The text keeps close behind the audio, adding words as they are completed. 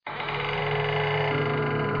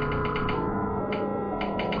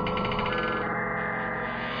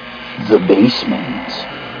The basement,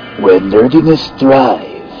 where nerdiness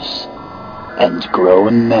thrives, and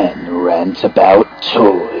grown men rant about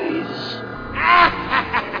toys.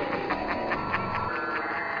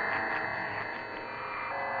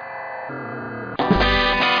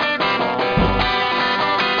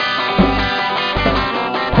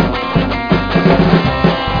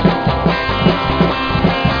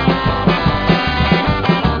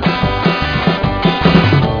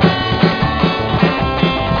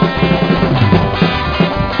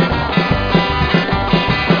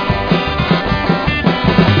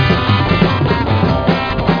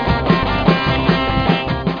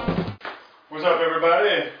 What's up,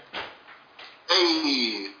 everybody?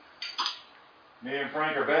 Hey! Me and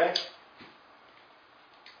Frank are back.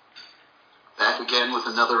 Back again with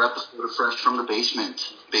another episode of Fresh from the Basement.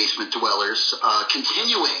 Basement Dwellers.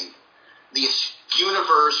 Continuing the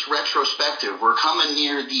Universe Retrospective. We're coming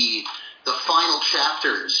near the final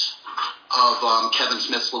chapters of Kevin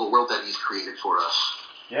Smith's little world that he's created for us.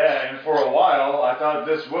 Yeah, and for a while, I thought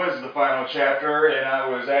this was the final chapter, and I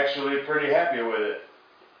was actually pretty happy with it.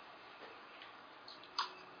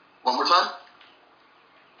 One more time?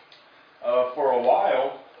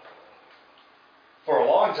 For a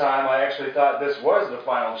long time, I actually thought this was the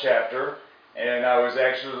final chapter, and I was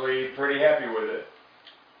actually pretty happy with it.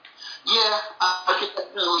 Yeah, I could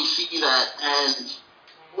definitely see that, and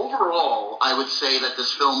overall, I would say that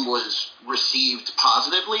this film was received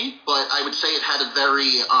positively, but I would say it had a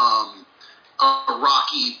very a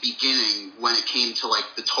rocky beginning when it came to like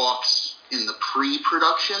the talks in the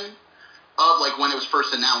pre-production of like when it was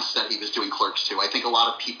first announced that he was doing Clerks 2. I think a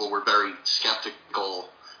lot of people were very skeptical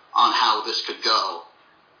on how this could go.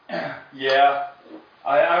 Yeah,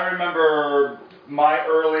 I remember my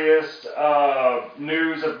earliest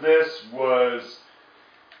news of this was,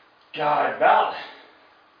 God, about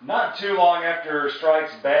not too long after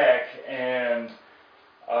Strikes Back, and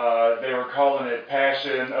they were calling it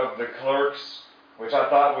Passion of the Clerks, which I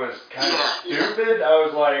thought was kind of stupid. I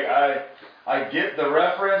was like, I get the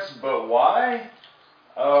reference, but why?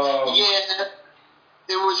 Yeah,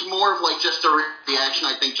 it was more of like just a reaction,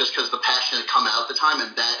 I think, just because the Passion had come out at the time,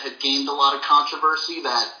 and that had gained a lot of controversy,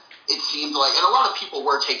 that it seemed like, and a lot of people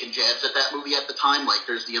were taking jabs at that movie at the time, like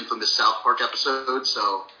there's the infamous South Park episode,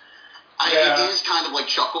 so it is kind of like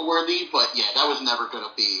chuckle-worthy, but yeah, that was never going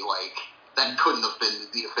to be like, that couldn't have been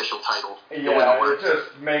the official title. Yeah, it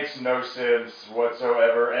just makes no sense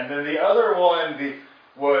whatsoever. And then the other one,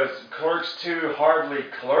 was Clerks 2 Hardly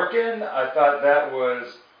Clerkin'. I thought that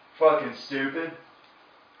was fucking stupid.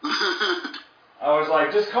 I was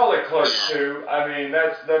like, just call it Clerks 2. I mean,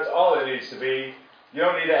 that's all it needs to be. You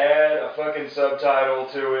don't need to add a fucking subtitle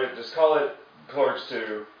to it. Just call it Clerks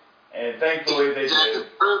 2. And thankfully they did.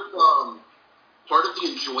 Part of the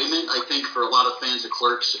enjoyment, I think, for a lot of fans of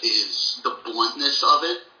Clerks is the bluntness of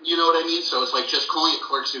it. You know what I mean? So it's like just calling it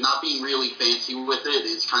Clerks 2, not being really fancy with it,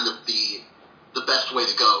 is kind of the best way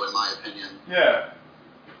to go, in my opinion. Yeah.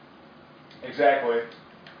 Exactly.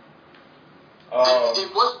 It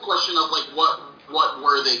was a question of, like, what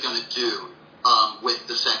were they going to do with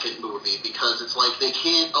the second movie? Because it's like they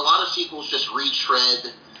can't... A lot of sequels just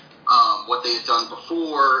retread what they had done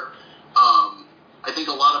before. I think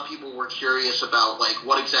a lot of people were curious about, like,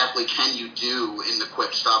 what exactly can you do in the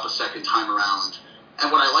quick stop a second time around?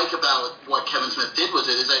 And what I like about what Kevin Smith did with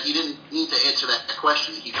it is that he didn't need to answer that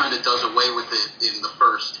question. He kind of does away with it in the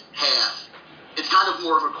first half. It's kind of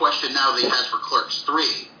more of a question now that he has for Clerks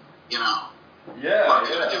 3, you know? Yeah, what are we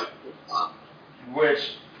gonna do?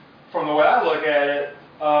 Which, from the way I look at it,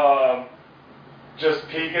 just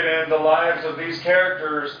peeking in the lives of these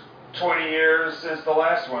characters 20 years since the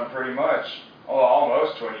last one, pretty much. Oh,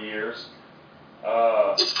 almost 20 years.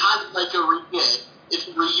 It's kind of like it's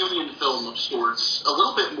a reunion film of sorts, a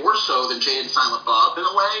little bit more so than Jay and Silent Bob in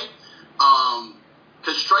a way.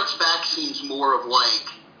 Because Strikes Back seems more of like,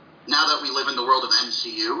 now that we live in the world of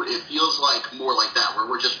MCU, it feels like more like that, where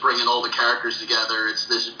we're just bringing all the characters together. It's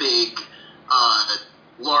this big,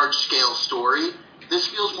 large-scale story. This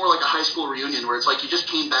feels more like a high school reunion, where it's like you just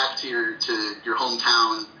came back to your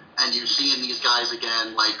hometown and you're seeing these guys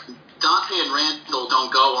again. Like, Dante and Randall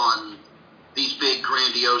don't go on these big,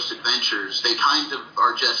 grandiose adventures. They kind of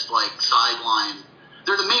are just, like, sidelined.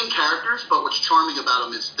 They're the main characters, but what's charming about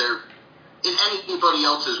them is in anybody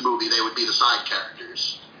else's movie, they would be the side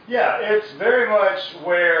characters. Yeah, it's very much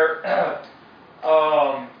where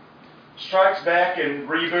Strikes Back and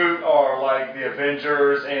Reboot are like the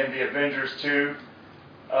Avengers and the Avengers 2,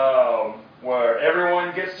 where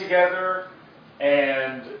everyone gets together,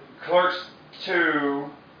 and Clerks 2,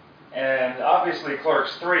 and obviously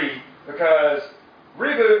Clerks 3, because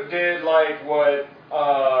Reboot did like what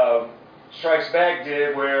Strikes Back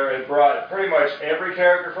did, where it brought pretty much every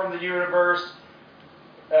character from the universe,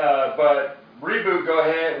 but Reboot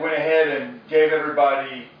went ahead and gave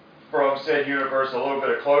everybody from said universe a little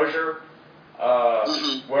bit of closure,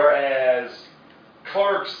 whereas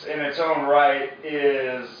Clerks in its own right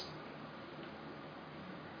is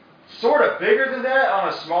sort of bigger than that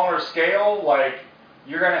on a smaller scale. Like,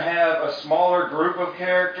 you're going to have a smaller group of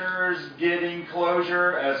characters getting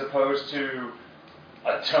closure as opposed to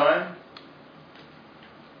a ton.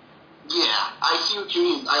 Yeah, I see what you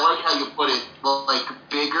mean. I like how you put it, like,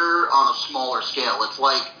 bigger on a smaller scale. It's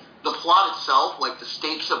like the plot itself, like the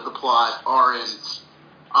stakes of the plot aren't as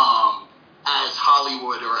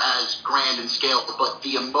Hollywood or as grand in scale, but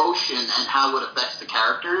the emotion and how it affects the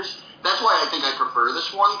characters. That's why I think I prefer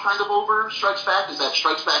this one kind of over Strikes Back, is that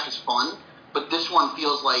Strikes Back is fun, but this one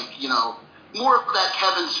feels like, you know, more of that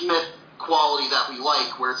Kevin Smith quality that we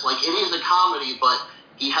like, where it's like, it is a comedy, but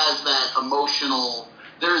he has that emotional,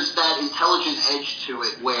 there's that intelligent edge to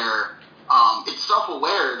it where it's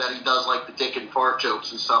self-aware that he does like the dick and fart jokes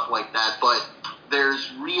and stuff like that, but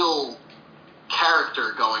there's real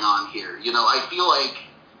character going on here. You know, I feel like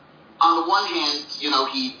on the one hand, you know,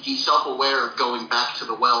 he's self-aware of going back to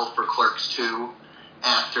the well for Clerks 2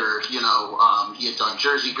 after, you know, he had done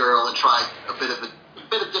Jersey Girl and tried a bit of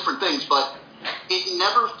different things, but it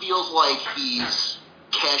never feels like he's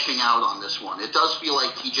cashing out on this one. It does feel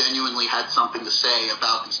like he genuinely had something to say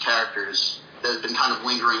about these characters that have been kind of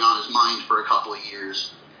lingering on his mind for a couple of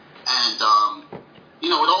years. And, you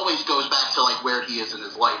know, it always goes back to, like, where he is in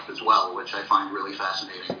his life as well, which I find really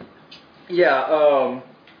fascinating. Yeah,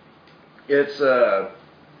 it's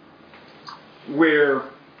where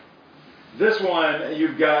this one,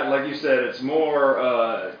 you've got, like you said, it's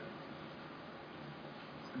more,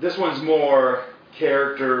 this one's more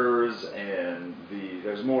characters and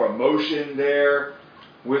there's more emotion there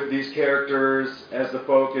with these characters as the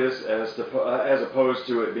focus, as opposed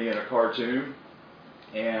to it being a cartoon.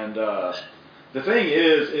 And the thing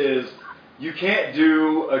is you can't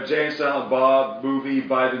do a Jay and Silent Bob movie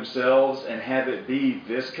by themselves and have it be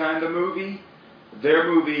this kind of movie. Their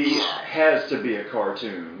movie has to be a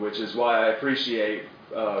cartoon, which is why I appreciate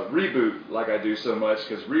Reboot like I do so much,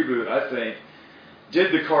 because Reboot, I think,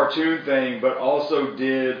 did the cartoon thing, but also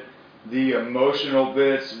did the emotional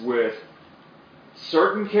bits with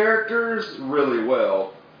certain characters really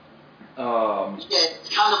well. Yeah, it's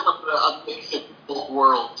kind of a mix of both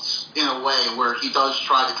worlds in a way, where he does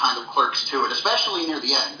try to kind of Clerks to it, especially near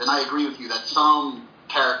the end. And I agree with you that some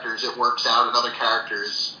characters it works out, and other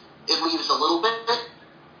characters it leaves a little bit.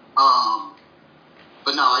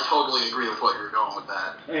 But no, I totally agree with what you're going with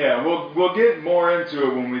that. Yeah, we'll get more into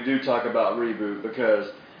it when we do talk about Reboot,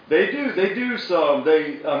 because they do some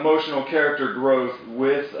emotional character growth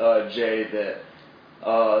with Jay that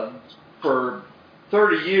for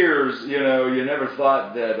 30 years, you know, you never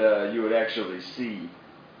thought that you would actually see.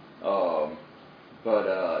 But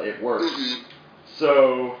it works. Mm-hmm.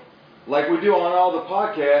 So, like we do on all the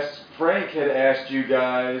podcasts, Frank had asked you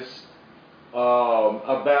guys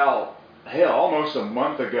about, almost a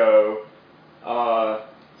month ago,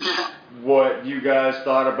 what you guys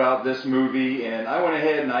thought about this movie, and I went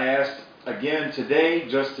ahead and I asked again today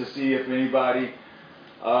just to see if anybody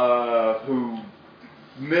who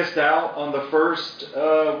missed out on the first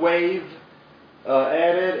wave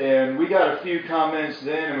at it, and we got a few comments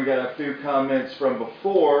then, and we got a few comments from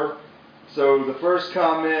before. So the first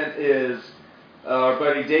comment is our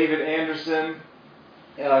buddy David Anderson.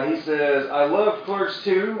 He says, I love Clerks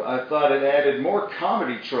 2. I thought it added more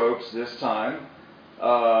comedy tropes this time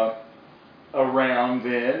around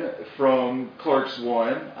then from Clerks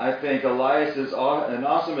 1. I think Elias is an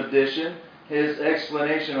awesome addition. His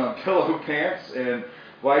explanation on pillow pants and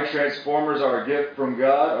why Transformers are a gift from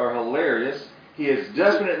God are hilarious. He is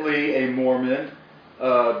definitely a Mormon,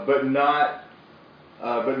 but not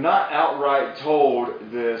outright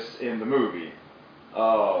told this in the movie.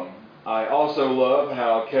 I also love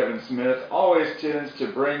how Kevin Smith always tends to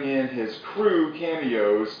bring in his crew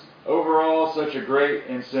cameos. Overall, such a great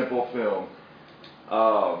and simple film.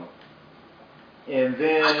 And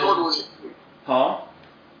then...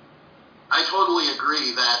 I totally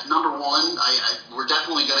agree that, number one, we're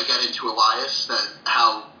definitely going to get into Elias, that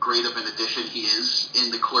how great of an addition he is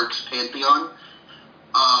in the Clerks pantheon.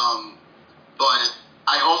 But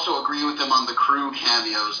I also agree with him on the crew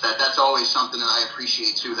cameos, that's always something that I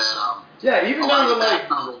appreciate too, that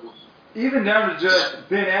even down to just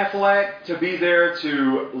Ben Affleck to be there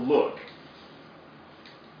to look.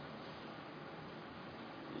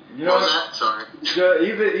 You know what was that? Sorry.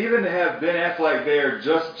 Even to have Ben Affleck there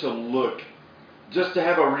just to look, just to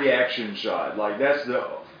have a reaction shot, like that's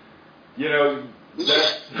You know,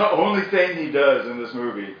 that's the only thing he does in this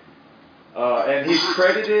movie. And he's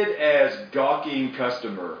credited as gawking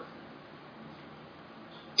customer.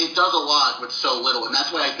 It does a lot with so little, and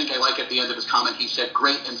that's why I think I like at the end of his comment, he said,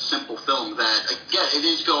 great and simple film, that, again, it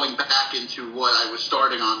is going back into what I was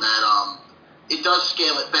starting on, that it does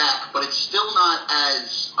scale it back, but it's still not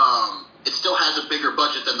as, it still has a bigger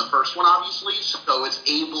budget than the first one, obviously, so it's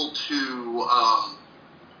able to,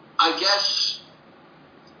 I guess,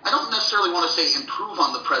 I don't necessarily want to say improve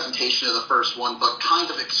on the presentation of the first one, but kind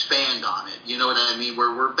of expand on it. You know what I mean?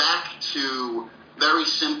 Where we're back to very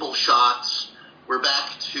simple shots. We're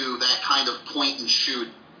back to that kind of point and shoot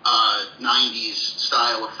 90s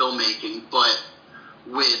style of filmmaking, but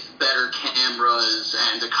with better cameras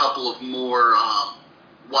and a couple of more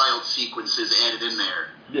wild sequences added in there.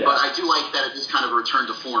 Yeah. But I do like that it is kind of a return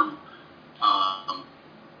to form.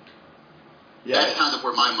 That's kind of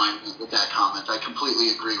where my mind went with that comment. I completely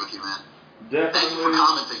agree with you, man. Definitely. Thank you for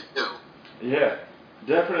commenting, too. Yeah,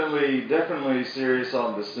 definitely serious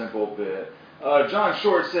on the simple bit. John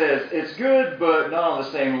Short says, it's good, but not on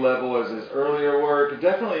the same level as his earlier work.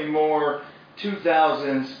 Definitely more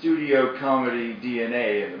 2000 studio comedy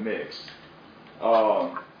DNA in the mix.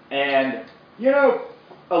 And, you know,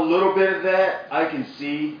 a little bit of that I can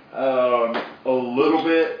see. A little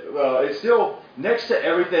bit. It's still, next to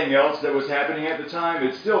everything else that was happening at the time,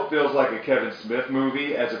 it still feels like a Kevin Smith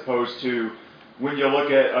movie, as opposed to when you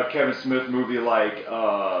look at a Kevin Smith movie like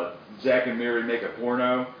Zack and Miri Make a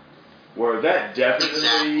Porno, where that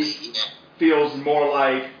definitely feels more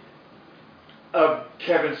like a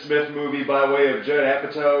Kevin Smith movie by way of Judd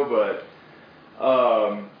Apatow, but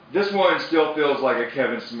this one still feels like a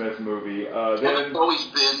Kevin Smith movie. I've always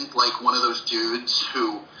been like one of those dudes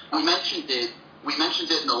who, we mentioned it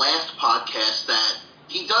in the last podcast, that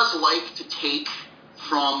he does like to take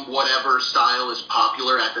from whatever style is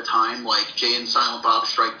popular at the time. Like Jay and Silent Bob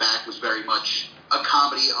Strike Back was very much a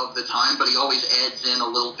comedy of the time, but he always adds in a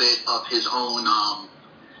little bit of his own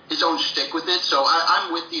shtick with it. So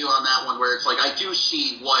I'm with you on that one, where it's like, I do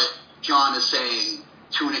see what John is saying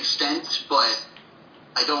to an extent, but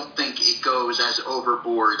I don't think it goes as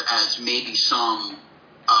overboard as maybe some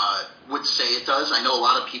would say it does. I know a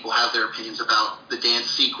lot of people have their opinions about the dance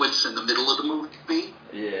sequence in the middle of the movie.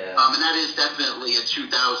 Yeah. And that is definitely a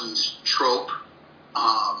 2000s trope.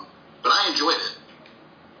 But I enjoyed it.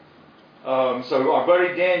 So our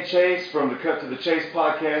buddy Dan Chase from the Cut to the Chase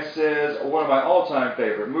podcast says, one of my all-time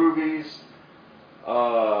favorite movies.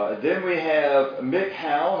 Then we have Mick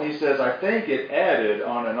Howell. He says, I think it added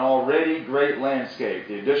on an already great landscape.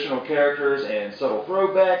 The additional characters and subtle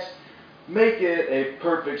throwbacks make it a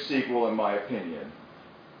perfect sequel, in my opinion.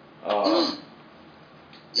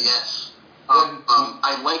 Yes.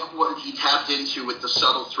 I like what he tapped into with the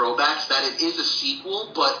subtle throwbacks, that it is a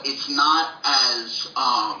sequel, but it's not as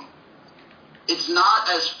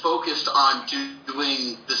focused on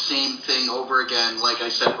doing the same thing over again, like I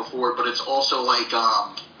said before, but it's also like,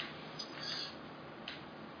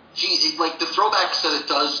 like the throwbacks that it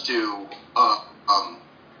does do,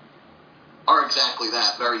 are exactly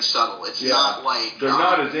that, very subtle. It's not like they're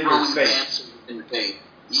not as in your face.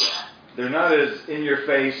 Yeah. They're not as in your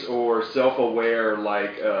face or self-aware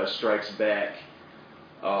like Strikes Back,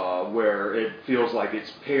 where it feels like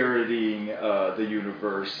it's parodying the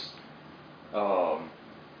universe.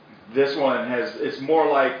 This one it's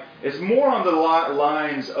more on the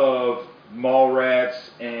lines of Mallrats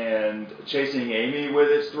and Chasing Amy with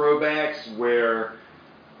its throwbacks, where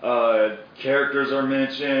characters are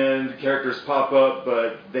mentioned, characters pop up,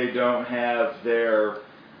 but they don't have their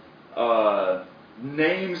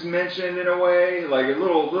names mentioned in a way, like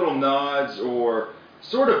little nods, or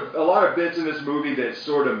sort of a lot of bits in this movie that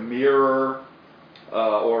sort of mirror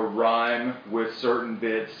or rhyme with certain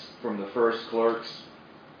bits from the first Clerks.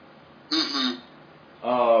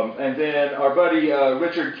 And then our buddy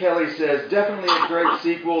Richard Kelly says, definitely a great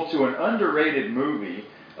sequel to an underrated movie.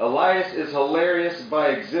 Elias is hilarious by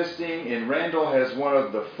existing, and Randall has one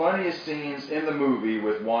of the funniest scenes in the movie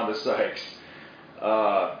with Wanda Sykes.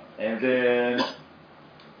 And then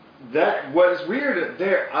that was weird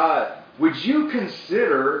there. Would you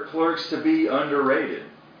consider Clerks to be underrated?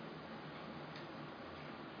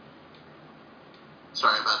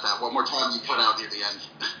 Sorry about that. One more time, you put out near the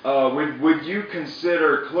end. Would you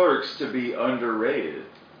consider Clerks to be underrated?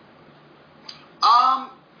 I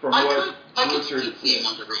could see it being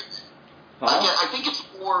underrated. Huh? I think it's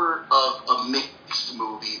more of a mixed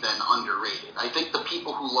movie than underrated. I think the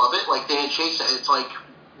people who love it, like Dan Chase said, it's like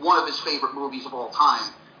one of his favorite movies of all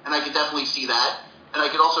time. And I could definitely see that. And I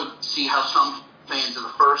could also see how some fans of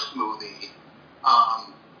the first movie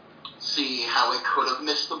see how it could have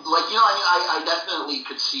missed them. Like, you know, I definitely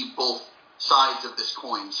could see both sides of this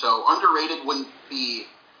coin. So underrated wouldn't be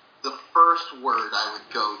the first word I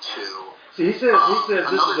would go to. See, he says this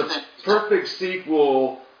is a perfect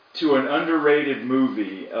sequel to an underrated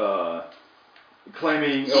movie,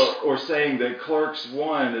 claiming or saying that Clerks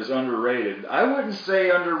 1 is underrated. I wouldn't say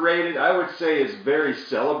underrated. I would say it's very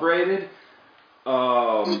celebrated.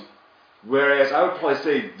 Whereas I would probably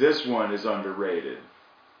say this one is underrated.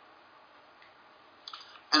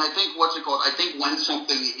 And I think, I think when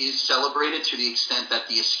something is celebrated to the extent that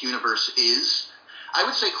the Universe is, I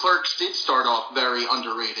would say Clerks did start off very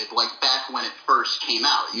underrated, like back when it first came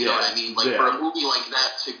out. You know what I mean? Like, for a movie like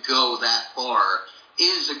that to go that far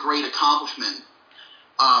is a great accomplishment.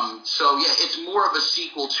 So, yeah, it's more of a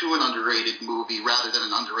sequel to an underrated movie rather than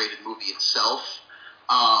an underrated movie itself.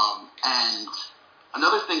 And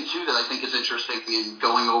another thing, too, that I think is interesting in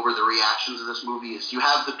going over the reactions of this movie is you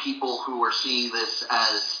have the people who are seeing this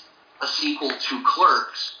as a sequel to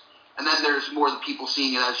Clerks, and then there's more the people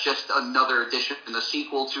seeing it as just another addition, a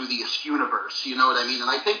sequel to the Universe. You know what I mean? And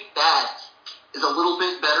I think that is a little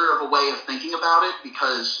bit better of a way of thinking about it,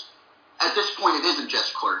 because at this point it isn't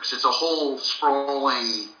just Clerks. It's a whole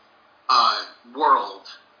sprawling world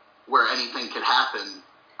where anything could happen.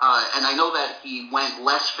 And I know that he went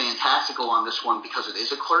less fantastical on this one because it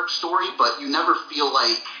is a Clerks story, but you never feel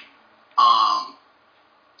like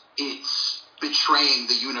it's betraying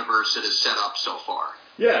the universe it has set up so far.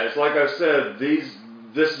 Yeah, it's like I said,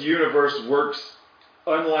 this universe works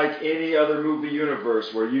unlike any other movie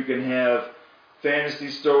universe, where you can have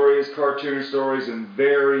fantasy stories, cartoon stories, and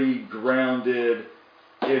very grounded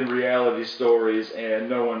in reality stories, and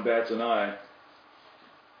no one bats an eye.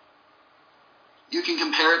 You can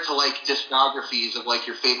compare it to, like, discographies of, like,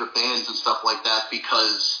 your favorite bands and stuff like that,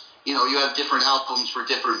 because, you know, you have different albums for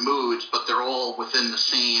different moods, but they're all within the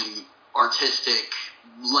same artistic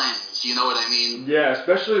lens. You know what I mean? Yeah,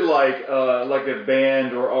 especially like a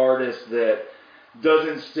band or artist that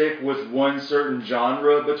doesn't stick with one certain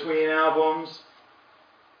genre between albums.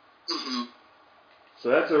 Mm-hmm. So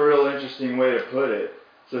that's a real interesting way to put it.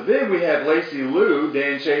 So then we have Lacey Lou,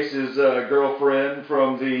 Dan Chase's girlfriend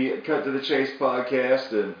from the Cut to the Chase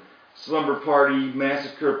podcast and Slumber Party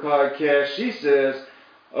Massacre podcast. She says,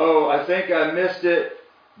 "Oh, I think I missed it,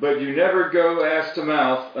 but you never go ass to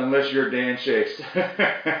mouth unless you're Dan Chase."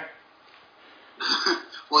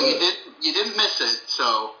 Well, you didn't miss it,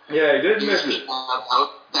 so yeah, you didn't miss it.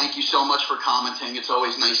 Thank you so much for commenting. It's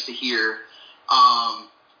always nice to hear.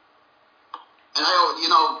 And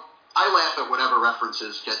I laugh at whatever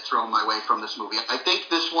references get thrown my way from this movie. I think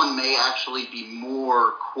this one may actually be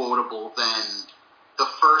more quotable than the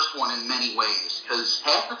first one in many ways, because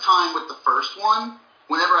half the time with the first one,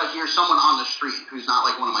 whenever I hear someone on the street who's not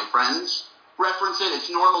like one of my friends reference it, it's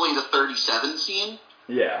normally the 37 scene.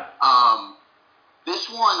 Yeah. This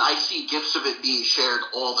one, I see gifs of it being shared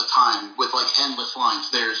all the time with, like, endless lines.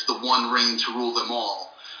 There's the one ring to rule them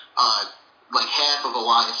all. Like, half of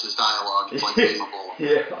Elias's dialogue is, like, memeable.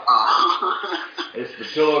 Yeah. It's the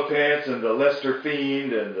Pillow Pants and the Lester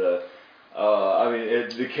Fiend and the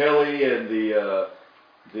Kelly and the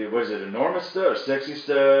what is it, Enormous Stud or Sexy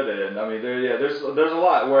Stud, and I mean there's a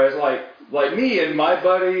lot. Whereas like me and my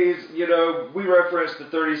buddies, you know, we reference the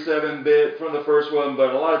 37-bit from the first one,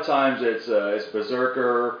 but a lot of times it's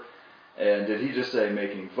Berserker, and did he just say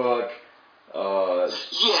making fuck?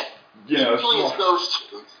 Yeah. You know, usually it's those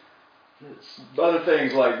two. Other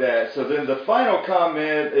things like that. So then the final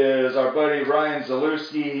comment is our buddy Ryan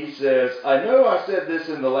Zalewski. He says, "I know I said this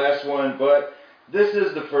in the last one, but this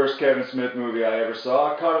is the first Kevin Smith movie I ever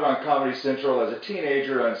saw. I caught it on Comedy Central as a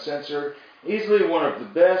teenager, uncensored. Easily one of the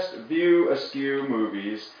best View Askew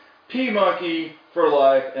movies. P-Monkey for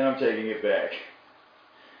life, and I'm taking it back."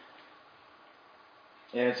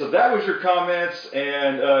 And so that was your comments.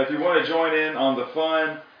 And if you want to join in on the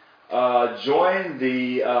fun, join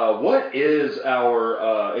the, what is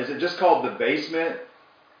our, is it just called The Basement?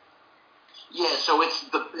 Yeah, so it's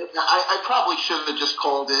I probably should have just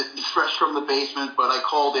called it Fresh from the Basement, but I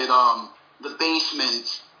called it The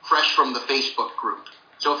Basement Fresh from the Facebook group.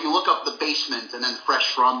 So if you look up The Basement and then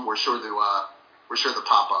Fresh From, we're sure to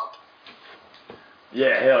pop up.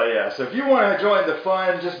 Yeah, hell yeah. So if you want to join the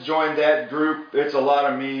fun, just join that group. It's a lot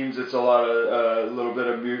of memes. It's a lot of little bit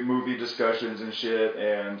of movie discussions and shit.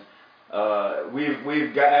 And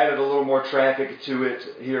we've added a little more traffic to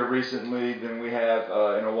it here recently than we have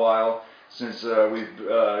in a while, since we've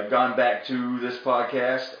gone back to this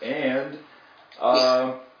podcast. And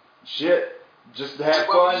shit, just to have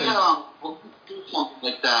fun. We'll do something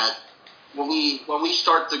like that when we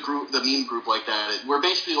start the meme group like that, we're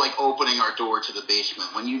basically like opening our door to the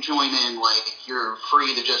basement. When you join in, like, you're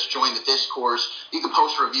free to just join the discourse. You can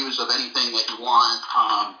post reviews of anything that you want.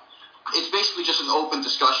 It's basically just an open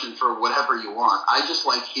discussion for whatever you want. I just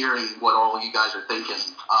like hearing what all of you guys are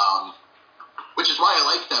thinking, which is why I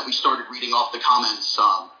like that we started reading off the comments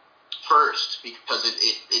first, because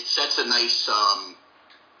it sets a nice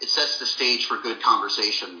it sets the stage for good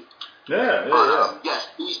conversation. Yes,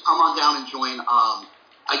 please come on down and join.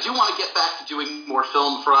 I do want to get back to doing more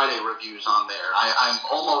Film Friday reviews on there. I'm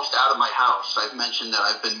almost out of my house. I've mentioned that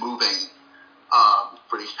I've been moving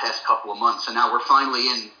for these past couple of months, and now we're finally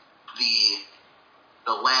in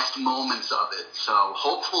the last moments of it. So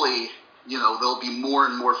hopefully, there'll be more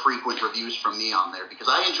and more frequent reviews from me on there, because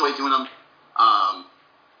I enjoy doing them.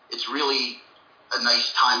 It's really a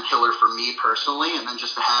nice time killer for me personally, and then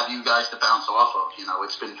just to have you guys to bounce off of,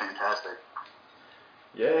 it's been fantastic.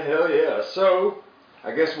 Yeah, hell yeah. So,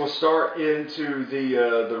 I guess we'll start into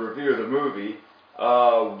the review of the movie.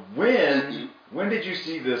 When did you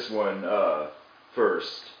see this one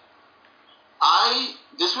first?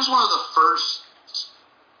 This was one of the first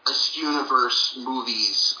Universe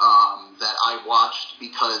movies that I watched,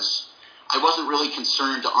 because I wasn't really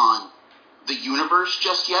concerned on the universe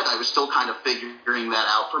just yet. I was still kind of figuring that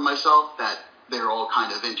out for myself, that they're all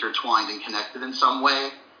kind of intertwined and connected in some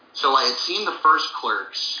way. So I had seen the first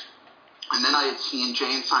Clerks, and then I had seen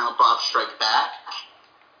Jay and Silent Bob Strike Back,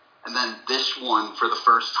 and then this one for the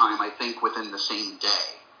first time, I think, within the same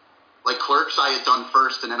day. Like, Clerks I had done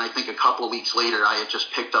first, and then I think a couple of weeks later I had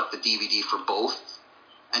just picked up the DVD for both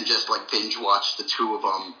and just, like, binge-watched the two of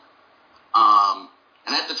them.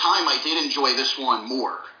 And at the time, I did enjoy this one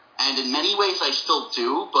more. And in many ways, I still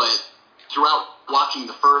do, but throughout watching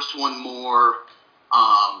the first one more,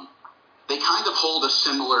 they kind of hold a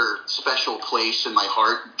similar special place in my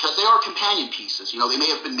heart, because they are companion pieces. They may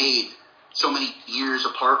have been made so many years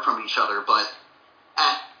apart from each other, but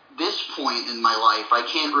at this point in my life, I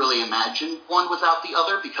can't really imagine one without the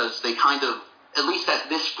other, because they kind of, at least at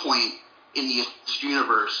this point in the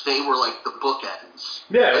universe, they were like the bookends.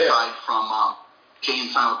 Aside from Jay and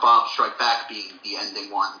Silent Bob Strike Back being the ending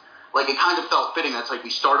one. Like, it kind of felt fitting. That's like we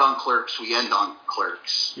start on Clerks, we end on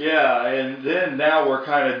Clerks. Yeah, and then now we're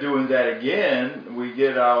kind of doing that again. We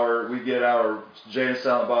get our Jay and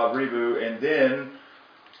Silent Bob reboot, and then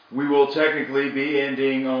we will technically be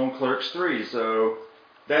ending on Clerks 3. So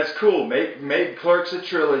that's cool. Make Clerks a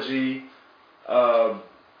trilogy.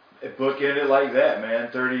 Bookend it like that,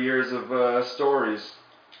 man. 30 years of stories.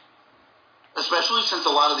 Especially since a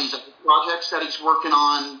lot of these projects that he's working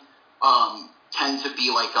on tend to be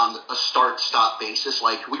like on a start-stop basis.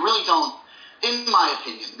 Like, we really don't, in my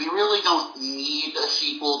opinion, we really don't need a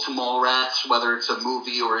sequel to Mallrats, whether it's a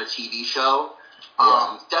movie or a TV show.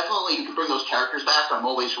 Definitely, you can bring those characters back. I'm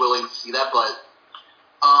always willing to see that. But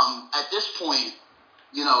at this point,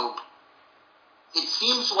 it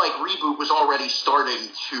seems like Reboot was already starting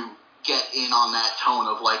to get in on that tone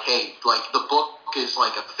of like, hey, like, the book is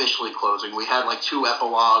like officially closing. We had like 2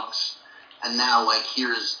 epilogues, and now like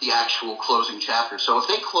here's the actual closing chapter. So if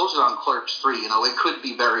they close it on Clerks 3, it could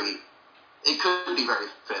be very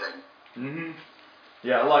fitting. Mm-hmm.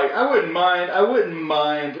 Yeah, like, I wouldn't mind, I would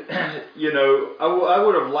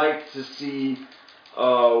have liked to see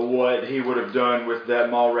what he would have done with that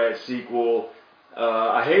Mallrats sequel.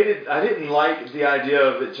 I didn't like the idea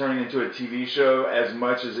of it turning into a TV show as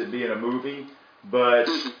much as it being a movie, but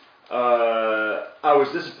I was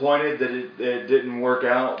disappointed that it didn't work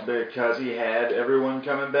out, because he had everyone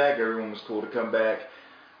coming back. Everyone was cool to come back,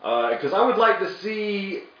 because I would like to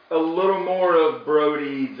see a little more of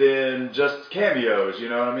Brody than just cameos, you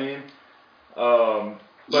know what I mean?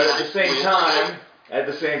 But at the same time,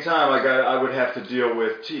 I would have to deal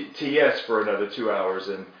with TS for another 2 hours,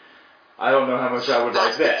 and I don't know how much I would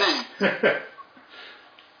like that.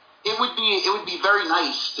 It would be very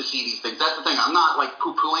nice to see these things. That's the thing. I'm not like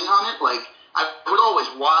poo-pooing on it. Like, I would always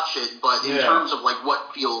watch it, but in terms of like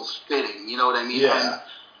what feels fitting, you know what I mean? Yeah.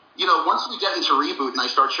 And once we get into Reboot and I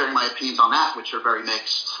start sharing my opinions on that, which are very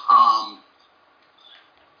mixed,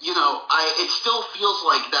 it still feels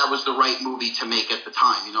like that was the right movie to make at the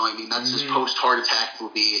time. You know what I mean? That's his post-heart attack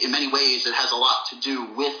movie. In many ways, it has a lot to do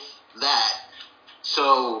with that.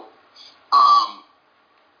 So,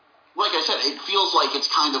 like I said, it feels like it's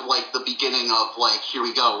kind of like the beginning of like, here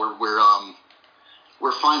we go,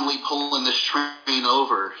 we're finally pulling this train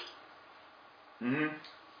over. Mm-hmm.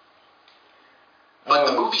 But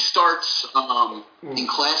the movie starts in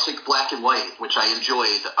classic black and white, which I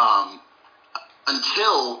enjoyed,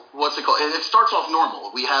 until, what's it called? It starts off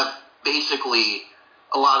normal. We have basically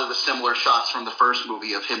a lot of the similar shots from the first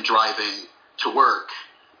movie of him driving to work.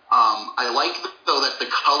 I like, though, that the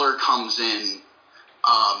color comes in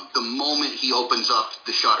the moment he opens up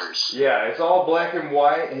the shutters. Yeah, it's all black and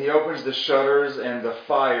white, and he opens the shutters, and the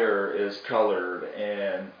fire is colored,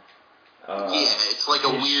 and it's like a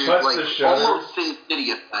weird, like, almost Sin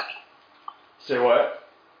City effect. Say what?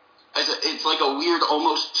 It's like a weird,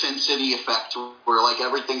 almost Sin City effect, where, like,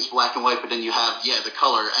 everything's black and white, but then you have, the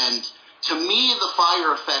color. And to me, the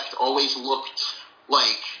fire effect always looked,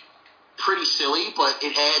 like, pretty silly, but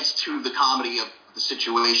it adds to the comedy of the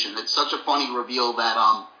situation. It's such a funny reveal that,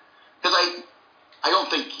 because I don't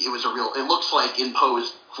think it was it looks like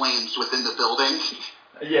imposed flames within the building.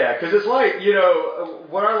 Yeah, because it's like,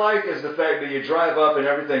 what I like is the fact that you drive up and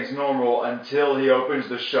everything's normal until he opens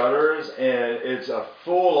the shutters, and it's a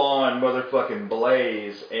full-on motherfucking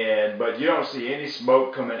blaze, but you don't see any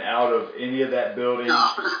smoke coming out of any of that building.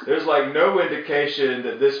 No. There's like no indication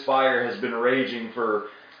that this fire has been raging for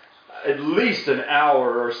at least an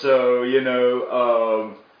hour or so,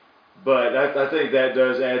 but I think that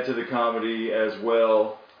does add to the comedy as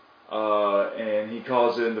well. And he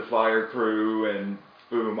calls in the fire crew, and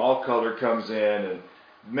boom, all color comes in, and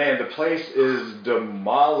man, the place is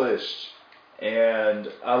demolished.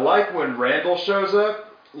 And I like when Randall shows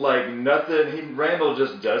up, like nothing, Randall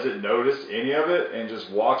just doesn't notice any of it and just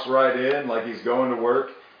walks right in like he's going to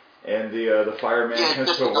work, and the fireman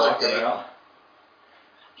has to walk him out.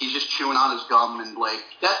 He's just chewing on his gum, and, like,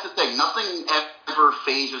 that's the thing. Nothing ever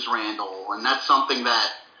phases Randall, and that's something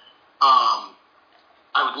that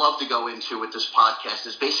I would love to go into with this podcast,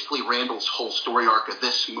 is basically Randall's whole story arc of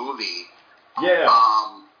this movie. Yeah.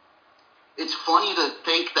 It's funny to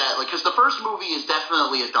think that, like, because the first movie is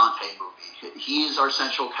definitely a Dante movie. He is our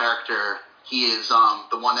central character. He is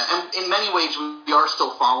the one that, and in many ways, we are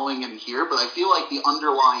still following him here, but I feel like the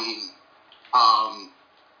underlying,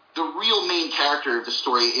 the real main character of the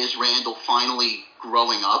story is Randall finally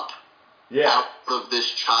growing up out of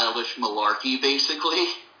this childish malarkey, basically.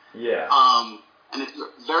 Yeah. And it's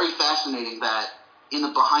very fascinating that in the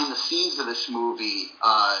behind the scenes of this movie,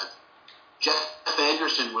 Jeff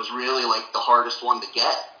Anderson was really, like, the hardest one to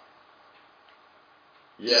get.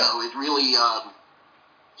 Yeah. It really,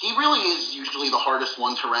 he really is usually the hardest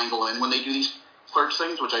one to wrangle in when they do these Clerks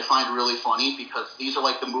things, which I find really funny, because these are,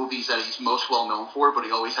 like, the movies that he's most well known for, but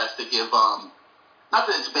he always has to give, not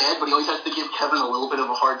that it's bad, but he always has to give Kevin a little bit of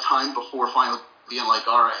a hard time before finally being like,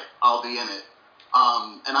 all right, I'll be in it.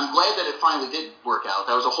 And I'm glad that it finally did work out.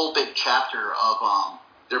 That was a whole big chapter of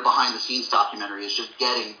their behind-the-scenes documentary, is just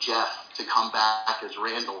getting Jeff to come back as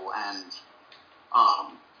Randall. And,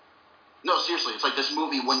 no, seriously, it's like this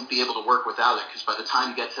movie wouldn't be able to work without it, because by the time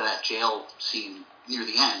you get to that jail scene near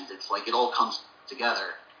the end, it's like it all comes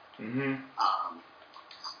together. Mm-hmm.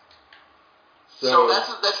 So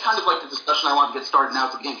that's kind of like the discussion I wanted to get started now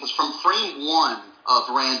at the beginning, because from frame one of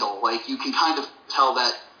Randall, like, you can kind of tell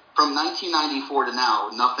that from 1994 to now,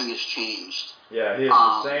 nothing has changed. Yeah, he's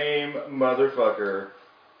the same motherfucker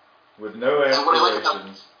with no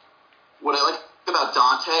aspirations. What I like about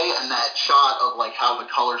Dante and that shot of, like, how the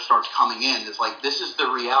color starts coming in is, like, this is the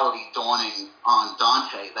reality dawning on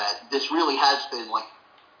Dante, that this really has been, like,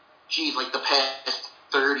 like the past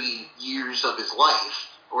 30 years of his life,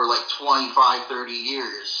 or like 25, 30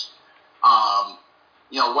 years.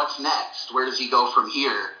 What's next? Where does he go from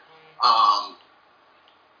here?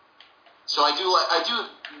 So I do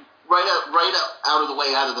right out of the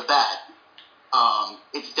way, out of the bat.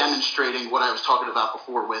 It's demonstrating what I was talking about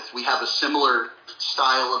before with, we have a similar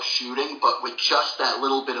style of shooting, but with just that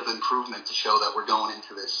little bit of improvement to show that we're going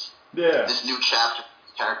into this new chapter of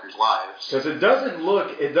the characters' lives. Because it doesn't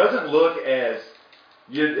look as,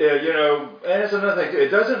 and that's another thing too, it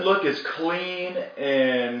doesn't look as clean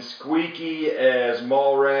and squeaky as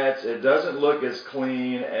Mallrats. It doesn't look as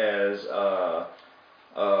clean as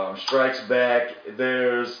Strikes Back.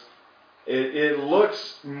 It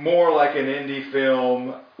looks more like an indie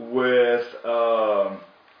film with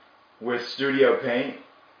studio paint.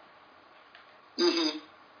 Mm-hmm.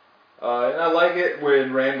 And I like it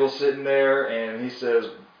when Randall's sitting there and he says,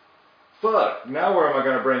 "Fuck, now where am I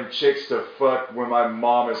going to bring chicks to fuck when my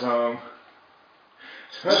mom is home?"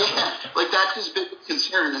 Yeah, like, that's his big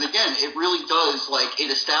concern. And again, it really does, like,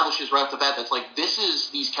 it establishes right off the bat that's, like, this is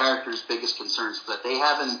these characters' biggest concerns, that they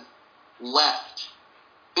haven't left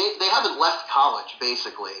college,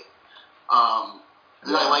 basically.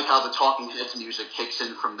 And I like how the Talking Heads music kicks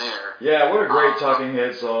in from there. Yeah, what a great Talking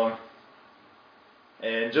Heads song.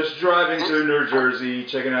 And just driving through New Jersey,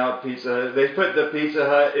 checking out Pizza Hut. They put the Pizza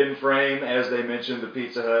Hut in frame as they mentioned the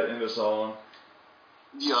Pizza Hut in the song.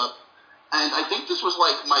 Yup. And I think this was,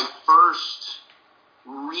 like, my first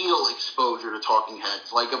real exposure to Talking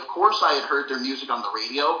Heads. Like, of course I had heard their music on the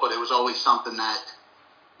radio, but it was always something that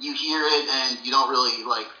you hear it and you don't really,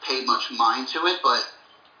 like, pay much mind to it. But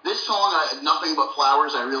this song, Nothing But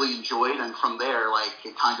Flowers, I really enjoyed, and from there, like,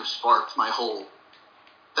 it kind of sparked my whole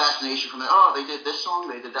fascination from there. Oh, they did this song,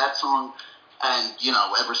 they did that song, and, you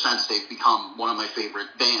know, ever since they've become one of my favorite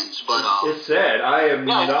bands. But it's sad. I am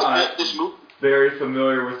not this movie. very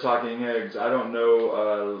familiar with Talking Heads. I don't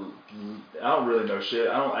know. I don't really know shit.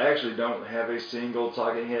 I actually don't have a single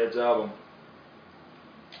Talking Heads album.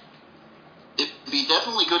 It'd be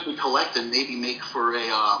definitely good to collect and maybe make for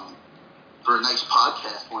a nice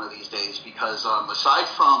podcast one of these days, because aside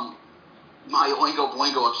from my Oingo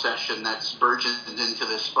Boingo obsession that's burgeoned into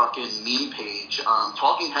this fucking meme page,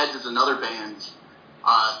 Talking Heads is another band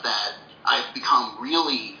that I've become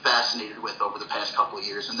really fascinated with over the past couple of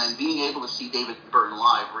years, and then being able to see David Byrne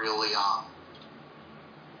live really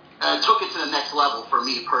took it to the next level for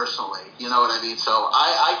me personally, you know what I mean? So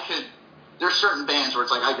I could, there's certain bands where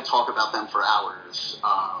it's like I could talk about them for hours.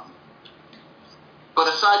 But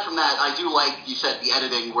aside from that, I do like, you said, the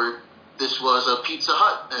editing where this was a Pizza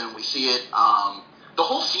Hut, and we see it. The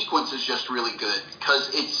whole sequence is just really good, because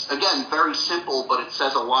it's, again, very simple, but it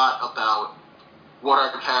says a lot about what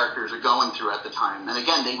our characters are going through at the time. And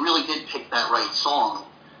again, they really did pick that right song,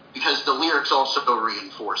 because the lyrics also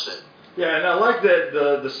reinforce it. Yeah, and I like that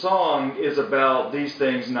the song is about these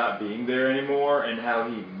things not being there anymore and how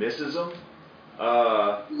he misses them.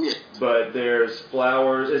 Yeah. But there's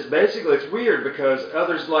flowers. It's basically, it's weird because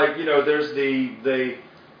others, like, you know, there's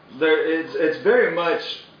it's very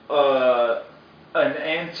much an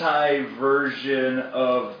anti-version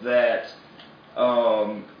of that.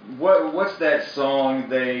 What's that song?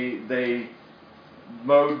 They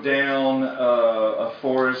mowed down a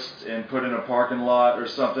forest and put in a parking lot or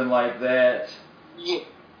something like that. Yeah.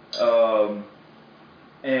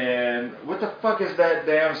 And what the fuck is that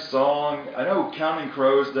damn song? I know Counting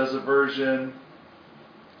Crows does a version.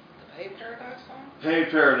 The Paved Paradise song?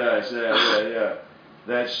 Paved Paradise, yeah.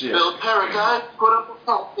 That shit. Build paradise, put up a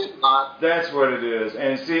parking lot. That's what it is.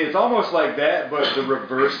 And see, it's almost like that, but the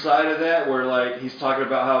reverse side of that, where like he's talking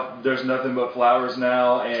about how there's nothing but flowers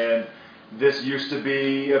now, and this used to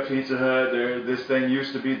be a Pizza Hut, this thing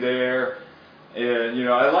used to be there. And, you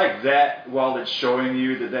know, I like that while it's showing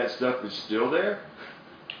you that stuff is still there.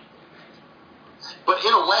 But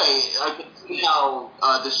in a way, I can see how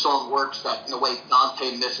this song works, that in a way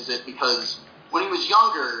Dante misses it, because when he was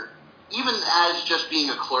younger, even as just being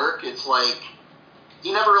a clerk, it's like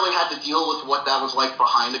he never really had to deal with what that was like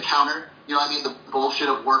behind the counter. You know what I mean? The bullshit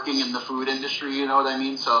of working in the food industry, you know what I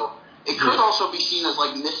mean? So it could also be seen as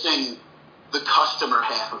like missing the customer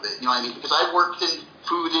half of it, you know what I mean? Because I worked in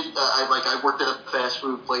food, I worked at a fast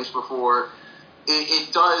food place before.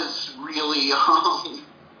 It does really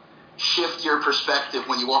shift your perspective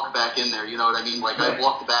when you walk back in there, you know what I mean? Like, I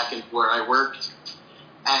walked back in where I worked,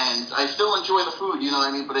 and I still enjoy the food, you know what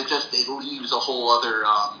I mean? But it leaves a whole other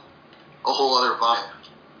vibe.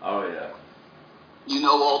 Oh yeah. You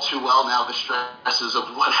know all too well now the stresses of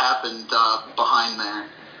what happened behind there.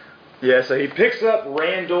 Yeah, so he picks up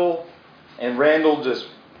Randall, and Randall just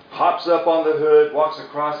hops up on the hood, walks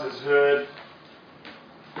across his hood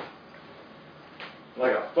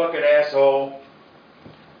like a fucking asshole.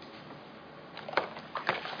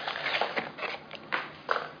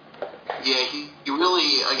 Yeah, he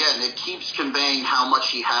really, again, it keeps conveying how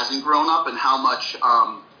much he hasn't grown up, and how much,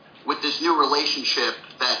 with this new relationship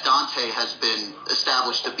that Dante has been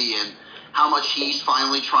established to be in, how much he's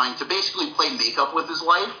finally trying to basically play makeup with his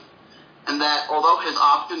life, and that although his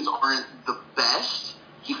options aren't the best,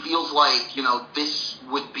 he feels like, you know, this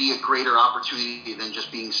would be a greater opportunity than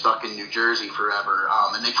just being stuck in New Jersey forever.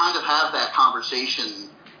 And they kind of have that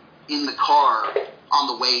conversation in the car on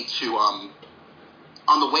the way to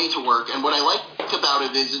work. And what I like about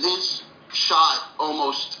it is shot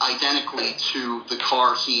almost identically to the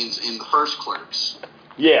car scenes in the first Clerks.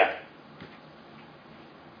 Yeah.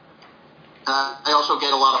 I also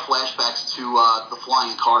get a lot of flashbacks to the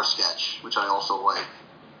flying car sketch, which I also like.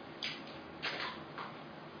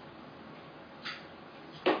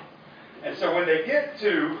 And so when they get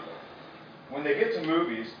to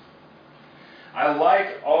movies, I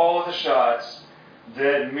like all of the shots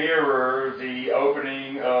that mirror the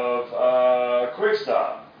opening of Quick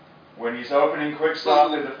Stop. When he's opening Quick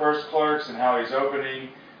Stop in the first Clerks, and how he's opening,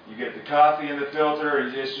 you get the coffee in the filter,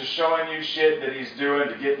 it's just showing you shit that he's doing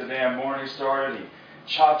to get the damn morning started. He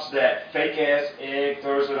chops that fake ass egg,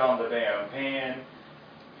 throws it on the damn pan.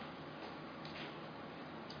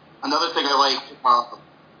 Another thing I like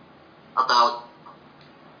about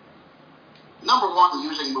number one,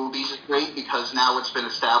 using movies is great because now it's been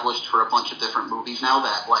established for a bunch of different movies now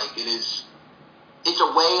that, like, it's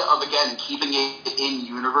a way of, again, keeping it in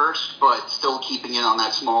universe, but still keeping it on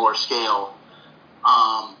that smaller scale.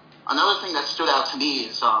 Another thing that stood out to me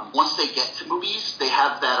is once they get to movies, they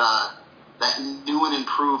have that new and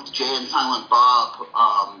improved Jay and Silent Bob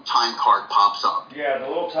time card pops up. Yeah, the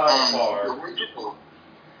little time card.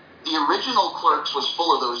 The original Clerks was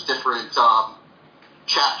full of those different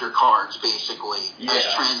chapter cards, basically,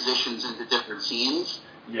 as transitions into different scenes.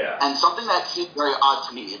 Yeah. And something that seemed very odd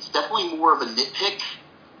to me, it's definitely more of a nitpick.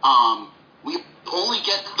 We only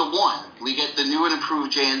get the one. We get the new and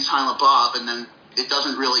improved Jay and Silent Bob, and then it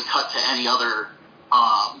doesn't really cut to any other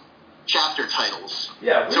chapter titles.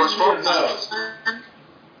 Yeah, so as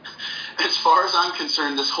far as I'm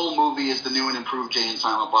concerned, this whole movie is the new and improved Jay and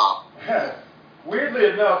Silent Bob. Weirdly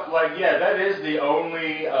enough, like, yeah, that is the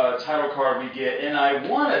only title card we get, and I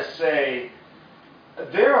want to say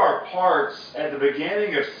there are parts at the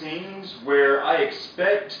beginning of scenes where I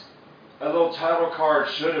expect a little title card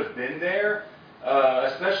should have been there,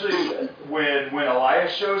 especially when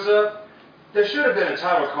Elias shows up. There should have been a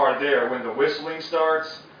title card there when the whistling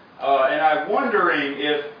starts, and I'm wondering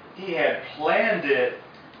if he had planned it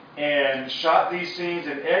and shot these scenes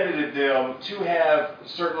and edited them to have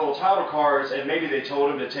certain little title cards, and maybe they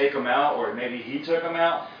told him to take them out, or maybe he took them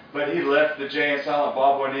out, but he left the Jay and Silent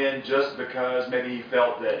Bob one in just because maybe he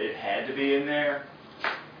felt that it had to be in there.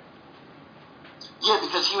 Yeah,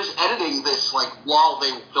 because he was editing this like while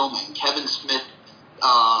they were filming. Kevin Smith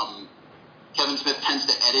tends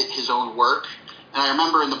to edit his own work. And I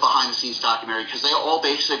remember in the behind-the-scenes documentary, because they all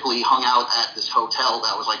basically hung out at this hotel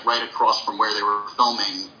that was like right across from where they were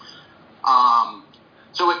filming.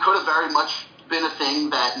 So it could have very much been a thing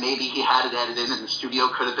that maybe he had it edited and the studio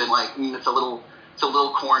could have been like, it's a little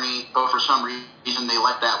corny, but for some reason they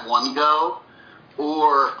let that one go.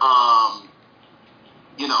 Or,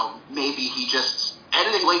 maybe he just,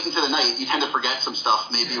 editing late into the night, you tend to forget some stuff.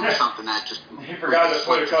 Maybe it was something that just... He forgot to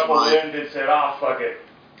put a couple in and said, fuck it.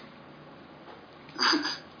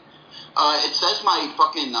 It says my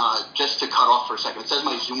fucking, just to cut off for a second, it says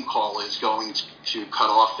my Zoom call is going to cut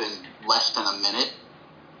off in less than a minute.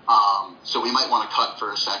 So we might want to cut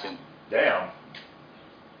for a second. Damn.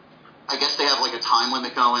 I guess they have like a time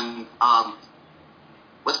limit going.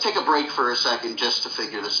 Let's take a break for a second just to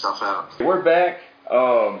figure this stuff out. We're back.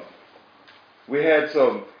 We had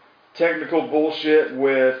some technical bullshit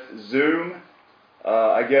with Zoom.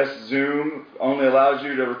 I guess Zoom only allows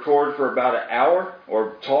you to record for about an hour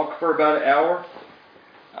or talk for about an hour.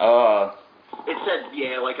 It said,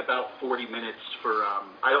 like about 40 minutes for,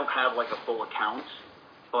 I don't have like a full account,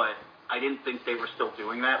 but I didn't think they were still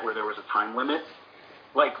doing that where there was a time limit.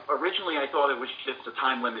 Like, originally I thought it was just a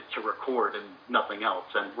time limit to record and nothing else,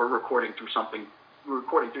 and we're recording through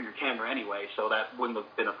your camera anyway, so that wouldn't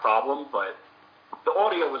have been a problem, but the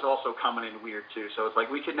audio was also coming in weird too, so it's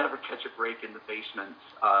like we could never catch a break in the basement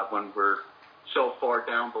when we're so far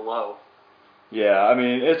down below. Yeah, I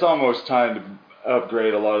mean, it's almost time to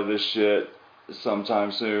upgrade a lot of this shit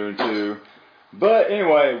sometime soon too. But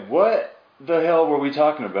anyway, what the hell were we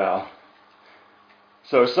talking about?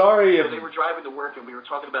 So sorry if... They were driving to work and we were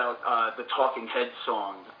talking about the Talking Heads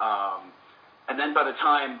song, and then by the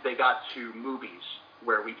time they got to movies,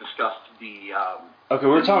 where we discussed the... okay,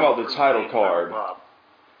 we were talking about the title card.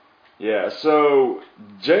 Yeah, so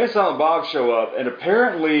Jay and Silent Bob show up, and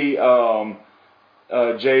apparently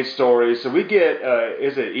Jay's story, so we get,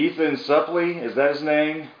 is it Ethan Suplee? Is that his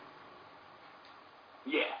name?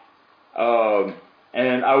 Yeah.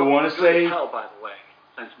 And I want to say... Good as hell, by the way,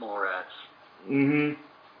 since Mallrats.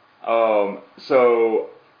 So,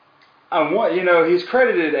 he's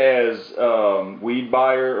credited as weed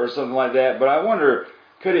buyer or something like that, but I wonder,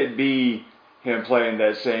 could it be him playing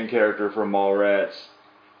that same character from Mallrats,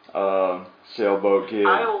 Sailboat Kid?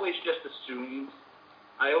 I always just assume,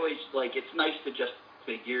 it's nice to just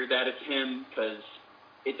figure that it's him, because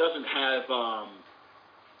it doesn't have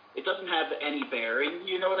any bearing,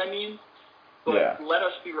 you know what I mean? But yeah. Let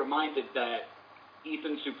us be reminded that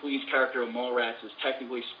Ethan Supplee's character in Mallrats is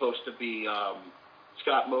technically supposed to be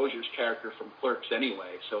Scott Mosier's character from Clerks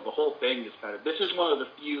anyway, so the whole thing is this is one of the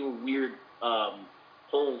few weird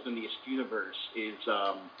holes in the universe, is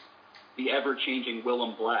the ever-changing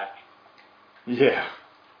Willem Black. Yeah.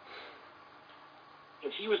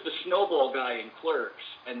 Because he was the snowball guy in Clerks,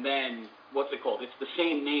 and then, what's it called? It's the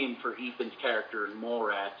same name for Ethan's character in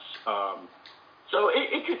Mallrats. So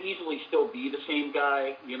it could easily still be the same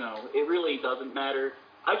guy, it really doesn't matter.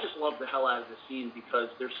 I just love the hell out of the scene because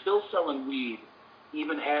they're still selling weed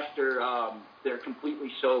even after they're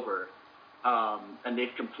completely sober, and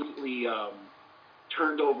they've completely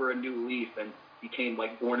turned over a new leaf and became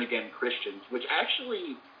like born again Christians, which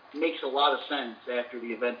actually makes a lot of sense after the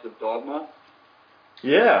events of Dogma.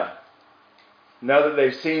 Yeah. Now that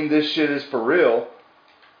they've seen this shit is for real.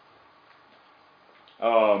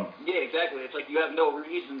 Yeah, exactly. It's like you have no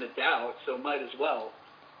reason to doubt, so might as well.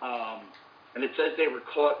 And it says they were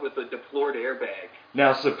caught with a deplored airbag.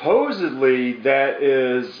 Now, supposedly, that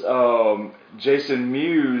is Jason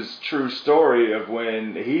Mewes' true story of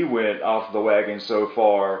when he went off the wagon so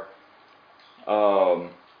far.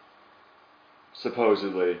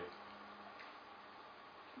 Supposedly.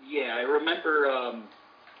 Yeah, I remember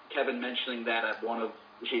Kevin mentioning that at one of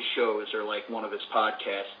his shows or like one of his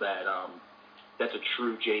podcasts that that's a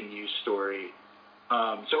true Jay Mewes story.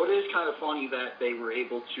 So it is kind of funny that they were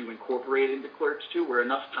able to incorporate it into Clerks too, where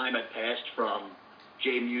enough time had passed from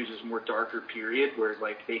Jay Mewes' more darker period where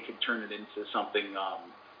like they could turn it into something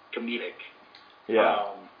comedic.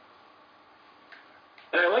 Yeah.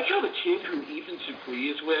 And I like how the kid who Ethan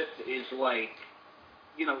Suplee is with is like,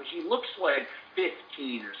 you know, he looks like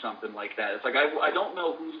 15 or something like that. It's like, I don't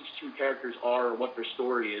know who these two characters are or what their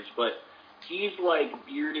story is, but he's like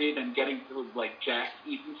bearded and getting to like jacked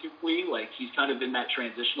Ethan Suplee. Like he's kind of in that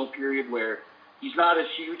transitional period where he's not as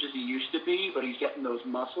huge as he used to be, but he's getting those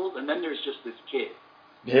muscles. And then there's just this kid.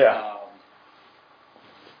 Yeah.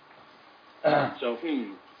 So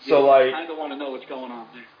like, I kind of want to know what's going on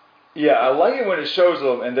there. Yeah, I like it when it shows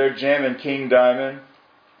them and they're jamming King Diamond,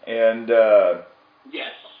 and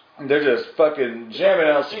yes, they're just fucking jamming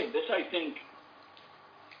out.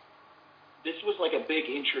 This was like a big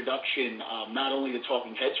introduction, not only to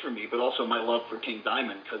Talking Heads for me, but also my love for King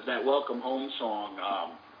Diamond, because that Welcome Home song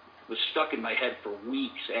was stuck in my head for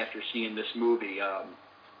weeks after seeing this movie.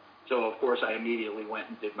 So of course I immediately went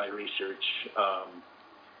and did my research.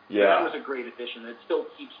 Yeah, that was a great addition. It still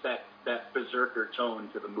keeps that berserker tone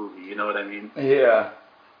to the movie. You know what I mean? Yeah.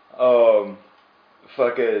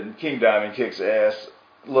 Fucking King Diamond kicks ass.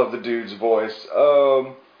 Love the dude's voice.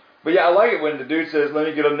 But yeah, I like it when the dude says, "Let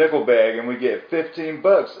me get a nickel bag," and we get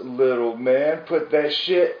 $15, little man. Put that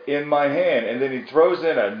shit in my hand, and then he throws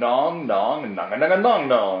in a nong nong nong nong nong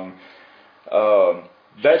nong.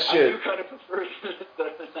 That shit. I do kind of prefer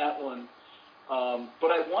that one,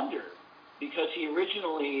 but I wonder, because he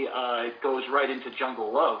originally goes right into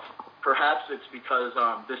Jungle Love. Perhaps it's because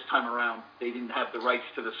this time around they didn't have the rights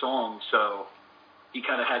to the song, so he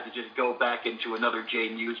kind of had to just go back into another Jay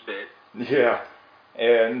Mewes bit. Yeah,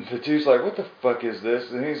 and the dude's like, "What the fuck is this?"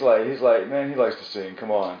 And he's like, "Man, he likes to sing. Come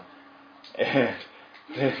on." And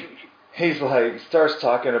he's like, starts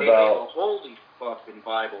talking about the holy fucking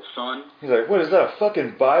Bible, son. He's like, "What is that? A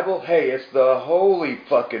fucking Bible?" Hey, it's the holy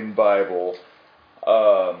fucking Bible.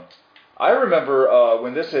 I remember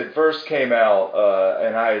when this had first came out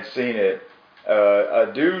and I had seen it, a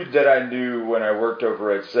dude that I knew when I worked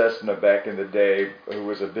over at Cessna back in the day who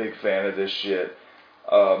was a big fan of this shit.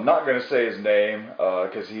 Not going to say his name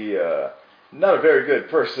because he not a very good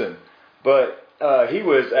person, but he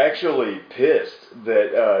was actually pissed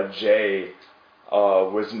that Jay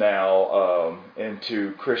was now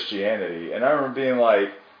into Christianity. And I remember being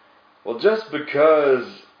like, well, just because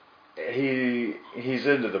he's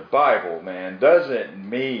into the Bible, man, doesn't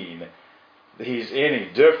mean he's any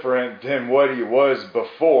different than what he was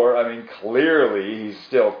before. I mean, clearly he's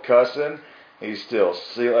still cussing, he's still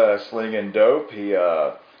slinging dope. He,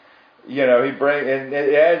 he bring and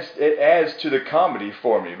it adds to the comedy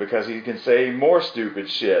for me because he can say more stupid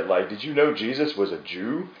shit like, "Did you know Jesus was a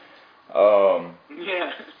Jew?"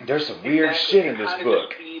 Yeah. There's some weird shit in this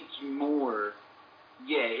book. It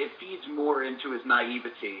feeds more into his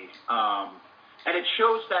naivety. And it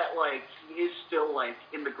shows that, like, he is still, like,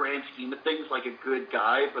 in the grand scheme of things, like a good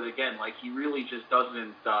guy, but again, like, he really just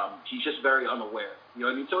doesn't, he's just very unaware. You know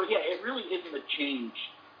what I mean? So, yeah, it really isn't a change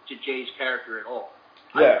to Jay's character at all.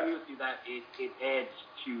 Yeah. I agree with you that it adds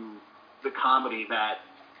to the comedy that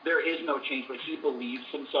there is no change, but he believes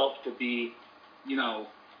himself to be,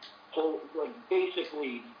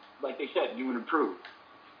 basically, like they said, new and improved.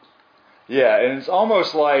 Yeah, and it's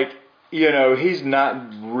almost like, he's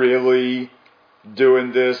not really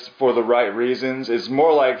doing this for the right reasons. It's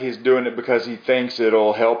more like he's doing it because he thinks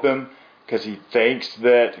it'll help him, because he thinks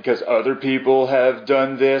that because other people have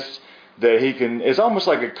done this, that he can. It's almost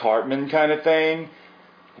like a Cartman kind of thing,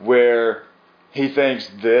 where he thinks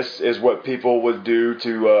this is what people would do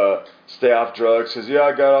to stay off drugs. Because,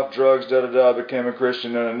 I got off drugs, became a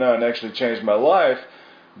Christian, and actually changed my life.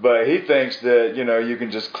 But he thinks that, you can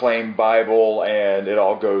just claim Bible and it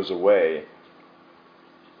all goes away.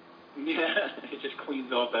 Yeah, it just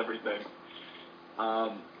cleans off everything.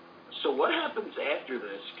 So what happens after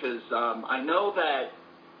this? Because I know that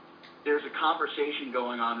there's a conversation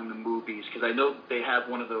going on in the movies, because I know they have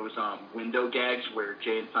one of those window gags where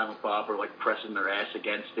Jay and Silent Bob are like pressing their ass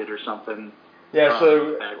against it or something. Yeah,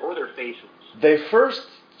 so or their faces. They first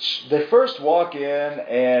walk in,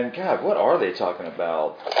 and God, what are they talking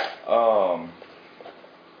about?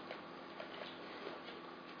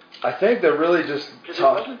 I think they're really just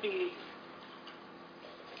talking.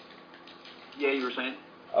 Yeah, you were saying?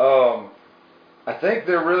 I think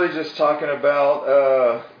they're really just talking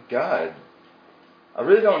about God. I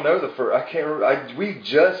really don't know the first. I can't remember. We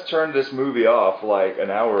just turned this movie off like an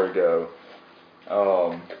hour ago.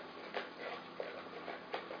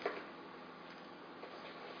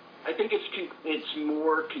 I think it's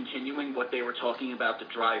more continuing what they were talking about the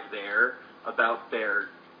drive there, about their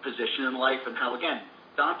position in life, and how, again,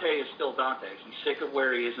 Dante is still Dante. He's sick of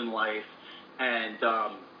where he is in life, and,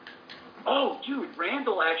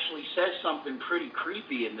 Randall actually says something pretty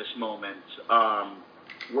creepy in this moment,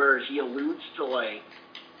 where he alludes to, like,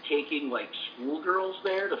 taking, like, schoolgirls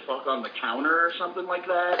there to fuck on the counter or something like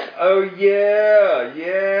that. Oh, yeah,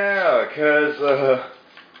 because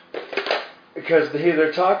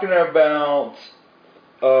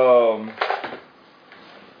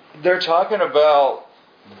they're talking about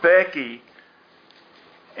Becky,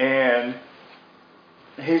 and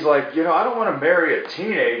he's like, I don't want to marry a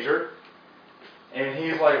teenager. And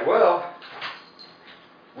he's like, well,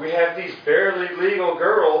 we have these barely legal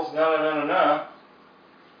girls, no.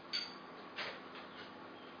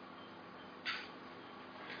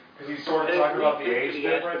 Because he's sort of talking about the age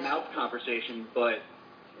difference. Mouth conversation, but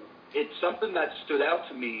it's something that stood out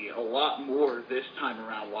to me a lot more this time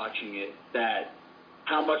around watching it, that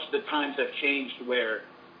how much the times have changed, where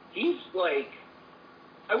he's like,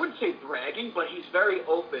 I wouldn't say bragging, but he's very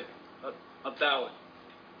open about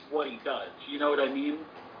what he does. You know what I mean?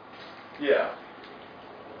 Yeah.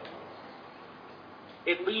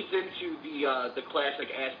 It leads into the classic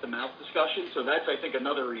ass to mouth discussion, so that's, I think,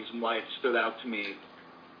 another reason why it stood out to me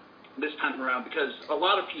this time around, because a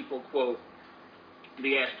lot of people quote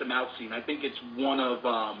the ass to mouth scene. I think it's one of,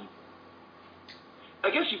 I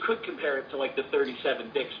guess you could compare it to like the 37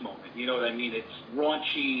 Dicks moment. You know what I mean? It's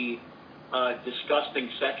raunchy, disgusting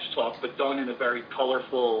sex talk, but done in a very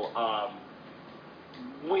colorful,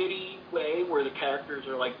 witty way where the characters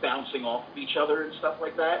are like bouncing off of each other and stuff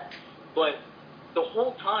like that. But the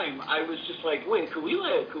whole time I was just like, wait, could we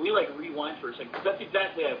rewind for a second? Because that's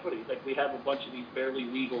exactly how I put it. It's like we have a bunch of these barely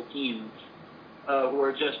legal teens who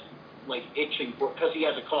are just like itching for, because he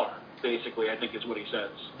has a car, basically, I think is what he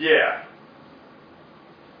says. Yeah.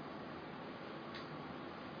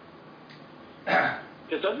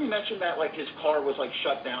 Because doesn't he mention that like his car was like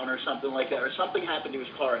shut down or something like that, or something happened to his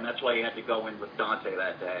car and that's why he had to go in with Dante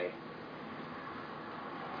that day?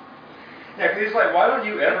 Yeah, because he's like, why don't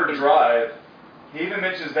you ever drive? He even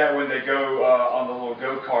mentions that when they go on the little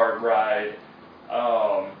go-kart ride.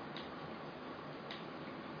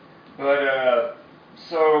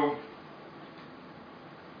 So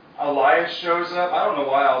Elias shows up. I don't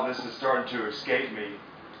know why all this is starting to escape me,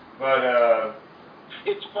 but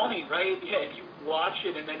it's funny, right? Yeah, you watch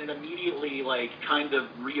it and then it immediately like kind of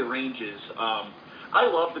rearranges. I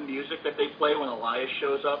love the music that they play when Elias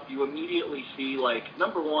shows up. You immediately see, like,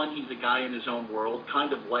 number one, he's a guy in his own world,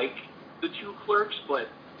 kind of like the two Clerks, but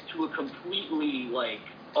to a completely like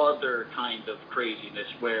other kind of craziness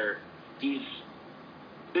where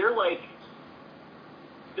they're like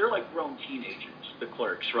grown teenagers, the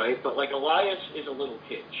Clerks, right? But like Elias is a little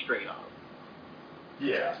kid, straight up.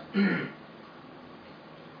 Yeah.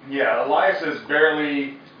 Yeah, Elias is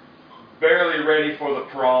barely ready for the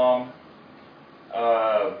prom.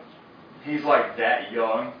 He's like that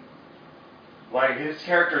young. Like his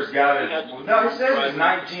character's got it. No, he says he's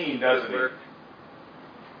 19, doesn't he?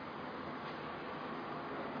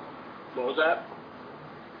 What was that?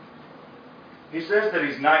 He says that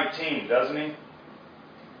he's 19, doesn't he?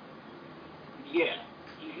 Yeah,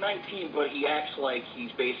 he's 19, but he acts like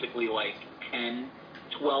he's basically like 10,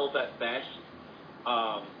 12 at best.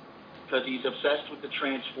 Because he's obsessed with the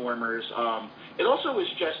Transformers. It also is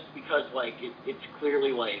just because like it's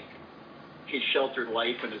clearly like his sheltered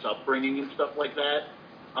life and his upbringing and stuff like that.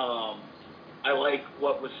 I like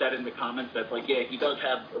what was said in the comments that's like, yeah, he does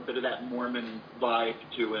have a bit of that Mormon vibe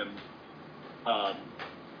to him.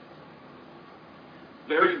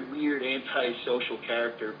 Very weird anti-social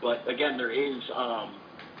character, but again, there is,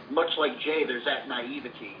 much like Jay, there's that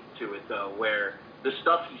naivety to it though, where the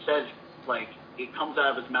stuff he says, like, it comes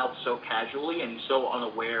out of his mouth so casually, and he's so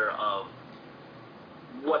unaware of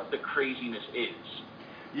what the craziness is.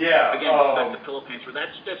 Yeah. Again, back to Pillow Pants, where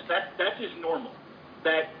that's just, that is normal.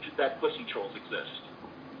 That pussy trolls exist.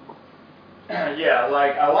 Yeah,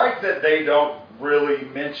 like I like that they don't really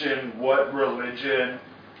mention what religion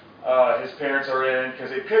his parents are in,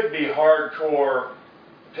 because it could be hardcore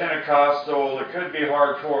Pentecostal, it could be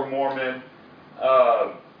hardcore Mormon.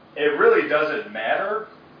 It really doesn't matter,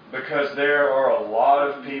 because there are a lot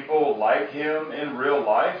of people like him in real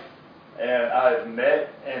life, and I've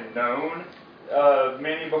met and known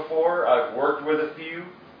many before. I've worked with a few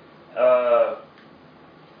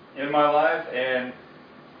in my life, and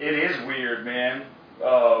it is weird, man,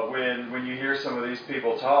 when you hear some of these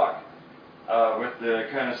people talk with the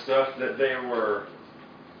kind of stuff that they were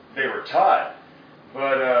taught.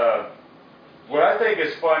 But what I think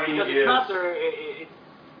is funny because is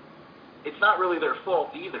it's not really their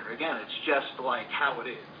fault either. Again, it's just like how it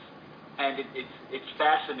is, and it's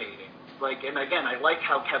fascinating. Like, and again, I like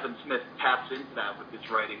how Kevin Smith taps into that with his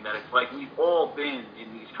writing. That it's like we've all been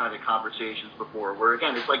in these kind of conversations before, where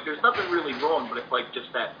again, it's like there's nothing really wrong, but it's like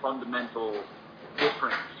just that fundamental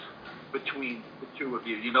difference between the two of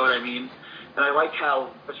you. You know what I mean? And I like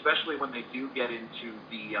how, especially when they do get into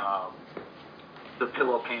the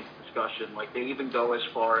pillow pants discussion, like they even go as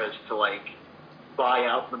far as to like buy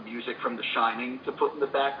out the music from The Shining to put in the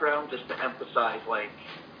background, just to emphasize like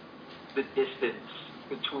the distance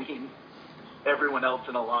between everyone else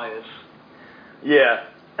and Elias. Yeah.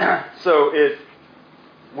 So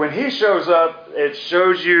when he shows up, it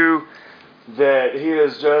shows you that he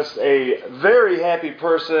is just a very happy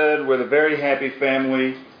person with a very happy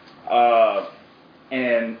family,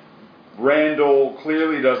 and Randall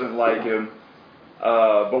clearly doesn't like him.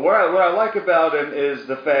 But what I like about him is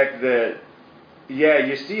the fact that, yeah,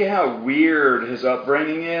 you see how weird his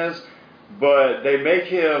upbringing is, but they make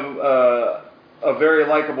him a very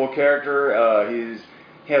likable character.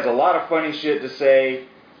 He has a lot of funny shit to say,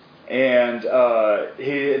 and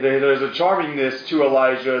there's a charmingness to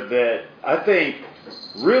Elijah that I think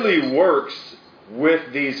really works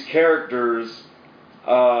with these characters.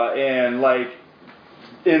 And like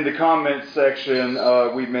in the comments section,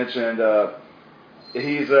 we mentioned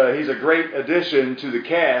he's a great addition to the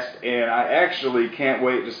cast, and I actually can't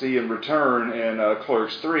wait to see him return in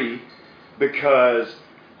Clerks 3, because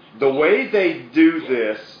the way they do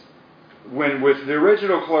this, when with the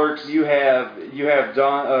original Clerks, you have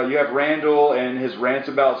Randall and his rants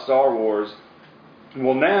about Star Wars.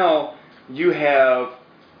 Well, now you have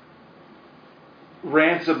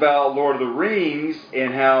rants about Lord of the Rings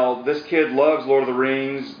and how this kid loves Lord of the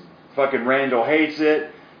Rings. Fucking Randall hates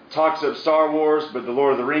it. Talks up Star Wars, but the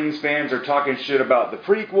Lord of the Rings fans are talking shit about the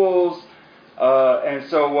prequels. And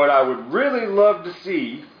so what I would really love to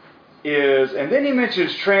see is, and then he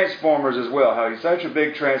mentions Transformers as well, how he's such a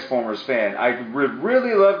big Transformers fan. I would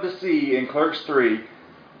really love to see in Clerks 3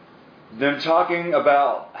 them talking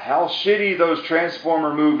about how shitty those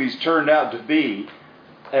Transformer movies turned out to be,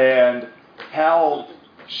 and how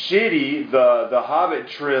shitty the Hobbit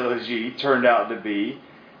trilogy turned out to be,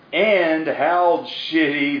 and how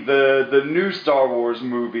shitty the new Star Wars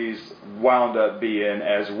movies wound up being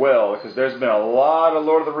as well. Because there's been a lot of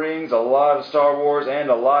Lord of the Rings, a lot of Star Wars, and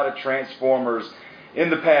a lot of Transformers in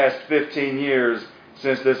the past 15 years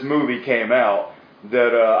since this movie came out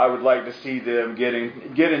that I would like to see them get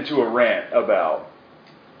into a rant about.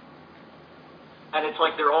 And it's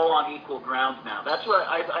like they're all on equal ground now. That's what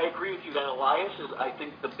I agree with you that Elias is, I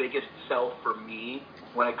think, the biggest sell for me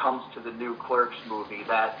when it comes to the new Clerks movie.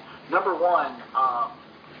 That, number one,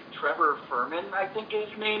 Trevor Furman, I think his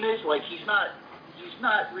name is, like, he's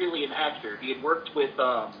not really an actor. He had worked with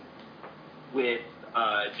Jeff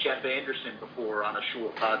Anderson before on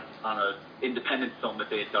an independent film that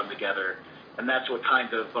they had done together, and that's what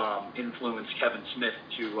kind of influenced Kevin Smith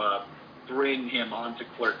to bring him onto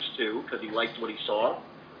Clerks 2, because he liked what he saw.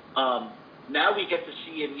 Now we get to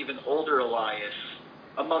see an even older Elias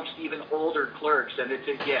amongst even older Clerks, and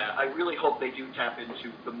I really hope they do tap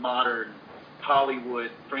into the modern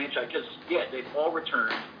Hollywood franchise, because, yeah, they've all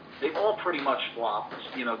returned. They've all pretty much flopped,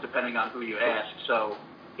 depending on who you ask, so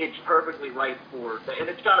it's perfectly right and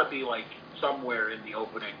it's got to be, like, somewhere in the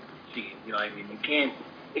opening scene, you know what I mean?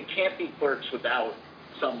 It can't be Clerks without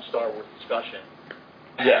some Star Wars discussion.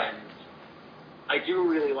 Yeah. And I do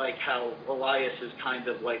really like how Elias is kind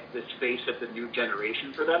of like this face of the new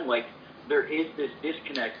generation for them. Like, there is this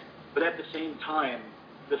disconnect, but at the same time,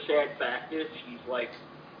 the sad fact is he's like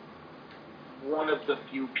one of the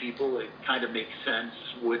few people that kind of makes sense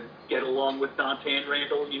would get along with Dante and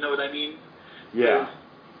Randall, you know what I mean? Yeah.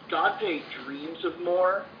 Dante dreams of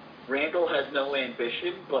more, Randall has no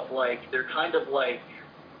ambition, but like they're kind of like,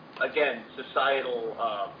 again, societal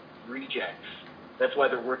rejects. That's why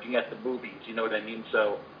they're working at the movies, you know what I mean?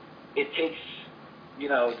 So it takes,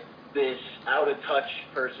 this out-of-touch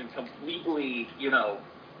person completely,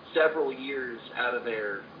 several years out of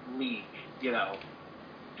their league,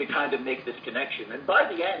 to kind of make this connection. And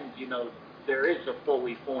by the end, there is a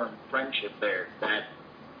fully formed friendship there that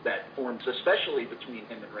forms, especially between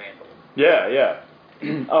him and Randall. Yeah.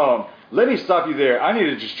 Let me stop you there. I need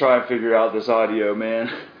to just try and figure out this audio,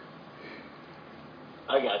 man.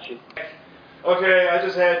 I got you. Okay, I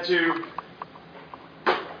just had to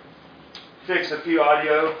fix a few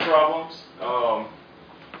audio problems.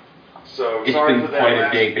 So it's sorry been for that. Quite a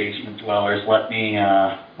day, Basement Dwellers. Let me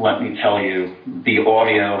tell you, the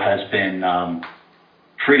audio has been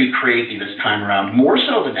pretty crazy this time around, more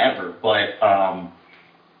so than ever. But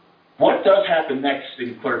what does happen next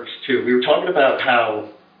in Clerks 2? We were talking about how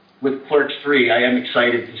with Clerks 3, I am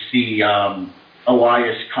excited to see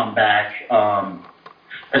Elias come back,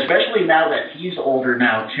 especially now that he's older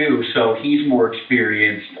now too, so he's more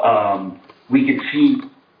experienced. We can see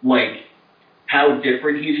how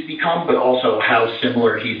different he's become, but also how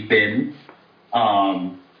similar he's been.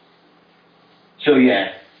 So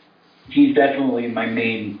yeah, he's definitely my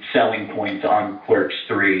main selling point on Clerks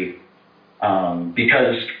 3,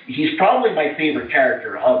 because he's probably my favorite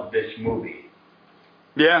character of this movie.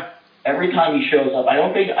 Yeah. Every time he shows up, I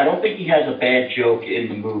don't think he has a bad joke in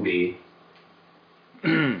the movie.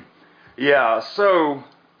 Yeah, so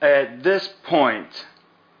at this point,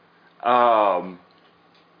 so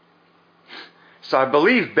I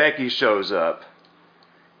believe Becky shows up,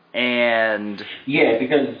 and yeah,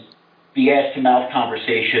 because the ass-to-mouth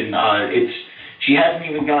conversation, she hasn't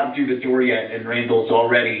even gotten through the door yet, and Randall's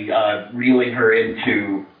already reeling her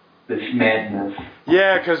into this madness.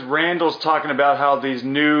 Yeah, because Randall's talking about how these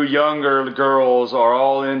new younger girls are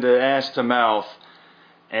all into ass-to-mouth,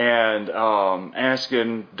 and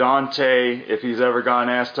asking Dante if he's ever gone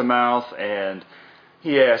ass-to-mouth, and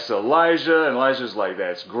he asks Elijah, and Elijah's like,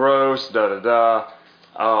 that's gross, da-da-da.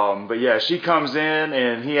 But yeah, she comes in,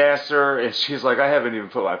 and he asks her, and she's like, I haven't even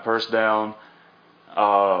put my purse down.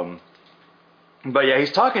 But yeah,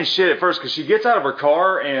 he's talking shit at first, because she gets out of her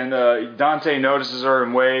car, and Dante notices her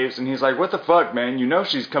and waves, and he's like, what the fuck, man? You know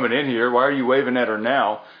she's coming in here. Why are you waving at her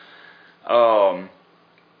now?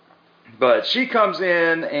 But she comes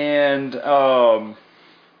in, and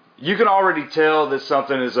you can already tell that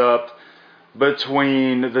something is up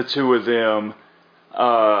between the two of them,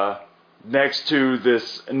 next to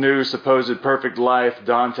this new supposed perfect life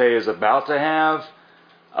Dante is about to have.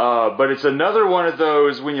 But it's another one of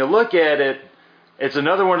those, when you look at it, it's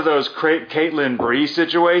another one of those Caitlin Bree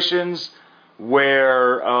situations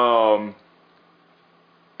where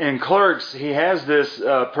in Clerks, he has this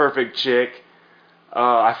perfect chick.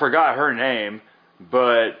 I forgot her name,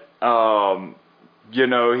 but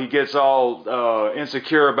he gets all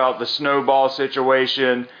insecure about the snowball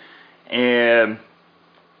situation, and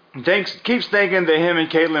keeps thinking that him and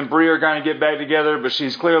Caitlin Bree are going to get back together, but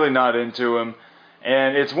she's clearly not into him.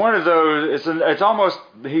 And it's one of those. It's almost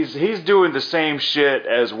he's doing the same shit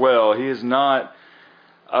as well. He is not.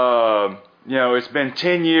 It's been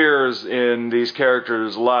 10 years in these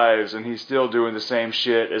characters' lives, and he's still doing the same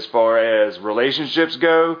shit as far as relationships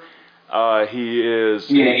go. He is.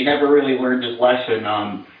 Yeah, he never really learned his lesson.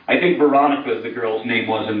 I think Veronica, the girl's name,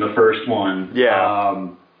 was in the first one. Yeah.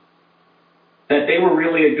 That they were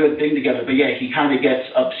really a good thing together. But yeah, he kind of gets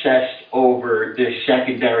obsessed over this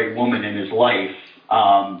secondary woman in his life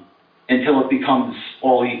until it becomes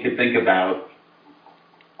all he could think about.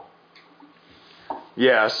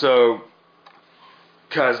 Yeah, so.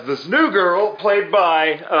 Because this new girl, played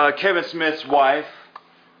by Kevin Smith's wife,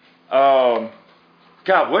 God,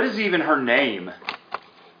 what is even her name?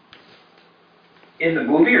 In the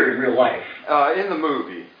movie or in real life? In the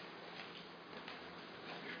movie.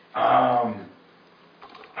 Oh,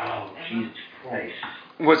 Jesus Christ.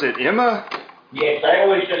 Was it Emma? Yes, I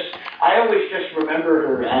always just remember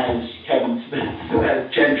her as Kevin Smith,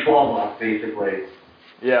 as Jen Schwalbach, basically.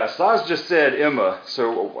 Yeah, Saz just said Emma,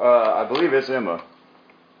 so I believe it's Emma.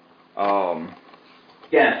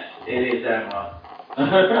 Yes, it is Emma.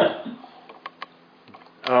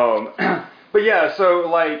 But yeah, so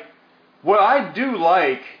what I do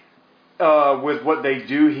like with what they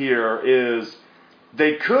do here is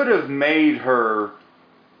they could have made her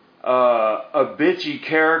a bitchy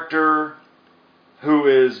character who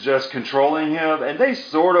is just controlling him, and they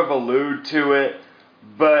sort of allude to it,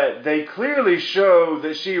 but they clearly show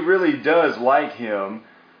that she really does like him.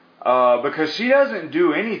 Because she doesn't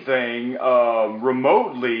do anything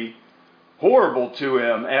remotely horrible to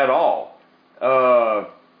him at all.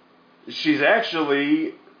 She's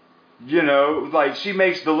actually, she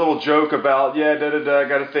makes the little joke about, I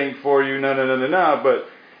got to think for you, no, but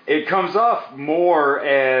it comes off more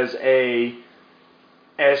as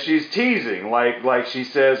she's teasing, like she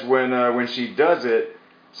says when she does it.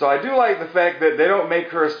 So I do like the fact that they don't make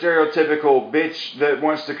her a stereotypical bitch that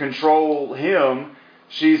wants to control him.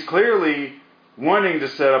 She's clearly wanting to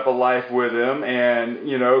set up a life with him and,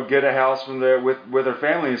 you know, get a house from there with her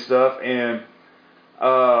family and stuff. And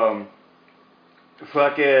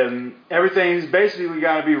fucking everything's basically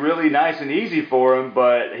got to be really nice and easy for him,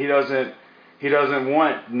 but he doesn't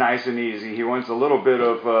want nice and easy. He wants a little bit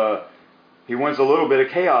of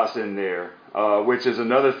chaos in there, which is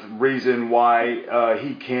another reason why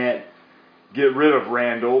he can't get rid of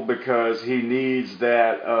Randall, because he needs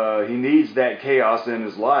that chaos in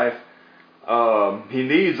his life. He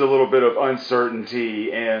needs a little bit of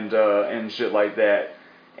uncertainty and shit like that.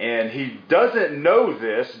 And he doesn't know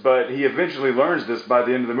this, but he eventually learns this by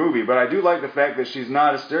the end of the movie. But I do like the fact that she's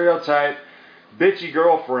not a stereotype bitchy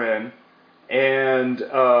girlfriend, and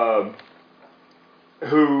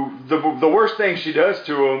who the worst thing she does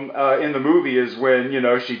to him in the movie is when, you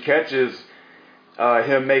know, she catches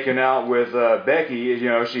him making out with Becky. You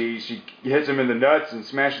know, she hits him in the nuts and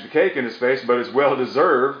smashes the cake in his face, but it's well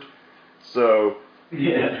deserved. So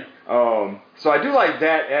yeah. So I do like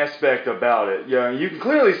that aspect about it. You know, you can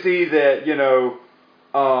clearly see that, you know,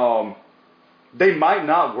 they might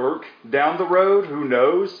not work down the road. Who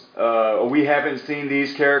knows? We haven't seen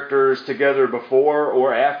these characters together before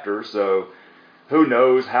or after, so who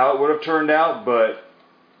knows how it would have turned out. But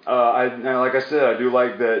like I said, I do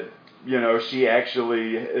like that, you know, she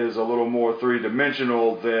actually is a little more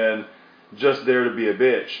three-dimensional than just there to be a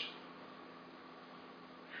bitch.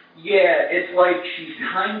 Yeah, it's like she's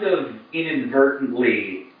kind of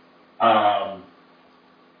inadvertently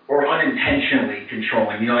or unintentionally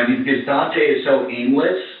controlling. You know what I mean? Because Dante is so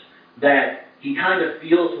aimless that he kind of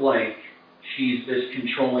feels like she's this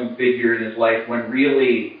controlling figure in his life when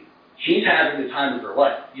really she's having the time of her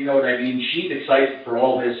life. You know what I mean? She's excited for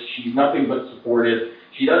all this. She's nothing but supportive.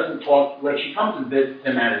 She doesn't talk, like, she comes and visits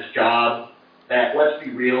him at his job. That, let's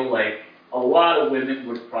be real, like, a lot of women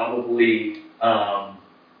would probably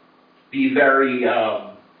be very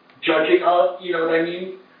judging of, you know what I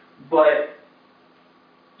mean? But,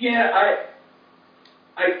 yeah,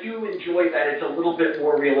 I do enjoy that it's a little bit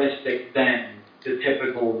more realistic than the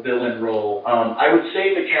typical villain role. I would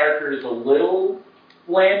say the character is a little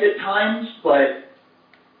bland at times, but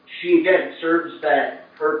she, again, serves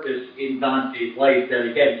that purpose in Dante's life that,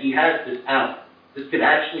 again, he has this out. This could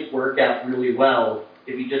actually work out really well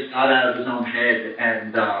if he just got out of his own head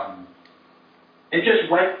and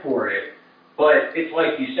just went for it. But it's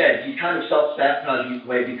like you said, he's kind of self-sabotaging his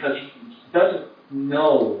way because he doesn't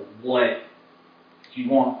know what he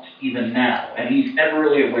wants even now. And he's never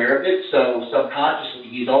really aware of it, so subconsciously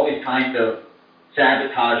he's always kind of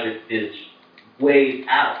sabotaging his way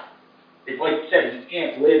out. It's like you said, he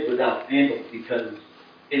can't live without Randall because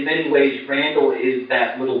in many ways Randall is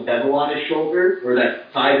that little devil on his shoulder, or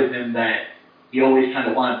that side of him that he always kind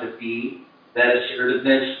of wanted to be, that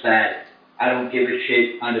assertiveness, that I don't give a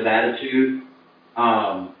shit kind of attitude.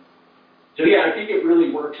 So yeah, I think it really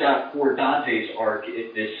works out for Dante's arc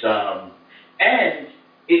in this, and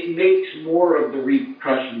it makes more of the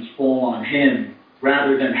repercussions fall on him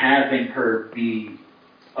rather than having her be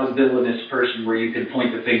a villainous person where you can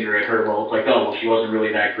point the finger at her. Well, it's like, oh, well, she wasn't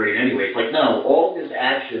really that great anyway. It's like, no, all his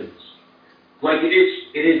actions, like it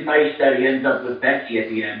is nice that he ends up with Becky at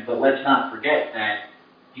the end, but let's not forget that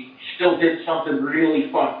he still did something really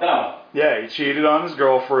fucked up. Yeah, he cheated on his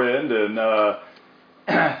girlfriend and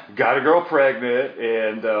got a girl pregnant,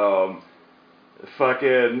 and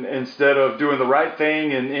fucking instead of doing the right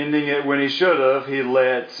thing and ending it when he should have,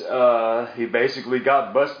 he basically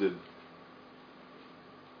got busted.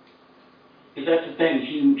 Because that's the thing,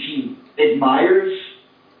 he admires,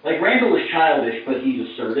 like Randall is childish, but he's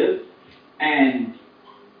assertive, and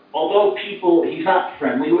although he's not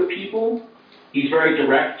friendly with people, he's very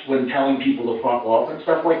direct when telling people to fuck off and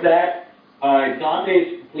stuff like that.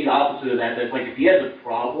 Dante's the complete opposite of that. That's like if he has a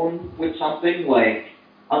problem with something, like,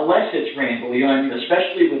 unless it's Randall, you know what I mean?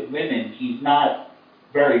 Especially with women, he's not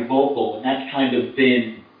very vocal, and that's kind of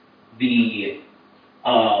been the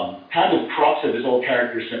kind of crux of his whole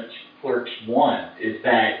character since Clerks 1, is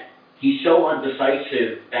that he's so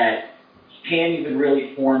undecisive that he can't even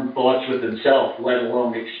really form thoughts with himself, let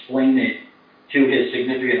alone explain it to his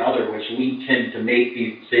significant other, which leads him to make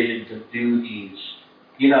these decisions and do these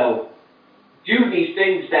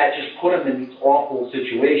things that just put him in these awful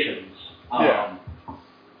situations. Yeah.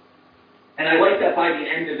 And I like that by the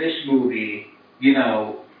end of this movie, he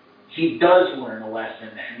does learn a lesson,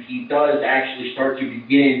 and he does actually start to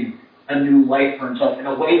begin a new life for himself in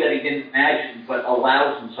a way that he didn't imagine, but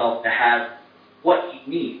allows himself to have what he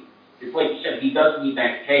needs. It's like you said, he doesn't need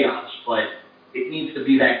that chaos, but it needs to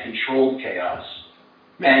be that controlled chaos.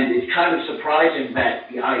 And it's kind of surprising that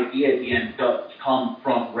the idea at the end does come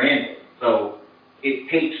from Randall. So it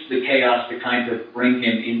takes the chaos to kind of bring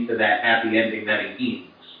him into that happy ending that he needs.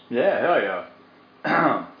 Yeah, hell yeah.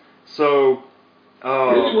 So, it's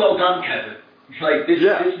well done, Kevin. Like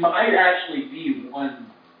this might actually be one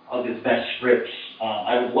of his best scripts.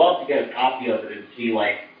 I would love to get a copy of it and see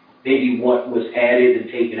like maybe what was added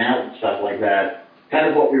and taken out and stuff like that. Kind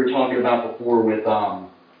of what we were talking about before with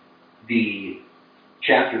the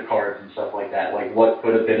chapter cards and stuff like that. Like what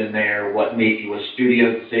could have been in there, what maybe was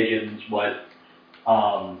studio decisions, what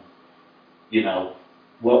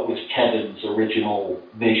what was Kevin's original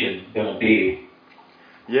vision going to be.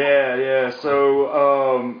 Yeah.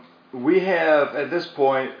 So we have at this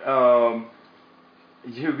point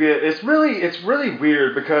it's really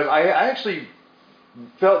weird because I actually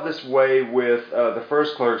felt this way with the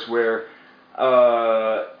first Clerks, where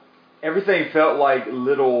everything felt like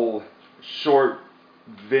little short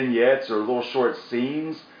vignettes or little short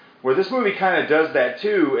scenes, where this movie kind of does that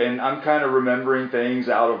too, and I'm kind of remembering things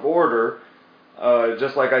out of order,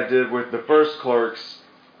 just like I did with the first Clerks.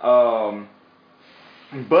 But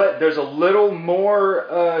there's a little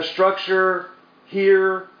more structure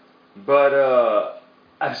here, but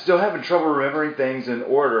I'm still having trouble remembering things in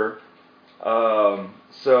order.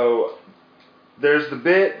 So there's the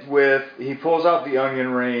bit with, he pulls out the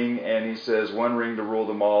onion ring and he says, "One ring to rule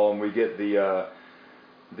them all," and we get the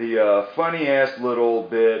funny ass little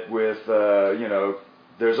bit with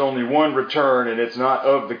there's only one return, and it's not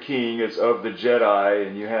of the king, it's of the Jedi,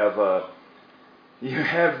 and you have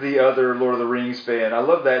the other Lord of the Rings fan. I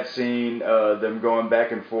love that scene, them going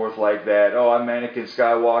back and forth like that. Oh, I'm Anakin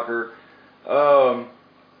Skywalker.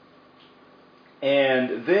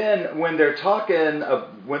 And then when they're talking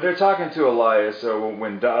to Elias, or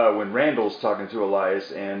when Randall's talking to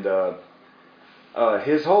Elias, and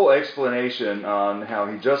his whole explanation on how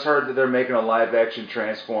he just heard that they're making a live action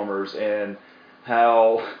Transformers, and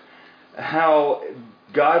how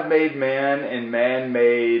God made man and man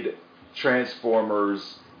made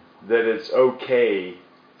Transformers, that it's okay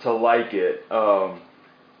to like it.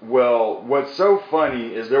 Well, what's so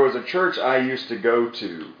funny is there was a church I used to go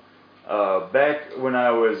to back when I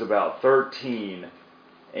was about 13,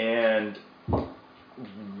 and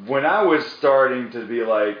when I was starting to be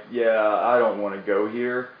like, yeah, I don't want to go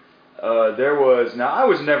here, I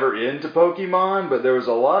was never into Pokemon, but there was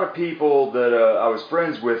a lot of people that I was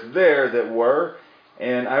friends with there that were,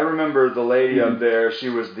 and I remember the lady up there, she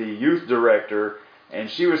was the youth director, and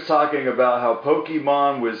she was talking about how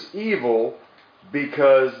Pokemon was evil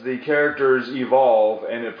because the characters evolve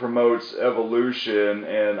and it promotes evolution,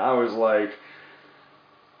 and I was like,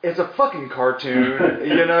 it's a fucking cartoon,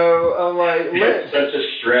 I'm like, it's such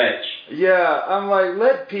a stretch. Yeah, I'm like,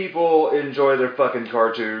 let people enjoy their fucking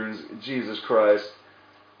cartoons, Jesus Christ.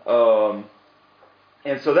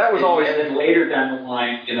 And so that was always... And then later down the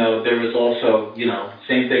line, there was also,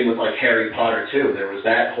 same thing with like Harry Potter too. There was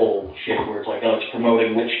that whole shit where it's like, oh, it's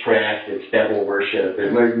promoting witchcraft, it's devil worship,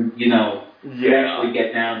 and you actually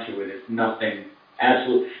get down to it, it's nothing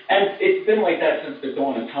absolute. And it's been like that since the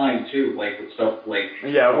dawn of time too, like with stuff like...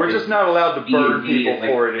 Yeah, we're just not allowed to burn people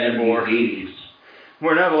for it anymore. 80s.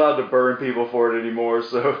 We're not allowed to burn people for it anymore,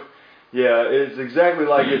 so... Yeah, it's exactly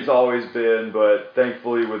like it's always been, but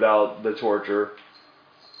thankfully without the torture.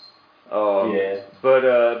 But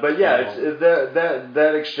yeah,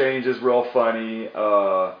 that exchange is real funny,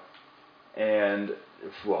 and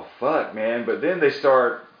well, fuck, man. But then they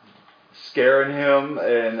start scaring him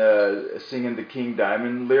and singing the King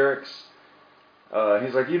Diamond lyrics.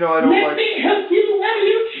 He's like, I don't Let like. me help you where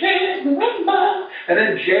you can, remember. And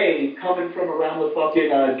then Jay coming from around the fucking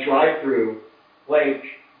drive-through, like.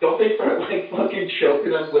 Don't they start, like, fucking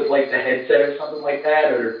choking him with, like, the headset or something like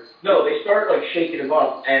that? Or, no, they start, like, shaking him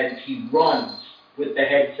up, and he runs with the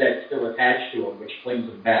headset still attached to him, which flings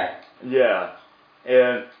him back. Yeah.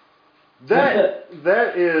 And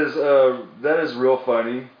that is real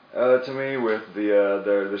funny to me, with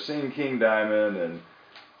they're singing King Diamond, and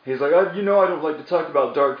he's like, I don't like to talk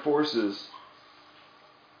about dark forces.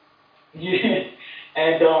 Yeah.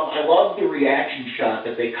 And I love the reaction shot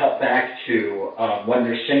that they cut back to when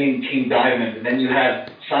they're singing King Diamond, and then you have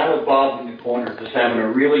Silent Bob in the corner just having a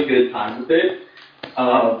really good time with it,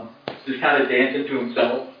 just kind of dancing to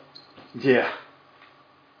himself. Yeah.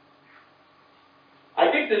 I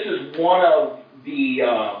think this is one of the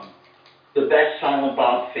best Silent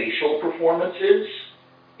Bob facial performances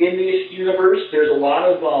in this universe. There's a lot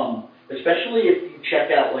of especially if you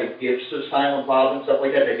check out like GIFs of Silent Bob and stuff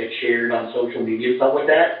like that get shared on social media and stuff like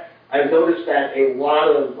that, I've noticed that a lot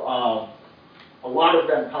of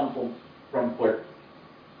them come from Clerks.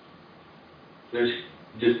 There's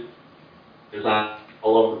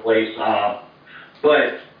all over the place,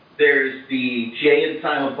 but there's the Jay and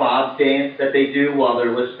Silent Bob dance that they do while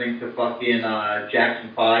they're listening to fucking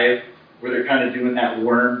Jackson 5, where they're kind of doing that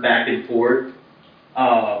worm back and forth.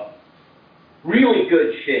 Really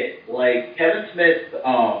good shit. Like, Kevin Smith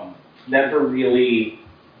never really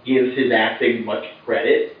gives his acting much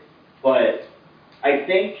credit, but I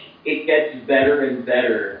think it gets better and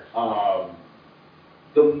better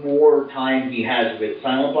the more time he has with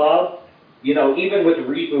Silent Bob. You know, even with the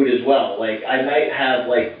reboot as well. Like, I might have,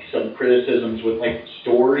 like, some criticisms with, like,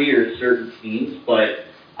 story or certain scenes, but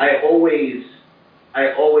I always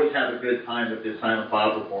have a good time with this Silent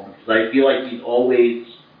Bob performance, because I feel like he's always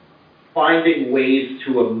finding ways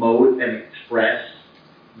to emote and express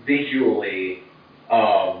visually. You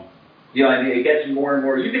know, I mean, it gets more and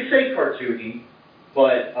more, you could say cartoony,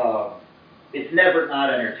 but it's never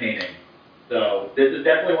not entertaining. So this is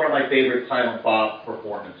definitely one of my favorite Silent Bob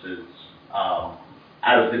performances out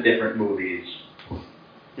of the different movies.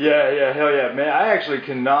 Yeah, hell yeah, man. I actually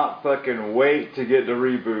cannot fucking wait to get the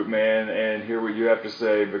reboot, man, and hear what you have to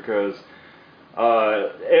say, because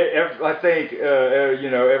I think, you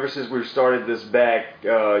know, ever since we've started this back,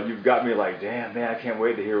 you've got me like, damn, man, I can't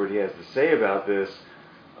wait to hear what he has to say about this,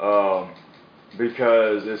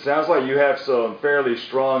 because it sounds like you have some fairly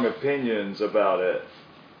strong opinions about it.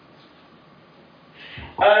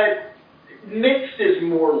 Mixed is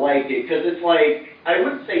more like it, because it's like, I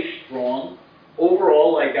wouldn't say strong.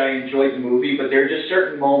 Overall, like, I enjoyed the movie, but there are just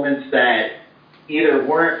certain moments that either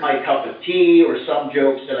weren't my cup of tea, or some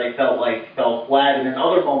jokes that I felt like fell flat, and then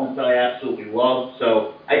other moments that I absolutely loved.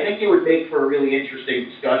 So I think it would make for a really interesting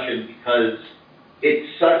discussion, because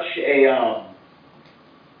it's such a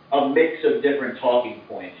mix of different talking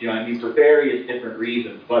points, you know what I mean, for various different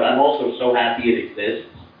reasons, but I'm also so happy it exists.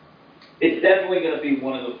 It's definitely going to be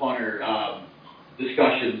one of the funner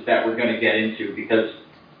discussions that we're going to get into, because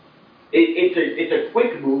it's a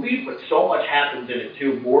quick movie, but so much happens in it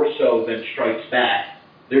too, more so than Strikes Back.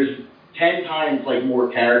 There's 10 times like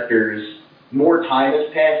more characters, more time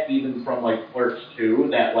has passed even from like Clerks 2,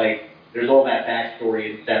 that like there's all that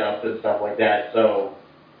backstory and setup and stuff like that. So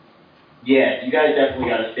yeah, you guys definitely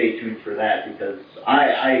got to stay tuned for that, because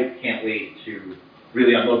I can't wait to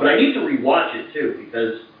really unload. But I need to rewatch it too,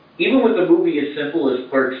 because even with the movie as simple as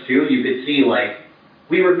Clerks 2, you could see, like,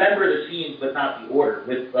 we remember the scenes, but not the order.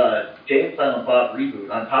 With Jay and Silent Bob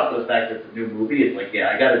reboot, on top of the fact that it's a new movie, it's like, yeah,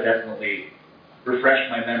 I got to definitely refresh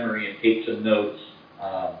my memory and take some notes.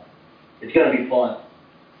 It's going to be fun.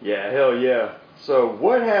 Yeah, hell yeah. So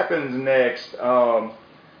what happens next? So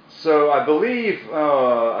I believe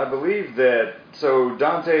that, so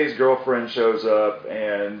Dante's girlfriend shows up,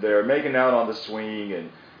 and they're making out on the swing, and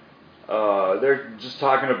they're just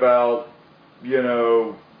talking about, you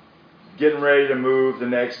know, getting ready to move the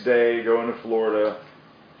next day, going to Florida.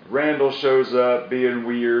 Randall shows up being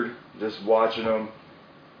weird, just watching them,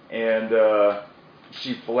 and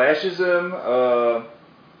she flashes him,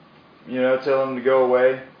 you know, telling him to go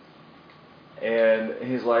away. And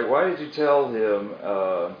he's like, why did you tell him,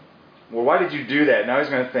 well, why did you do that? Now he's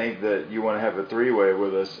going to think that you want to have a three-way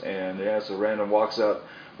with us. And yeah, so Randall walks up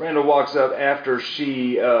after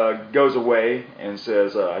she goes away and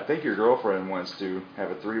says, I think your girlfriend wants to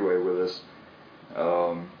have a three-way with us.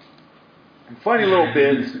 Funny little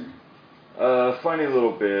bit.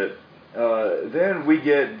 Then we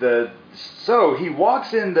get so he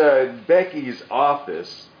walks into Becky's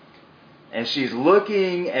office, and she's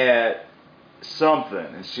looking at something,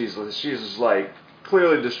 and she's just like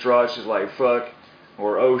clearly distraught. She's like, fuck,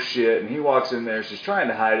 or oh shit. And he walks in there, she's trying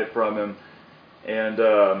to hide it from him. And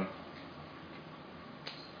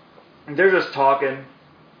they're just talking,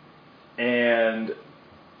 and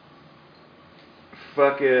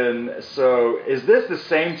fucking, so is this the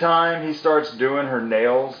same time he starts doing her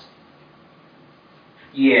nails?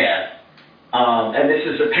 Yeah. And this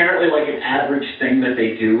is apparently like an average thing that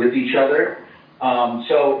they do with each other.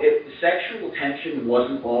 So if the sexual tension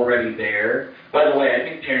wasn't already there, by the way, I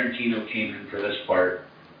think Tarantino came in for this part,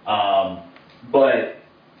 but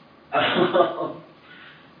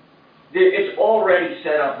it's already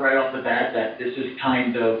set up right off the bat that this is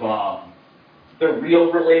kind of the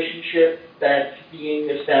real relationship that's being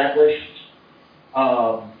established.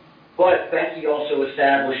 But Becky also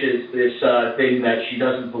establishes this thing that she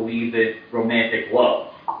doesn't believe in romantic love.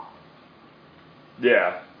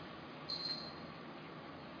 Yeah.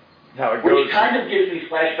 How it goes. Which kind of gives me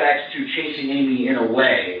flashbacks to Chasing Amy in a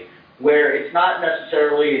way, where it's not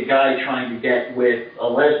necessarily a guy trying to get with a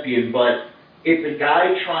lesbian, but it's a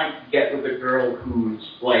guy trying to get with a girl who's,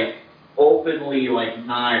 like, openly, like,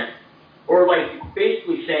 not, or, like,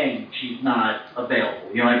 basically saying she's not available.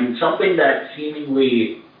 You know what I mean? Something that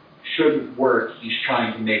seemingly shouldn't work, he's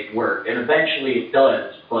trying to make work. And eventually it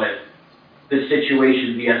does, but the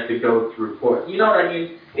situations he has to go through for, you know what I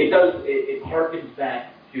mean? It harkens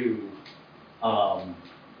back to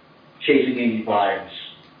Chasing Amy vibes.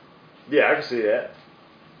 Yeah, I can see that.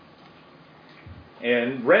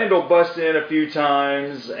 And Randall busts in a few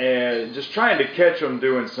times and just trying to catch him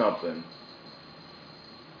doing something.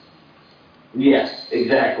 Yes,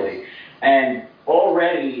 exactly. And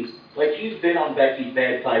already, like, he's been on Becky's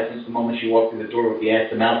bad side since the moment she walked through the door with the ass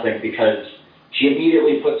to mouth thing, because she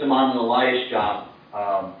immediately puts him on an Elias job.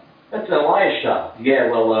 That's an Elias job. Yeah,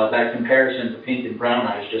 well, that comparison to Pink and Brown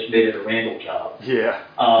Eyes just made it a Randall job. Yeah.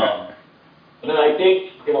 But then I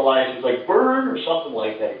think Elias was like, burn or something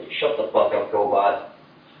like that. Shut the fuck up, GoBot.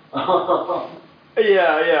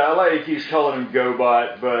 Yeah, I like he keeps calling him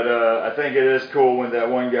GoBot, but I think it is cool when that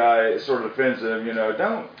one guy sort of offends him, you know,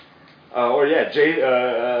 don't.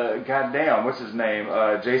 Goddamn, what's his name?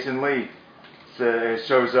 Jason Lee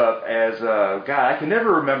shows up as, God, I can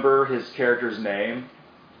never remember his character's name.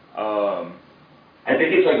 I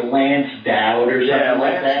think it's like Lance Dowd or something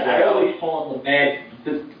like that. Dowd. I always call him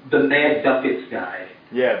the Mad Duckets guy.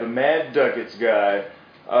 Yeah, the Mad Duckets guy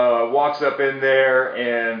walks up in there,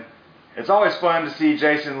 and it's always fun to see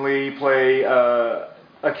Jason Lee play a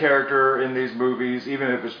character in these movies,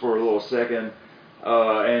 even if it's for a little second.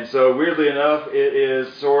 And so, weirdly enough, it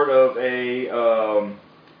is sort of a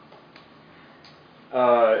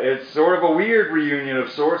weird reunion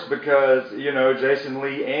of sorts, because, you know, Jason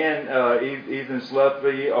Lee and Ethan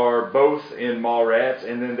Sluffy are both in Mallrats,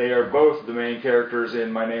 and then they are both the main characters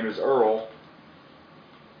in My Name is Earl.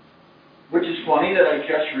 Which is funny that I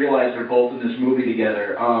just realized they're both in this movie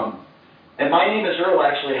together. And My Name is Earl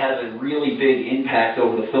actually has a really big impact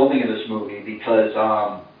over the filming of this movie, because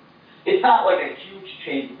it's not like a huge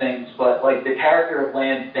change of things, but like the character of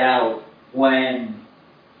Lance Dowd, when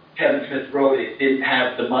Kevin Smith wrote it, didn't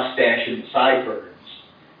have the mustache and sideburns.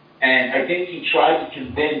 And I think he tried to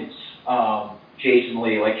convince Jason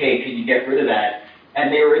Lee, like, hey, can you get rid of that? And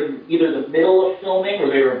they were in either the middle of filming or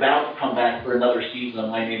they were about to come back for another season of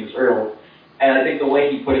My Name is Earl. And I think the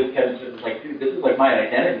way he put it to Kevin Smith was like, dude, this is like my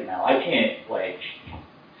identity now. I can't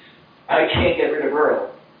get rid of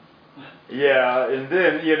Earl. Yeah, and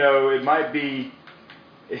then, you know, he might have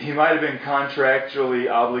been contractually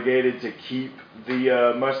obligated to keep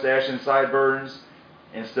the mustache and sideburns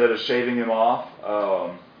instead of shaving him off.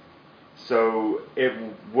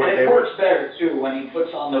 It works better too when he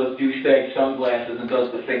puts on those douchebag sunglasses and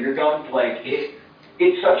does the finger guns. Like,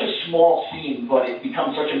 it's such a small scene, but it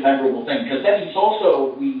becomes such a memorable thing, because then he's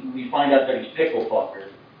also, we find out that he's pickle fucker.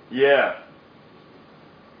 Yeah.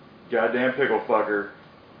 Goddamn pickle fucker.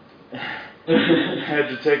 Had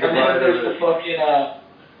to take a bite of it. And then there's the fucking,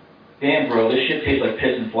 damn bro, this shit tastes like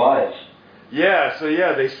piss and flies. Yeah, so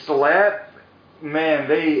yeah, they slap, man,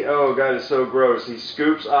 oh god, it's so gross. He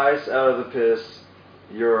scoops ice out of the piss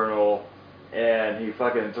urinal, and he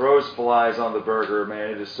fucking throws flies on the burger, man.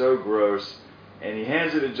 It is so gross. And he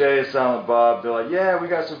hands it to Jay and Silent Bob. They're like, yeah, we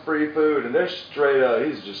got some free food. And they're straight up,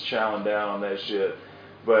 he's just chowing down on that shit.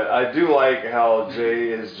 But I do like how Jay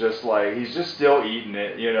is just like, he's just still eating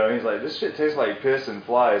it, you know. He's like, this shit tastes like piss and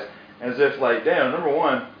flies. As if like, damn, number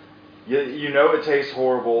one, you know it tastes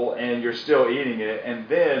horrible and you're still eating it. And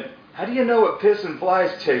then, how do you know what piss and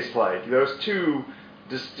flies taste like? Those two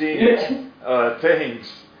distinct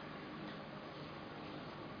things.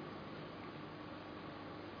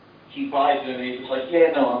 He buys it and he's just like,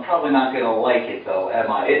 yeah, no, I'm probably not going to like it though, am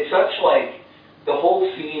I? It's such like, the whole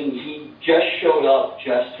scene, he just showed up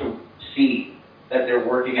just to see that they're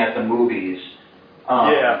working at the movies.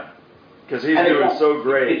 Yeah, because he's doing so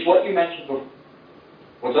great. It's what you mentioned before.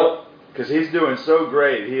 What's up? Because he's doing so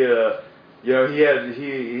great. He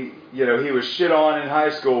was shit on in high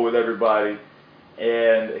school with everybody,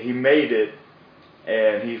 and he made it,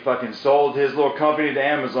 and he fucking sold his little company to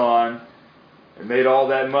Amazon and made all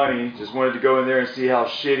that money. Just wanted to go in there and see how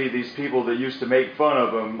shitty these people that used to make fun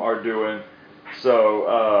of him are doing.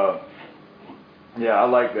 So, yeah, I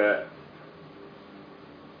like that.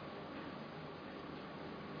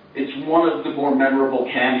 It's one of the more memorable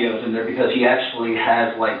cameos in there because he actually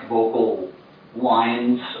has like vocal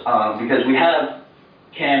lines. Because we have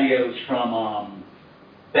cameos from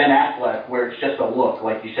Ben Affleck where it's just a look,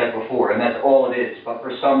 like you said before, and that's all it is. But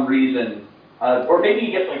for some reason, or maybe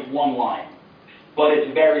he gets like one line, but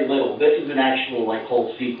it's very little. This is an actual like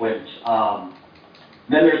whole sequence.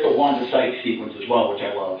 Then there's the Wanda Sykes sequence as well, which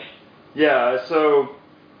I love. Yeah, so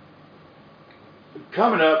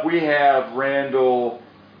coming up, we have Randall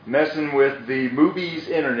messing with the movies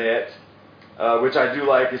internet, which I do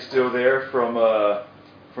like is still there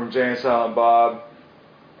from Jay and Silent Bob,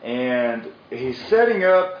 and he's setting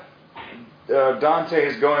up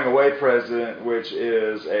Dante's Going Away President, which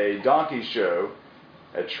is a donkey show,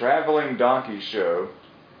 a traveling donkey show,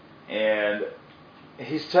 and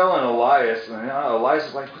he's telling Elias, and Elias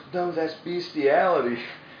is like, no, that's bestiality.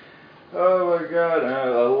 Oh my God,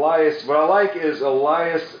 Elias. What I like is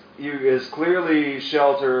Elias is clearly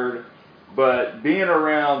sheltered, but being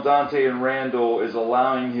around Dante and Randall is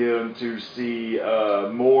allowing him to see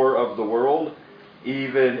more of the world,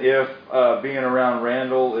 even if being around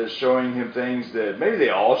Randall is showing him things that maybe they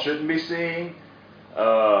all shouldn't be seeing.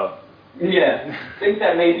 Yeah, things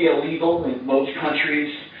that may be illegal in most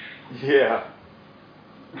countries. Yeah.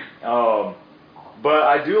 But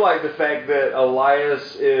I do like the fact that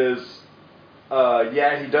Elias is,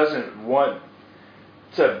 he doesn't want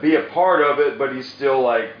to be a part of it, but he's still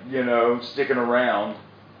like, sticking around.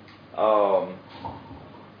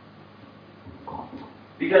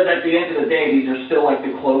 Because at the end of the day, these are still like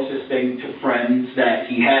the closest thing to friends that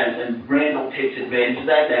he has, and Randall takes advantage of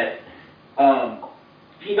that.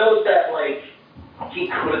 He knows that like he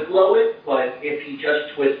could blow it, but if he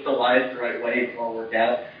just twists Elias the right way, it'll all work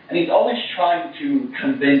out. And he's always trying to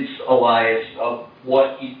convince Elias of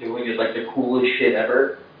what he's doing is like the coolest shit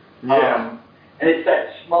ever. Yeah. And it's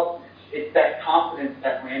that smugness, it's that confidence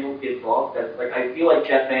that Randall gives off. That like I feel like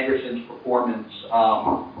Jeff Anderson's performance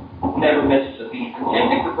never misses a beat. And same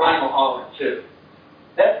thing for Brian O'Halloran too.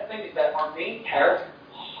 That's the thing is that our main characters,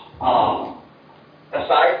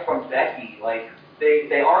 aside from Becky, like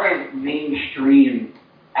they aren't mainstream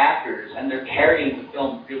actors, and they're carrying the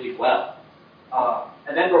film really well.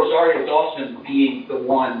 And then Rosario Dawson being the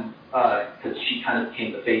one, because she kind of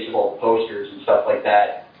became the face of all the posters and stuff like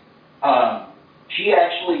that. She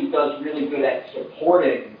actually does really good at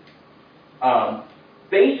supporting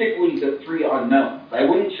basically the three unknowns. I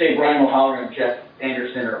wouldn't say Brian O'Halloran and Jeff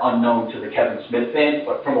Anderson are unknown to the Kevin Smith fans,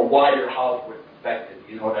 but from a wider Hollywood perspective,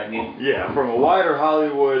 you know what I mean? Yeah, from a wider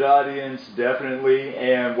Hollywood audience, definitely.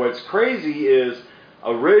 And what's crazy is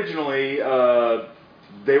originally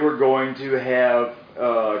they were going to have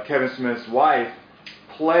Kevin Smith's wife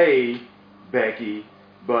play Becky,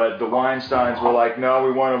 but the Weinsteins were like, no,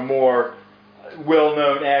 we want a more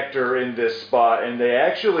well-known actor in this spot, and they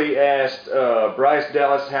actually asked Bryce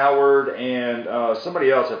Dallas Howard and somebody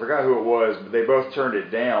else, I forgot who it was, but they both turned it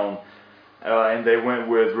down, and they went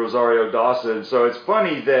with Rosario Dawson. So it's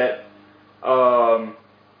funny that,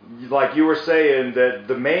 like you were saying, that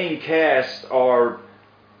the main cast are,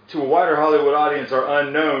 to a wider Hollywood audience, are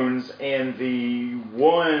unknowns, and the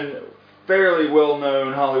one fairly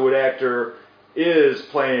well-known Hollywood actor is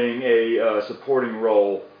playing a supporting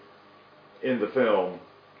role in the film.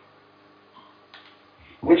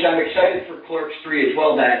 Which I'm excited for Clerks 3 as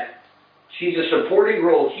well, that she's a supporting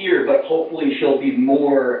role here, but hopefully she'll be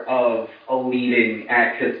more of a leading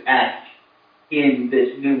act in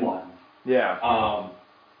this new one. Yeah.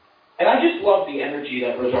 And I just love the energy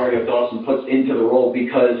that Rosario Dawson puts into the role,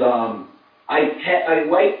 because I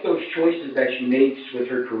like those choices that she makes with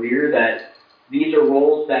her career, that these are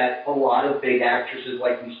roles that a lot of big actresses,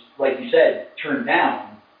 like you said, turn down.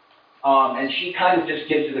 And she kind of just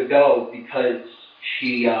gives it a go because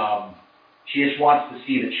she just wants to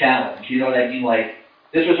see the challenge. You know what I mean? Like,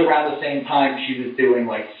 this was around the same time she was doing,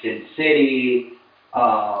 like, Sin City.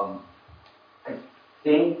 I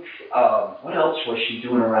think, what else was she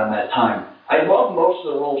doing around that time? I love most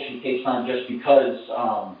of the roles she takes on just because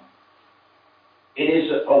it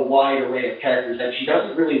is a wide array of characters, that she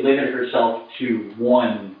doesn't really limit herself to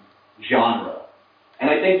one genre. And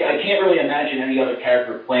I think I can't really imagine any other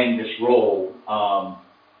character playing this role.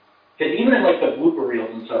 Because even in like the blooper reels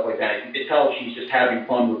and stuff like that, you can tell she's just having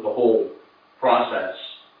fun with the whole process.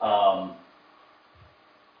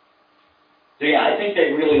 So yeah, I think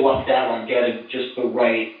they really lucked out on getting just the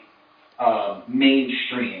right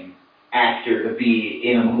mainstream actor to be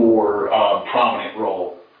in a more prominent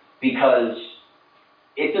role. Because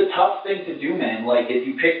it's a tough thing to do, man. Like, if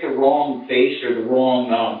you pick the wrong face or the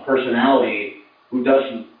wrong personality who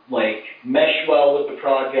doesn't, like, mesh well with the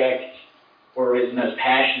project or isn't as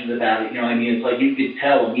passionate about it, you know what I mean? It's like you could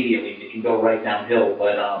tell immediately it can go right downhill.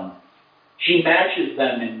 But she matches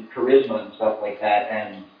them in charisma and stuff like that.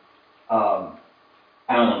 And I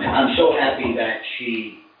don't know, man. I'm so happy that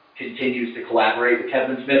she continues to collaborate with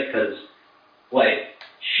Kevin Smith, because, like,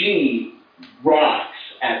 she rocks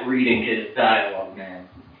at reading his dialogue, man.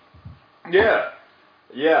 Yeah.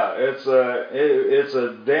 Yeah, it's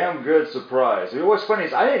a damn good surprise. What's funny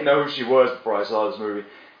is I didn't know who she was before I saw this movie,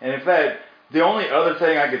 and in fact, the only other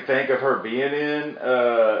thing I could think of her being in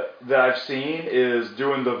that I've seen is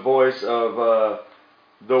doing the voice of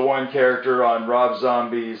the one character on Rob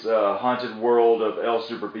Zombie's Haunted World of El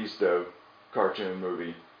Super Beasto cartoon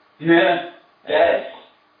movie. Yeah, that's,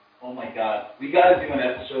 oh my god. We gotta do an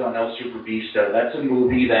episode on El Super Beasto. That's a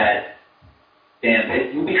movie that, damn,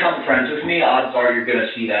 if you become friends with me, odds are you're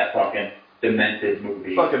gonna see that fucking demented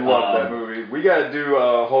movie. Fucking love that movie. We gotta do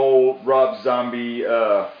a whole Rob Zombie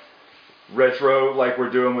retro like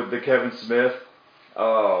we're doing with the Kevin Smith.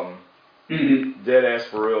 Dead ass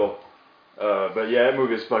for real. But yeah, that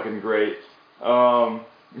movie is fucking great.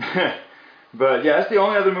 But yeah, that's the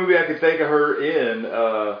only other movie I could think of her in.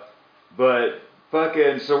 But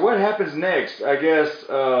fucking, so what happens next? I guess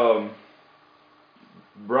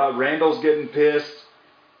Randall's getting pissed,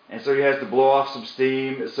 and so he has to blow off some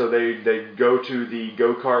steam. So they go to the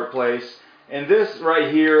go-kart place. And this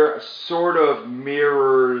right here sort of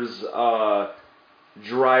mirrors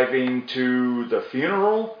driving to the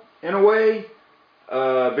funeral in a way.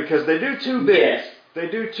 Because they do two bits. Yes. They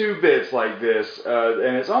do two bits like this,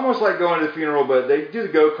 and it's almost like going to the funeral, but they do the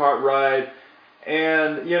go-kart ride,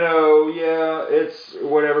 and it's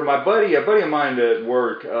whatever. A buddy of mine at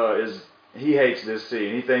work he hates this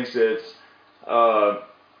scene. He thinks it's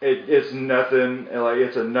nothing, like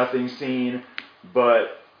it's a nothing scene,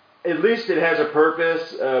 but at least it has a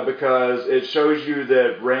purpose because it shows you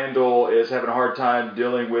that Randall is having a hard time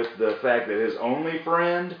dealing with the fact that his only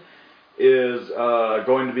friend is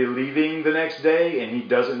going to be leaving the next day, and he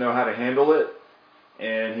doesn't know how to handle it.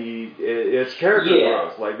 And it's character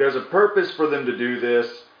growth. Like, there's a purpose for them to do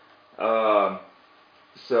this.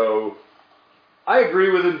 So I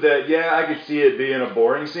agree with him that, I could see it being a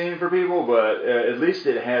boring scene for people, but at least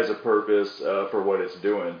it has a purpose for what it's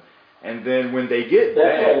doing. And then when they get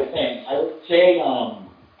back... That's what I was saying.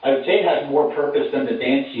 I would say it has more purpose than the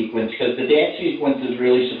dance sequence, because the dance sequence is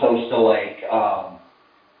really supposed to, like...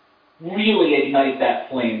 really ignite that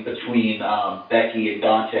flame between Becky and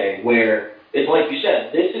Dante, where it's like you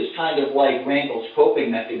said, this is kind of like Randall's coping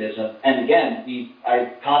mechanism. And again,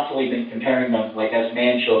 I've constantly been comparing them like as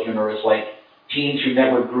man-children or as like teens who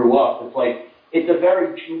never grew up. It's like, it's a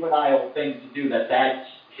very juvenile thing to do. That's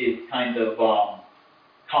his kind of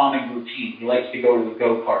calming routine. He likes to go to the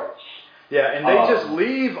go-karts. Yeah, and they just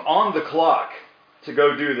leave on the clock to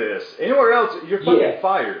go do this. Anywhere else, you're fucking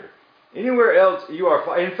fired. Anywhere else, you are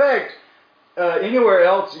fired. In fact, anywhere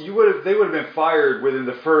else, they would have been fired within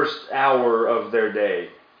the first hour of their day.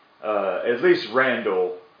 At least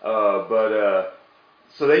Randall.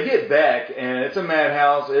 So they get back, and it's a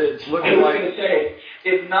madhouse. It's looking like... I was going to say,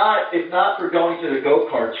 if not for going to the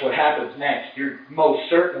go-karts, what happens next? You're most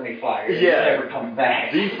certainly fired. Yeah. You're never coming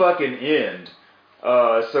back. The fucking end.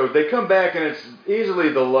 So they come back, and it's easily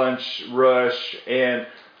the lunch rush, and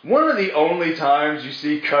one of the only times you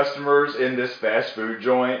see customers in this fast food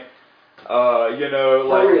joint,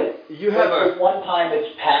 you have one time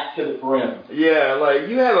it's packed to the brim. Yeah, like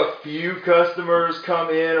you have a few customers come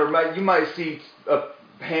in, or you might see a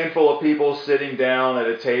handful of people sitting down at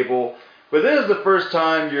a table, but this is the first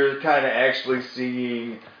time you're kind of actually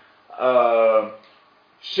seeing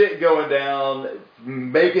shit going down,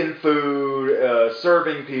 making food,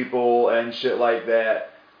 serving people, and shit like that.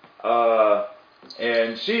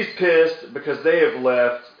 And she's pissed because they have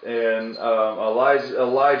left, and Elias,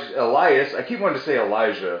 I keep wanting to say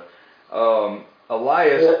Elijah.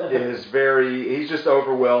 Elias is he's just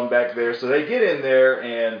overwhelmed back there. So they get in there,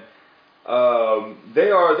 and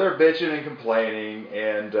they're bitching and complaining,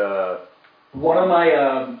 and one of my,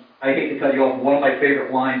 I hate to cut you off, one of my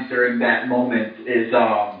favorite lines during that moment is,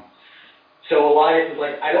 so Elias is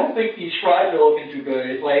like, I don't think these fries are looking too good.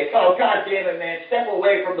 It's like, oh, God damn it, man. Step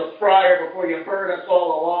away from the fryer before you burn us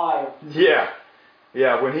all alive. Yeah.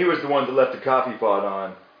 Yeah, when he was the one that left the coffee pot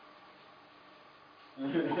on.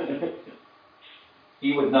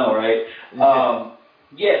 He would know, right? So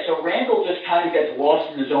Randall just kind of gets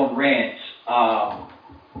lost in his own rants.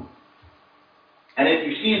 And if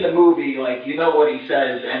you've seen the movie, like, you know what he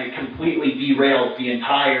says, and it completely derails the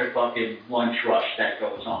entire fucking lunch rush that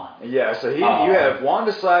goes on. Yeah, so you have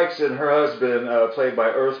Wanda Sykes and her husband, played by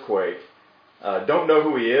Earthquake. Don't know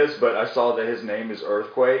who he is, but I saw that his name is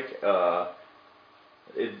Earthquake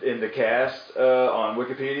in the cast on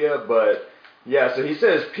Wikipedia. But, yeah, so he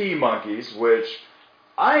says pea monkeys, which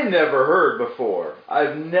I never heard before.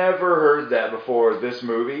 I've never heard that before this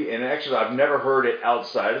movie, and actually I've never heard it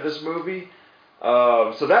outside of this movie.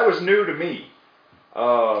 So that was new to me.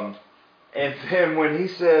 And then when he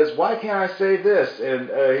says, why can't I say this? And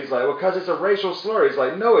he's like, well, because it's a racial slur. He's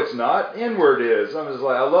like, no, it's not. N-word is. I'm just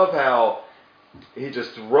like, I love how he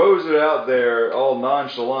just throws it out there all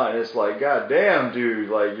nonchalant. It's like, God damn, dude,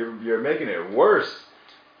 like, you're making it worse.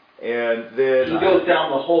 And then he goes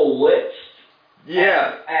down the whole list.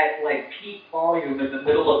 Yeah. At like peak volume in the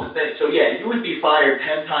middle of the thing. So yeah, you would be fired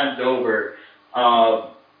 10 times over.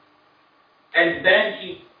 And then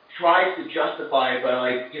he tries to justify it by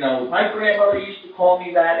like, my grandmother used to call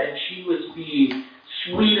me that, and she was the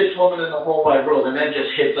sweetest woman in the whole wide world, and then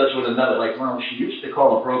just hits us with another, like, well, she used to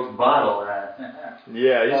call a broken bottle.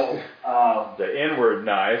 Yeah, the N-word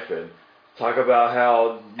knife, and talk about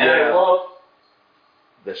how, and I love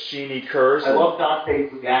the Sheeny curse. I love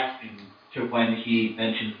Dante's reaction to when he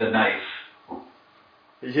mentions the knife.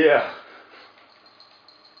 Yeah.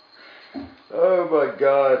 Oh my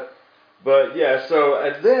God. But yeah, so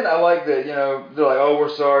and then I like that, they're like, oh,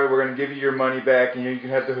 we're sorry, we're going to give you your money back and you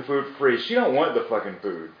can have the food for free. She don't want the fucking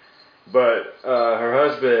food. But her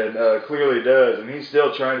husband clearly does, and he's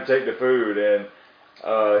still trying to take the food, and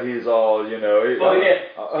he's all,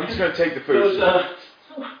 I'm just going to take the food.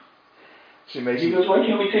 He goes, why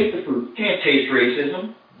can't we take the food? Can't taste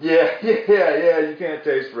racism. Yeah, you can't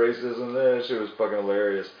taste racism. That shit was fucking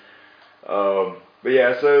hilarious. But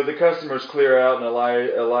yeah, so the customers clear out and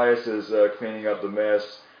Elias is cleaning up the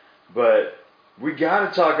mess. But we got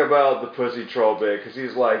to talk about the pussy troll bit because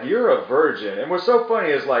he's like, you're a virgin. And what's so funny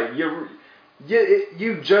is like, you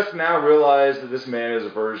just now realize that this man is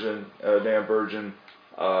a damn virgin.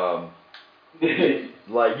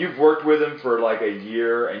 Like, you've worked with him for like a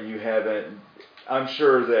year and you haven't, I'm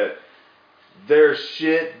sure that there's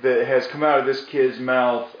shit that has come out of this kid's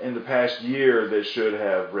mouth in the past year that should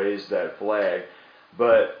have raised that flag.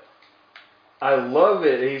 But I love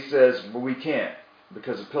it. He says, well, we can't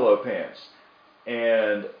because of pillow pants.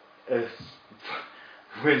 And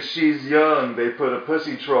when she's young, they put a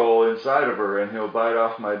pussy troll inside of her and he'll bite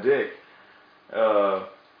off my dick.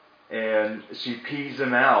 And she pees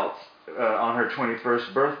him out on her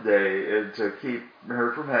 21st birthday to keep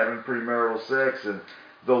her from having premarital sex. And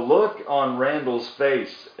the look on Randall's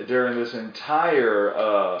face during this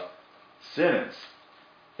entire sentence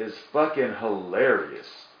is fucking hilarious.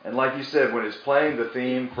 And like you said, when it's playing the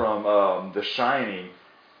theme from The Shining,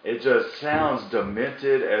 it just sounds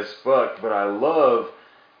demented as fuck. But I love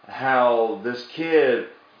how this kid,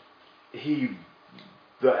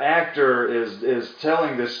 the actor is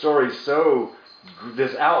telling this story so,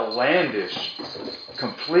 this outlandish,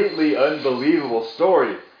 completely unbelievable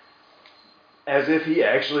story, as if he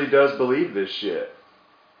actually does believe this shit.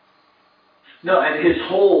 No, and his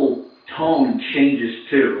whole tone changes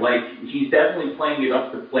too. Like, he's definitely playing it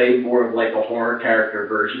up to play more of like a horror character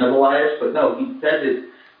version of Elias, but no, he says it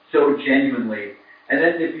so genuinely. And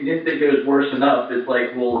then if you didn't think it was worse enough, it's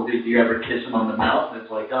like, well, did you ever kiss him on the mouth? And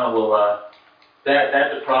it's like, oh, well,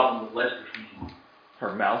 that's a problem with Lester.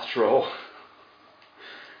 Her mouth troll.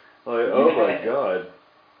 Like, oh my God.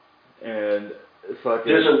 And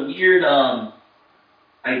fucking... There's a weird,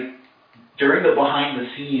 during the behind the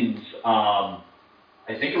scenes, I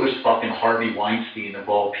think it was fucking Harvey Weinstein, of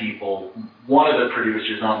all people, one of the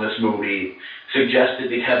producers on this movie suggested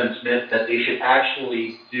to Kevin Smith that they should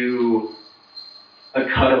actually do a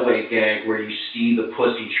cutaway gag where you see the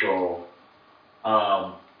pussy troll.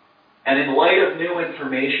 And in light of new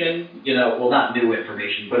information, well, not new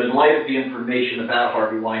information, but in light of the information about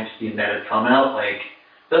Harvey Weinstein that had come out, like,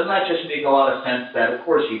 doesn't that just make a lot of sense that, of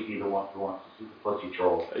course, he'd be the one who wants to see the pussy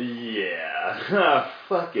troll? Yeah.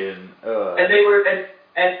 Fucking...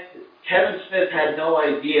 And Kevin Smith had no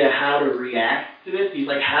idea how to react to this. He's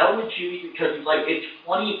like, how would you... Because he's like, it's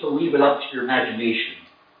funny to leave it up to your imagination.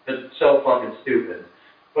 Because it's so fucking stupid.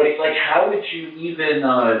 But he's like, how would you even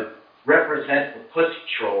represent the pussy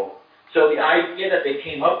troll? So the idea that they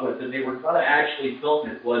came up with, and they were going to actually film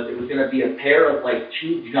it, was it was going to be a pair of, like,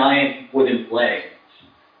 two giant wooden legs.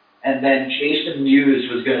 And then Jason Mewes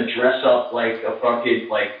was going to dress up like a fucking,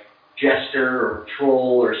 like, jester or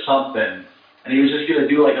troll or something. And he was just going to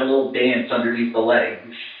do, like, a little dance underneath the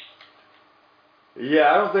legs.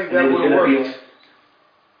 Yeah, I don't think that would have worked.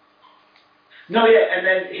 No, yeah, and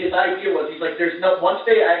then his idea was, he's like, once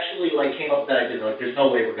they actually, like, came up with that idea, like, there's no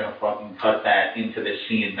way we're going to fucking cut that into this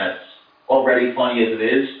scene that's already funny as it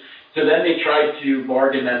is. So then they tried to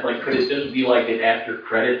bargain that, like, could it just be, like, an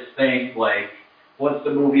after-credits thing, like, once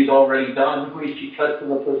the movie's already done, we should cut to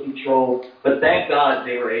the pussy troll. But thank God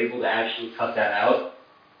they were able to actually cut that out.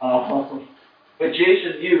 But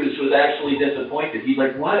Jason Mewes was actually disappointed. He's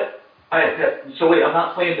like, what? So wait, I'm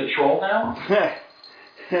not playing the troll now?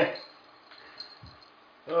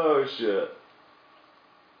 Oh, shit.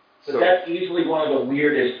 But that's easily one of the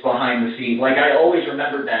weirdest behind the scenes. Like, I always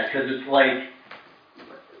remembered that, because it's like,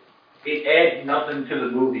 it adds nothing to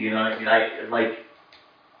the movie, you know what I mean?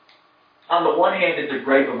 On the one hand, it's a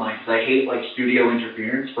gripe of mine, because I hate, studio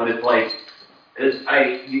interference, but it's like,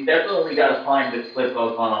 you definitely got to find this clip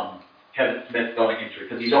of Kevin Smith going into it,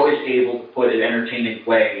 because he's always able to put an entertaining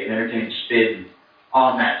way, an entertaining spin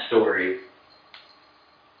on that story.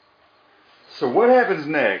 So what happens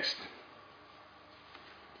next?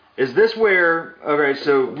 Is this where... Okay,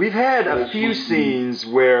 so we've had a few scenes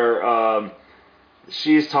where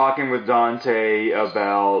she's talking with Dante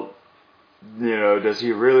about, does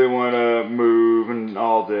he really want to move and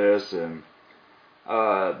all this, and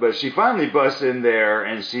but she finally busts in there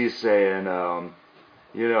and she's saying,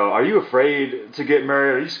 are you afraid to get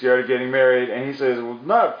married? Are you scared of getting married? And he says, well,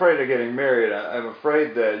 not afraid of getting married. I'm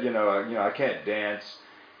afraid that, I can't dance.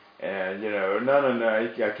 And, no,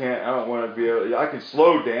 I can't, I don't want to be able, I can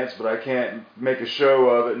slow dance, but I can't make a show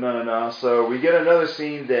of it, no. So we get another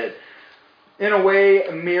scene that, in a way,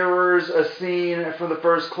 mirrors a scene from the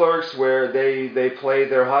first Clerks where they play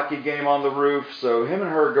their hockey game on the roof. So him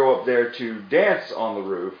and her go up there to dance on the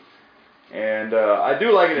roof. And I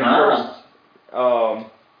do like it at first.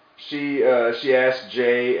 She asked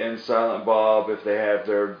Jay and Silent Bob if they have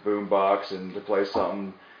their boombox and to play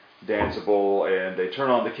something danceable, and they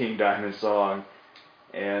turn on the King Diamond song,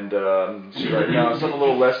 and she's like, no, something a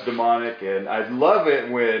little less demonic. And I love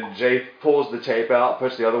it when Jay pulls the tape out,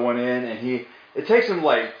 puts the other one in, and it takes him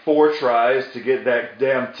 4 tries to get that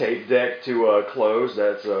damn tape deck to close.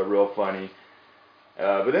 That's real funny.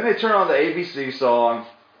 But then they turn on the ABC song,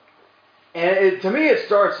 and to me it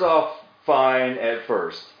starts off fine at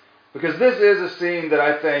first, because this is a scene that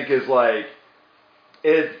I think is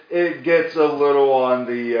it gets a little on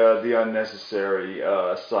the unnecessary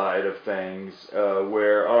side of things,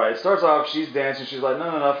 where, all right, it starts off, she's dancing, she's like,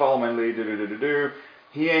 no, follow my lead, do.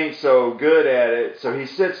 He ain't so good at it, so he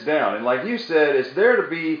sits down, and like you said,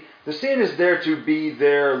 the scene is there to be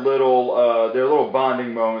their little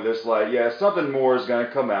bonding moment. That's like, yeah, something more is going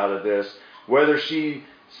to come out of this, whether she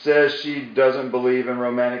says she doesn't believe in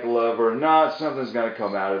romantic love or not, something's going to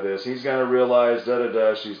come out of this. He's going to realize,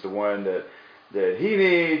 she's the one that he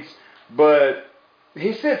needs, but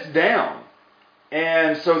he sits down.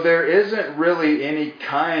 And so there isn't really any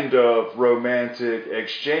kind of romantic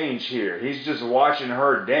exchange here. He's just watching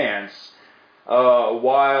her dance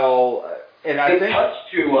while... And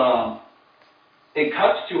it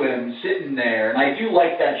cuts to him sitting there, and I do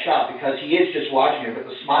like that shot because he is just watching her, but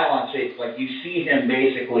the smile on his face, you see him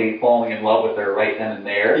basically falling in love with her right then and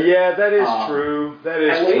there. Yeah, that is true. That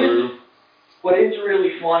is true. What is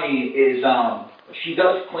really funny is she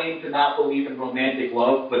does claim to not believe in romantic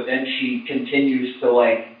love, but then she continues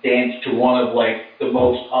to dance to one of the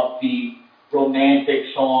most upbeat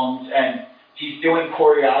romantic songs, and she's doing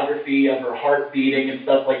choreography of her heart beating and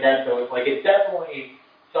stuff like that. So it's definitely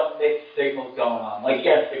some mixed signals going on.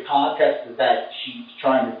 Yes, the context is that she's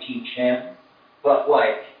trying to teach him, but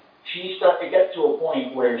it gets to a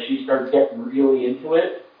point where she starts getting really into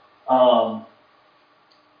it. I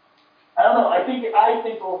don't know. I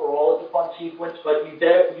think overall it's a fun sequence, but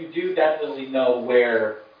you do definitely know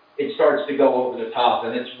where it starts to go over the top,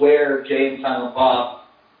 and it's where Jay and Silent Bob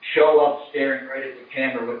show up staring right at the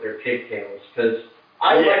camera with their pigtails. Because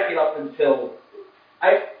I like it up until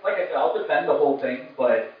like I said, I'll defend the whole thing,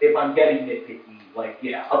 but if I'm getting nitpicky,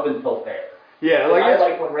 up until there. Yeah, I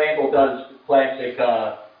like when Randall does the classic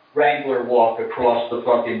Wrangler walk across the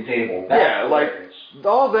fucking table. That's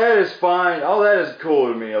all that is fine. All that is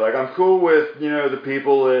cool to me. I'm cool with, the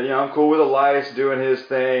people, I'm cool with Elias doing his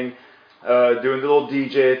thing, doing the little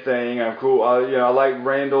DJ thing. I'm cool. I like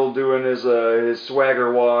Randall doing his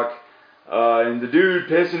swagger walk, and the dude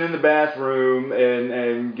pissing in the bathroom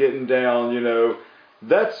and getting down,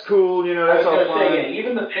 that's cool, that's all fine.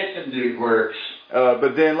 Even the pissing dude works.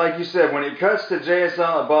 But then, like you said, when it cuts to Jay and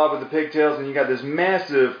Silent Bob with the pigtails, and you got this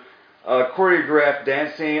massive choreographed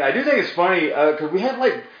dance scene, I do think it's funny, because we had,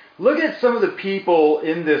 look at some of the people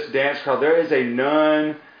in this dance crowd. There is a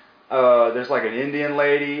nun, there's an Indian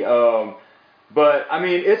lady, but, I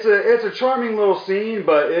mean, it's a charming little scene,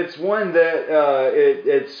 but it's one that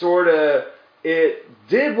it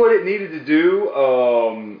did what it needed to do.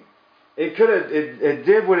 It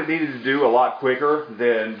did what it needed to do a lot quicker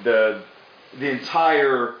than the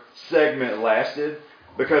entire segment lasted,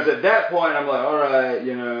 because at that point I'm like, all right,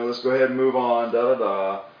 let's go ahead and move on,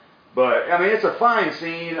 But I mean, it's a fine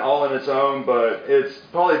scene all in its own, but it's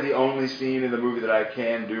probably the only scene in the movie that I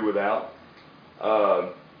can do without.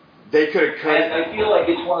 They could have cut. And I feel like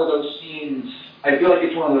it's one of those scenes. I feel like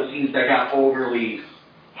it's one of those scenes that got overly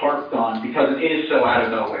harped on because it is so out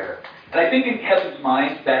of nowhere. And I think in Kevin's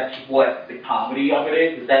mind, that's what the comedy of it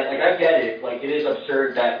is that, like, I get it. Like, it is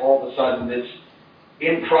absurd that all of a sudden this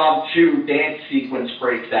impromptu dance sequence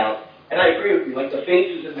breaks out. And I agree with you. Like, the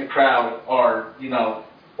faces in the crowd are, you know,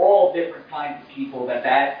 all different kinds of people that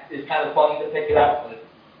is kind of funny to pick it out. But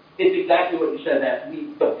it's exactly what you said, that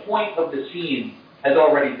the point of the scene has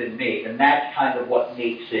already been made. And that's kind of what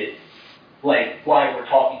makes it, like, why we're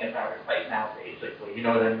talking about it right now, basically. You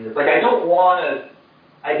know what I mean? It's like, I don't want to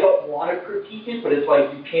critique it, but it's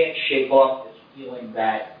like you can't shake off this feeling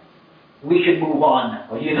that we can move on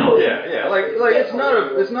now, you know? Yeah. Like it's not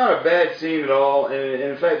a bad scene at all, and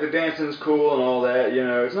in fact the dancing's cool and all that, you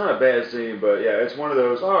know. It's not a bad scene, but yeah, it's one of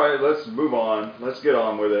those. All right, let's move on. Let's get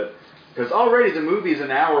on with it, because already the movie's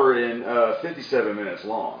an hour and 57 minutes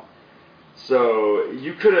long. So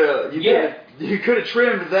you could have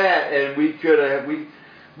trimmed that, and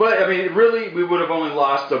But I mean, really, we would have only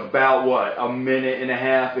lost about a minute and a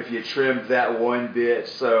half if you trimmed that one bit.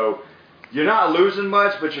 So you're not losing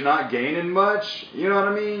much, but you're not gaining much. You know what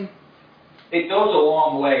I mean? It goes a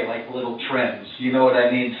long way, like little trims. You know what I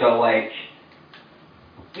mean? So like,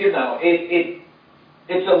 you know, it's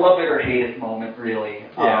a love it or hate it moment, really.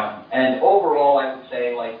 Yeah. And overall, I would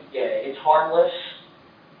say, like, yeah, it's harmless,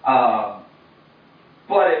 but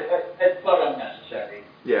unnecessary.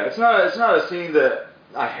 Yeah, it's not a scene that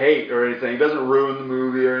I hate or anything. It doesn't ruin the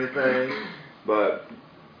movie or anything, but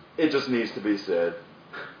it just needs to be said.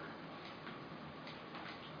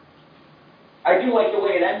 I do like the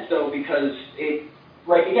way it ends, though, because it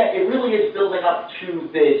really is building up to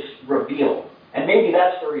this reveal. And maybe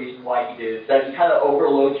that's the reason why he did it, that he kind of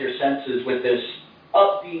overloads your senses with this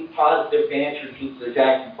upbeat, positive dance routine to the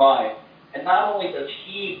Jackson 5. And not only does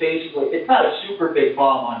he basically, it's not a super big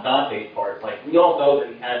bomb on Dante's part. Like, we all know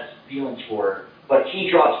that he has feelings for her, but he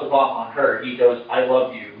drops the bomb on her. He goes, I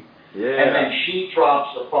love you. Yeah. And then she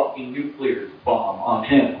drops a fucking nuclear bomb on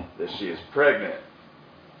him. That she is pregnant.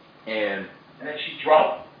 And then he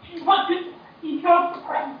drops the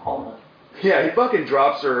pregnant on her. Yeah, he fucking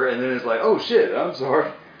drops her, and then it's like, oh shit, I'm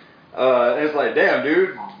sorry. And it's like, damn,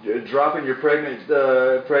 dude, dropping your pregnant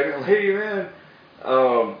lady, man.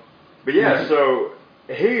 But yeah, so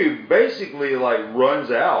he basically like runs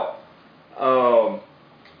out.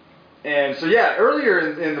 And so yeah, earlier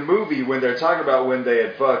in the movie when they're talking about when they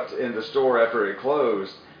had fucked in the store after it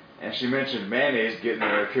closed, and she mentioned mayonnaise getting in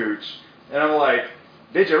her cooch, and I'm like,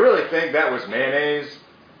 did you really think that was mayonnaise?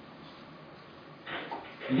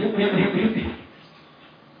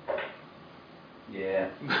 Yeah.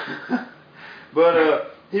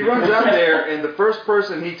 But he runs out there, and the first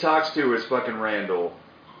person he talks to is fucking Randall,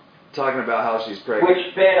 talking about how she's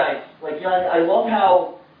pregnant. Which I love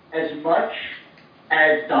how, as much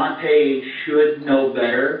as Dante should know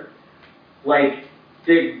better, like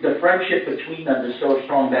the friendship between them is so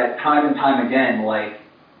strong that time and time again, like,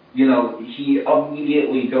 you know, he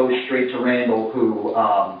immediately goes straight to Randall, who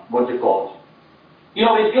what's it called? You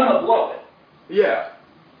know, he's gonna blow it. Yeah.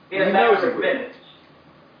 In a matter of minutes.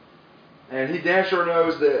 And he damn sure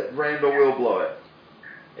knows that Randall will blow it.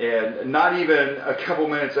 And not even a couple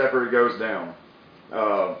minutes after it goes down.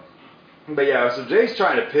 But yeah, so Jay's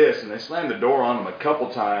trying to piss, and they slam the door on him a couple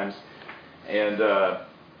times. And,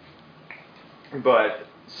 but,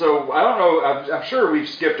 so, I don't know, I'm sure we've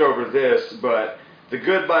skipped over this, but the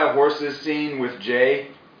Goodbye Horses scene with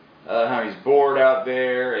Jay, how he's bored out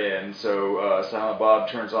there, and so Silent Bob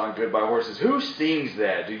turns on Goodbye Horses. Who sings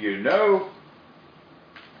that? Do you know?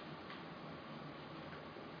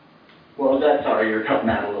 Well, sorry, you're cutting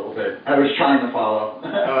out a little bit. I was trying to follow.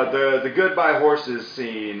 The Goodbye Horses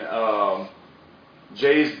scene,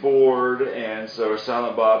 Jay's bored, and so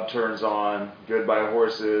Silent Bob turns on Goodbye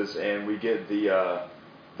Horses, and we get the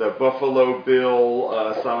Buffalo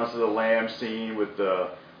Bill Silence of the Lambs scene with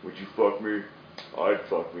the "Would you fuck me? I'd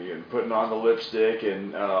fuck me," and putting on the lipstick.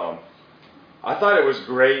 And I thought it was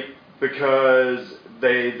great because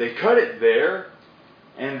they cut it there.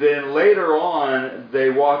 And then later on, they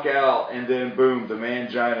walk out, and then boom, the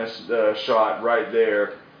mangina shot right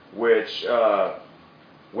there. Which,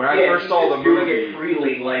 when I first saw the movie, doing it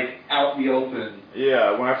freely, like out in the open.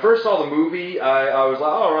 Yeah, when I first saw the movie, I was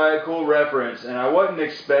like, all right, cool reference, and I wasn't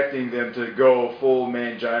expecting them to go full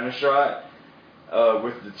mangina shot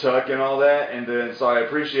with the tuck and all that. And then so I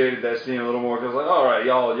appreciated that scene a little more because I was like, all right,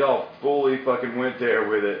 y'all fully fucking went there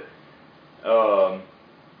with it.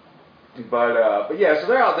 But yeah, so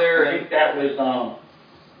they're out there. I think that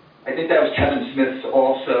was Kevin Smith's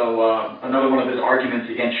also another one of his arguments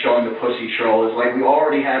against showing the pussy troll is like we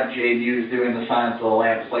already have Jay Muse doing the Silence of the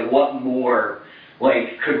Lambs. Like what more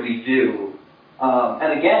like could we do?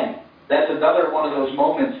 And again, that's another one of those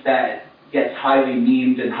moments that gets highly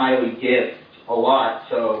memed and highly gifted a lot.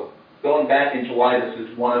 So going back into why this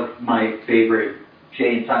is one of my favorite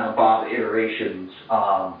Jay and Silent Bob iterations,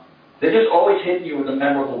 they're just always hitting you with a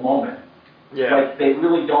memorable moment. Yeah. Like, they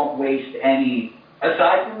really don't waste any,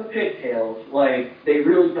 aside from the pigtails, like, they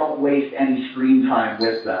really don't waste any screen time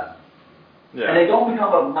with them. Yeah. And they don't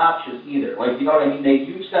become obnoxious either. Like, you know what I mean? They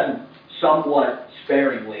use them somewhat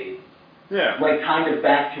sparingly. Yeah. Like, kind of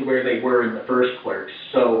back to where they were in the first Clerks.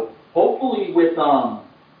 So, hopefully with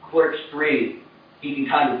Clerks 3, he can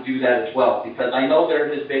kind of do that as well. Because I know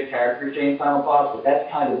they're his big character, Jay and Silent Bob, but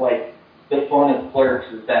that's kind of like the fun of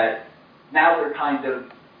Clerks, is that now they're kind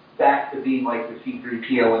of back to being like the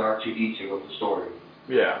C-3PO and R2-D2 of the story.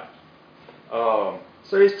 Yeah.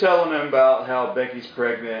 So he's telling him about how Becky's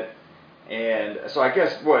pregnant, and so I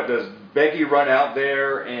guess, what, does Becky run out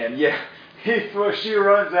there, and yeah, she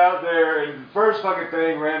runs out there, and the first fucking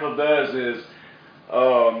thing Randall does is,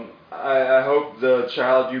 I hope the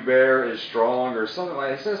child you bear is strong, or something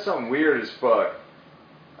like that. He says something weird as fuck.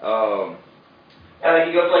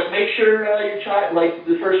 He goes, like, make sure your child, like,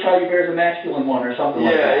 the first child you bear is a masculine one, or something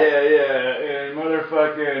like that. Yeah, and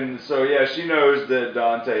motherfucking, so yeah, she knows that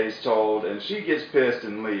Dante's told, and she gets pissed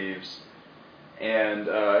and leaves. And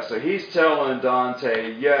so he's telling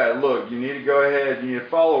Dante, yeah, look, you need to go ahead, you need to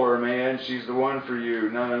follow her, man, she's the one for you,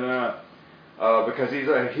 no. Because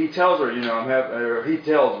he tells her, you know, he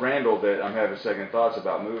tells Randall that I'm having second thoughts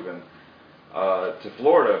about moving to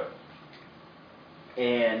Florida.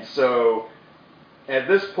 And so at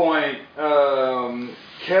this point,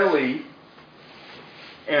 Kelly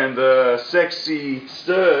and the sexy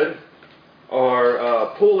stud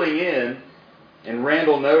are pulling in, and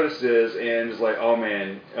Randall notices and is like, "Oh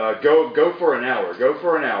man, go for an hour,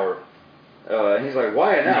 and he's like,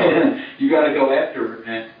 "Why an hour?" You got to go after her,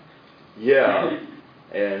 man. Yeah,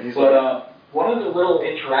 and he's like, one of the little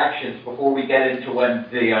interactions before we get into when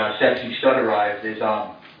the sexy stud arrives is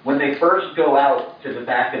when they first go out to the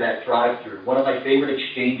back of that drive-thru. One of my favorite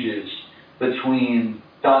exchanges between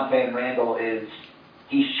Dante and Randall is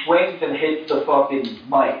he swings and hits the fucking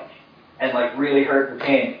mic and like really hurt the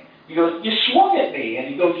pain. He goes, "You swung at me," and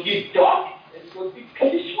he goes, "You ducked," and he goes,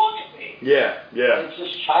 "Because you swung at me." Yeah. And it's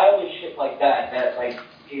just childish shit like that like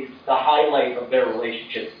is the highlight of their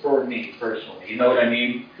relationship for me personally. You know what I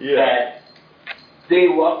mean? Yeah. That they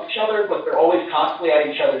love each other, but they're always constantly at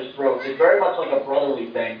each other's throats. It's very much like a brotherly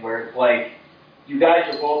thing where it's like, you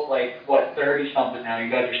guys are both like, 30-something now. You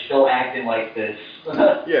guys are still acting like this.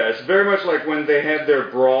 Yeah, it's very much like when they had their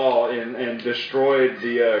brawl and destroyed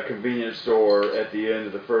the convenience store at the end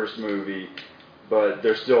of the first movie, but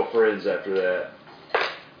they're still friends after that.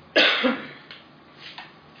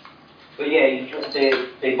 But yeah,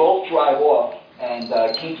 they both drive off, and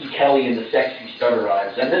Kinky Kelly and the sexy stud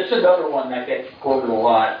arrives. And this is another one that gets quoted a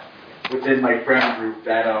lot within my friend group,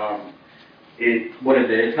 that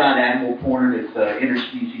it's not animal porn, it's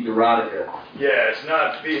interspecies erotica. Yeah, it's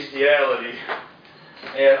not bestiality.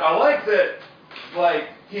 And I like that, like,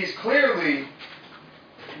 he's clearly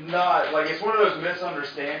not, like, it's one of those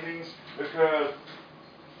misunderstandings, because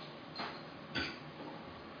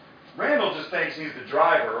Randall just thinks he's the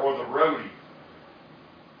driver or the roadie.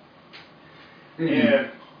 Mm-hmm.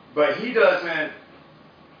 But he doesn't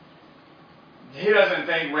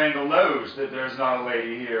think Randall knows that there's not a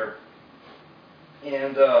lady here.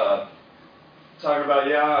 And talking about,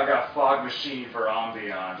 yeah, I got a fog machine for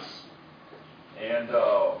ambiance. And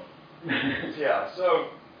yeah, so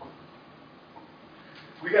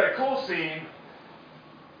we got a cool scene,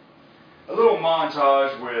 a little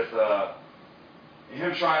montage with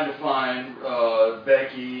him trying to find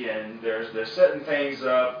Becky, and they're setting things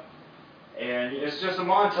up, and it's just a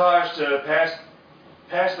montage to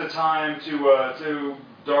pass the time to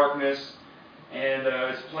darkness, and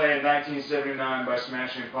it's playing 1979 by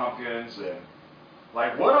Smashing Pumpkins, and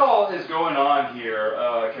like, what all is going on here?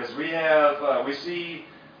 Because we see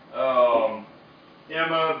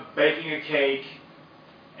Emma baking a cake,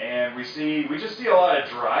 and we just see a lot of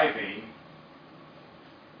driving.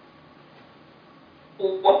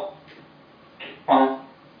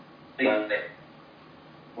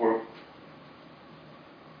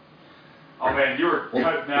 Oh man, you were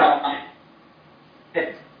cutting out.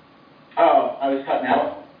 Oh, I was cutting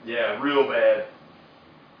out? Yeah, real bad.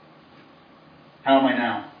 How am I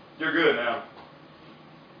now? You're good now.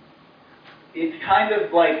 It's kind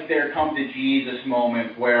of like their come to Jesus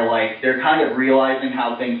moment where like they're kind of realizing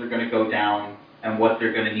how things are going to go down and what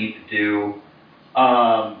they're going to need to do.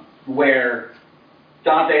 Where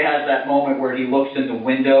Dante has that moment where he looks in the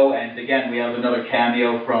window, and again we have another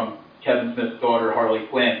cameo from Kevin Smith's daughter Harley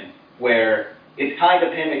Quinn, where it's kind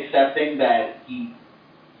of him accepting that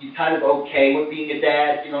he's kind of okay with being a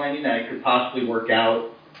dad, you know what I mean, that it could possibly work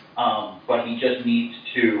out, but he just needs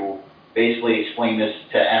to basically explain this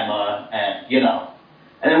to Emma, and, you know.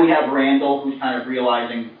 And then we have Randall, who's kind of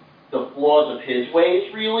realizing the flaws of his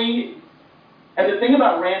ways, really. And the thing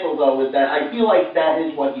about Randall, though, is that I feel like that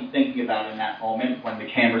is what he's thinking about in that moment when the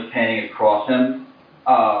camera's panning across him.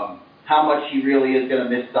 How much he really is going to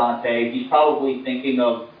miss Dante. He's probably thinking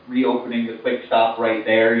of reopening the quick stop right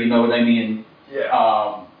there, you know what I mean?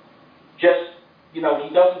 Yeah. Just, you know,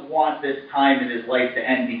 he doesn't want this time in his life to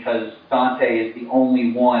end because Dante is the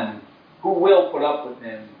only one who will put up with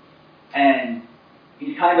him. And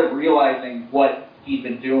he's kind of realizing what he's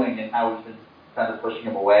been doing and how he's been kind of pushing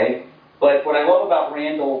him away. But what I love about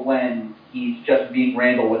Randall when he's just being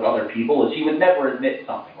Randall with other people is he would never admit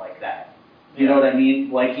something like that. You know what I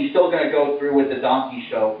mean? Like, he's still going to go through with the donkey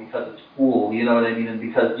show because it's cool, you know what I mean? And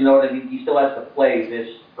because, you know what I mean, he still has to play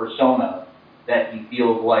this persona that he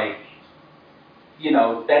feels like, you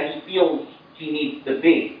know, that he feels he needs to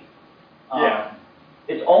be. Yeah.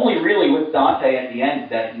 It's only really with Dante at the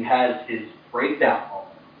end that he has his breakdown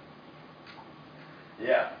moment.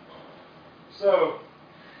 Yeah. So,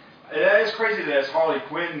 that is crazy that it's Harley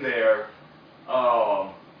Quinn there.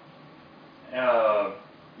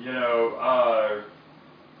 You know,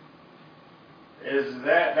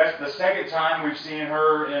 that's the second time we've seen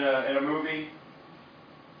her in a movie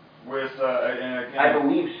with I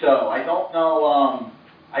believe so. I don't know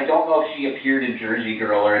if she appeared in Jersey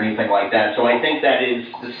Girl or anything like that. So I think that is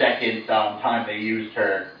the second time they used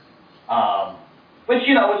her. Which,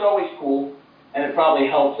 you know, is always cool, and it probably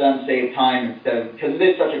helps them save time instead of, because it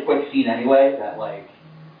is such a quick scene anyway that, like.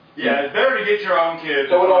 Yeah, it's better to get your own kid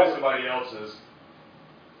So than buy somebody else's.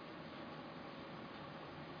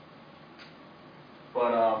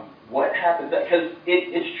 But what happens? Because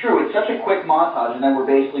it's true. It's such a quick montage, and then we're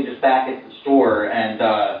basically just back at the store, and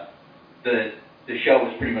the show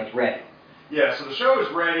is pretty much ready. Yeah, so the show is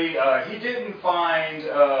ready. He didn't find,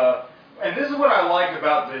 and this is what I like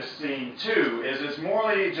about this scene too, is it's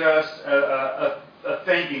morely just a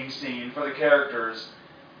thinking scene for the characters,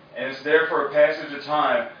 and it's there for a passage of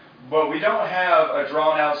time. But we don't have a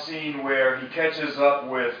drawn-out scene where he catches up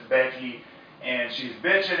with Becky and she's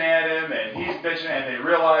bitching at him, and he's bitching, and they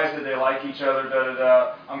realize that they like each other,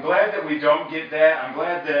 da-da-da. I'm glad that we don't get that. I'm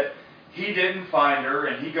glad that he didn't find her,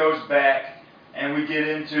 and he goes back, and we get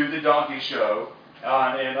into the donkey show,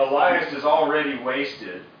 and Elias is already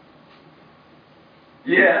wasted.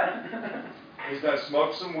 Yeah. He's done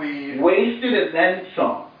smoked some weed. Wasted and then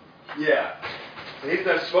some. Yeah. He's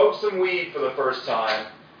done smoked some weed for the first time,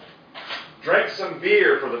 drank some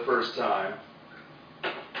beer for the first time.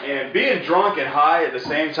 And being drunk and high at the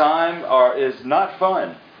same time is not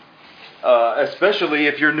fun, especially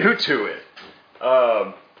if you're new to it.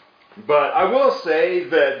 But I will say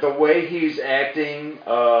that the way he's acting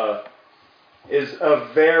is a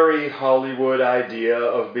very Hollywood idea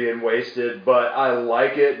of being wasted, but I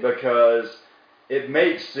like it because it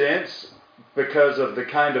makes sense because of the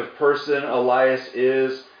kind of person Elias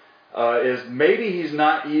is maybe he's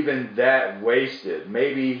not even that wasted.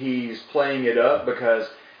 Maybe he's playing it up because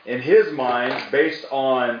in his mind, based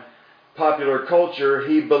on popular culture,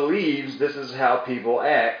 he believes this is how people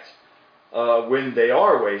act when they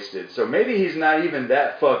are wasted. So maybe he's not even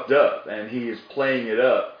that fucked up, and he is playing it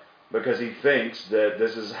up because he thinks that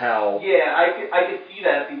this is how... Yeah, I could see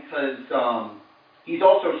that because he's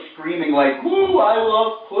also screaming like, "Woo, I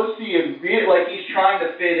love pussy," and like he's trying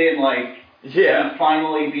to fit in, like, yeah, he's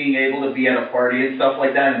finally being able to be at a party and stuff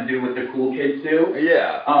like that and do what the cool kids do.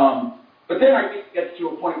 Yeah. But then I think it gets to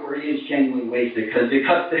a point where he is genuinely wasted because it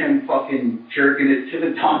cuts to him fucking jerking it to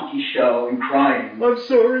the donkey show and crying. I'm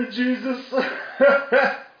sorry, Jesus.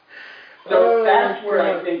 So that's where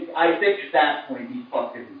I think at that point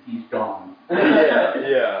he's gone.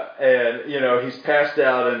 yeah, and you know he's passed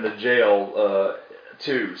out in the jail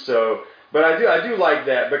too. So, but I do like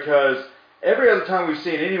that because every other time we've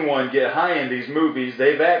seen anyone get high in these movies,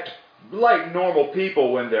 they've act like normal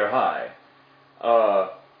people when they're high.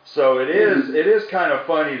 So it is kind of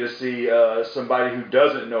funny to see somebody who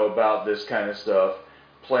doesn't know about this kind of stuff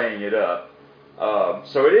playing it up.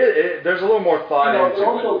 So there's a little more thought into it. It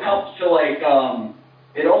also helps to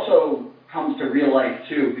it also comes to real life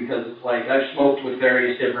too because it's like I've smoked with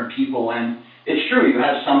various different people and it's true you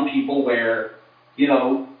have some people where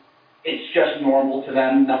it's just normal to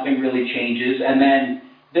them, nothing really changes, and then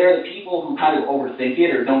there are the people who kind of overthink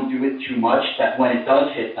it or don't do it too much that when it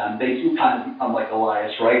does hit them, they do kind of become like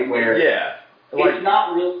Elias, right? Where it's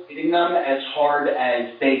not really hitting them as hard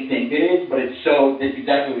as they think it is, but it's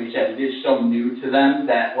exactly what you said, it is so new to them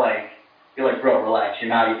that you're like, bro, relax. You're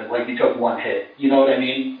not even, like, you took one hit. You know what I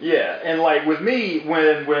mean? Yeah, and like with me,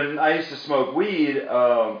 when I used to smoke weed,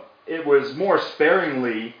 it was more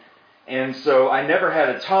sparingly, and so I never had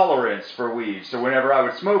a tolerance for weed. So whenever I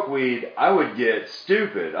would smoke weed, I would get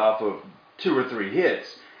stupid off of 2 or 3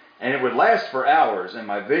 hits, and it would last for hours, and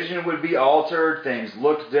my vision would be altered, things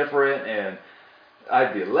looked different, and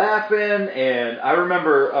I'd be laughing. And I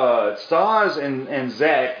remember Stas and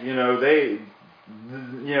Zach, they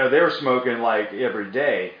were smoking like every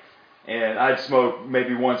day, and I'd smoke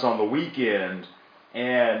maybe once on the weekend,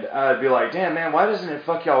 and I'd be like, damn man, why doesn't it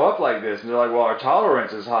fuck y'all up like this? And they're like, well, our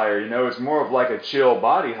tolerance is higher, it's more of like a chill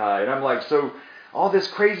body high. And I'm like, so all this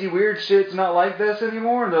crazy weird shit's not like this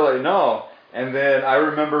anymore? And they're like, no. And then I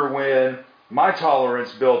remember when my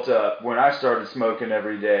tolerance built up when I started smoking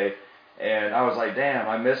every day, and I was like, damn,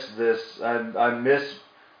 I miss this. I miss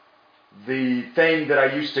the thing that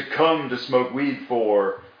I used to come to smoke weed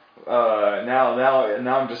for. Now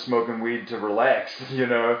I'm just smoking weed to relax,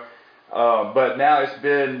 But now it's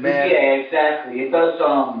been, man. Yeah, exactly. It does.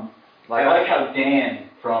 I like how Dan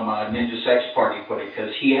from Ninja Sex Party put it,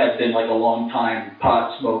 because he had been like a long time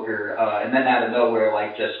pot smoker, and then out of nowhere,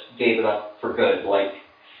 like, just gave it up for good, like.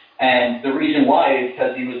 And the reason why is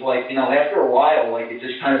because he was like, after a while, like, it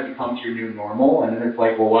just kind of becomes your new normal, and then it's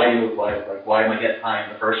like, well, why am I getting high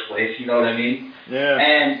in the first place? You know what I mean? Yeah.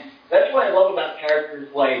 And that's what I love about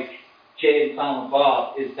characters like Jay and Silent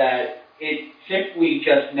Bob, is that it simply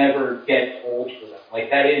just never gets old for them.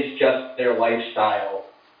 Like, that is just their lifestyle.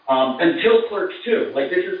 Until Clerks 2.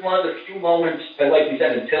 Like, this is one of the few moments that, like you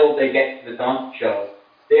said, until they get to the Donkey Show,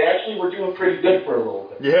 they actually were doing pretty good for a little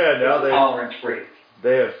bit. Yeah, now they tolerance free.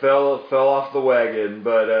 They have fell off the wagon,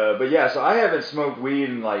 but yeah. So I haven't smoked weed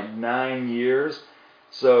in like 9 years.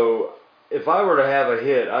 So if I were to have a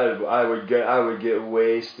hit, I would get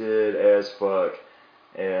wasted as fuck.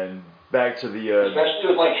 And back to the especially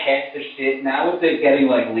with like half the shit now, with it getting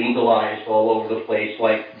like legalized all over the place.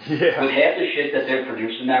 Like with half the shit that they're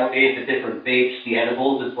producing nowadays, the different vapes, the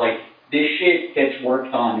edibles, it's like this shit gets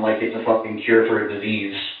worked on like it's a fucking cure for a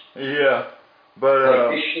disease. Yeah. But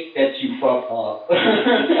like, this shit gets you fucked up.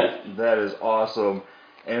 That is awesome.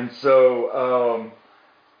 And so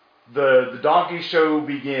the donkey show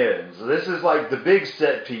begins. This is like the big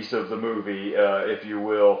set piece of the movie, if you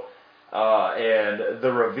will. And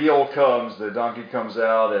the reveal comes. The donkey comes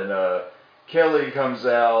out, and Kelly comes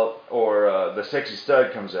out, or the sexy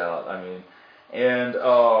stud comes out. I mean, and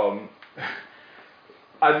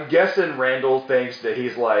I'm guessing Randall thinks that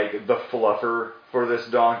he's like the fluffer for this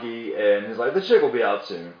donkey, and he's like, the chick will be out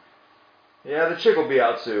soon. Yeah, the chick will be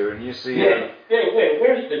out soon. You see. Wait,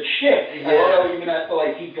 where's the chick? Yeah. I thought you were gonna have to,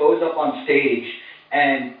 like, he goes up on stage,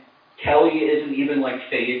 and Kelly isn't even like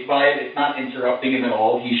phased by it. It's not interrupting him at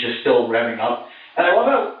all. He's just still revving up. And I love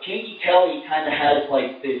how Jakey Kelly kind of has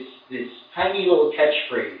like this tiny little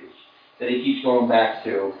catchphrase that he keeps going back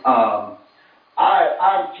to. I'm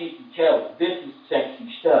Jakey Kelly. This is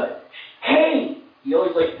Sexy Stud. Hey! He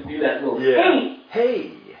always likes to do that little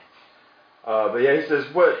hey. But yeah, he says,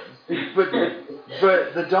 what?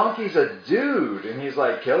 But the donkey's a dude, and he's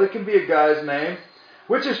like, Kelly can be a guy's name,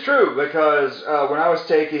 which is true because when I was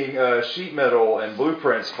taking sheet metal and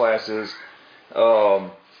blueprints classes,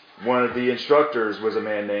 one of the instructors was a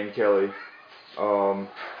man named Kelly. And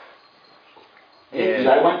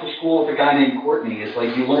I went to school with a guy named Courtney. It's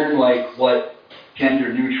like you learn like what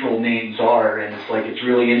gender neutral names are, and it's like it's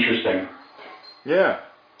really interesting. Yeah,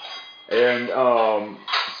 and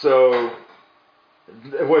so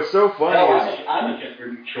what's so funny is I'm a gender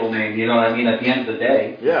neutral name. You know what I mean? At the end of the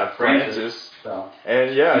day. Yeah, Francis. So.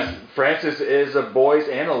 And yeah, Francis is a boy's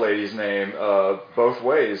and a lady's name, both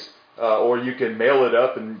ways. Or you can mail it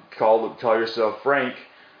up and call yourself Frank.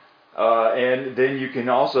 And then you can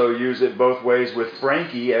also use it both ways with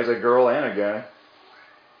Frankie as a girl and a guy.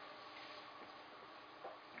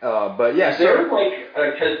 But yeah, they're like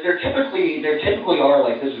because there typically are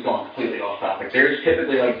like, this is going completely off topic. There's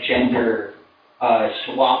typically like gender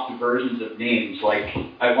swapped versions of names. Like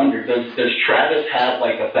I wonder, does Travis have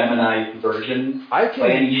like a feminized version by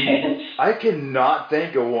any chance? I cannot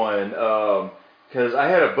think of one. Because I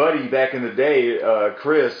had a buddy back in the day,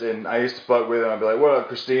 Chris, and I used to fuck with him. I'd be like, what up,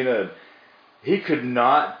 Christina? And he could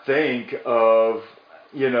not think of,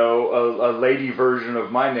 a lady version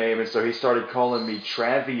of my name, and so he started calling me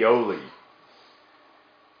Travioli.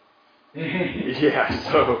 Yeah,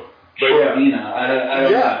 so... But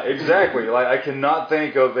yeah, exactly. Like I cannot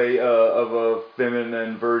think of a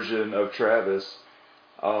feminine version of Travis.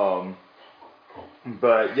 But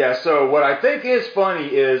yeah, so what I think is funny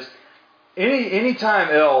is... Any time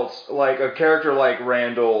else, like a character like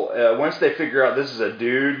Randall, once they figure out this is a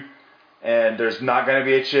dude, and there's not going to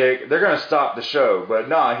be a chick, they're going to stop the show. But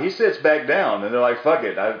nah, he sits back down, and they're like, fuck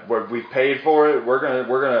it, we paid for it, we're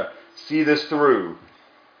gonna see this through.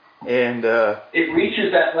 And it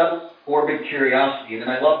reaches that level of morbid curiosity, and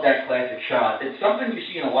I love that classic shot. It's something you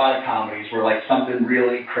see in a lot of comedies where like something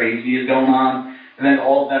really crazy is going on, and then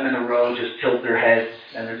all of them in a row just tilt their heads,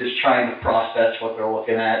 and they're just trying to process what they're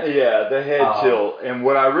looking at. Yeah, the head tilt. And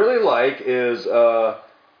what I really like is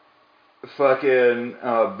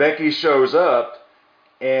Becky shows up,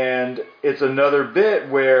 and it's another bit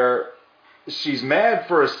where she's mad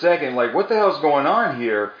for a second, like, what the hell's going on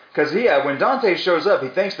here? Because when Dante shows up, he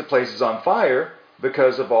thinks the place is on fire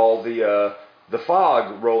because of all the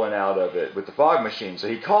fog rolling out of it with the fog machine. So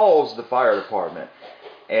he calls the fire department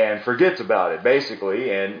and forgets about it,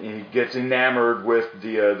 basically, and he gets enamored with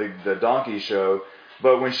the donkey show.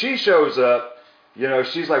 But when she shows up,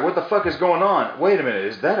 she's like, what the fuck is going on? Wait a minute,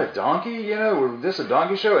 is that a donkey? Is this a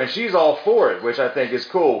donkey show? And she's all for it, which I think is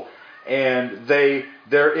cool. And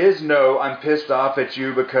there is no, I'm pissed off at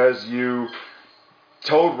you because you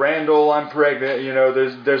told Randall I'm pregnant.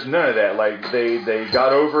 There's none of that. Like, they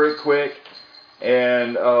got over it quick.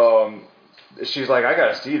 And she's like, I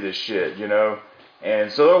gotta see this shit,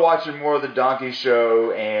 And so they're watching more of the donkey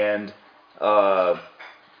show. And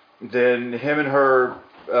then him and her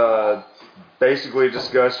basically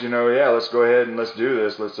discuss, let's go ahead and let's do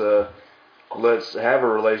this. Let's have a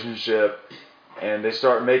relationship. And they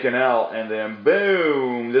start making out, and then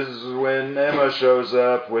boom, this is when Emma shows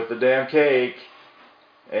up with the damn cake.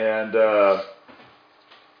 And I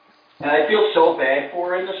feel so bad for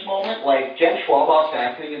her in this moment. Like, Jen Schwabach's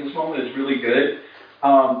acting in this moment is really good.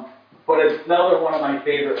 But another one of my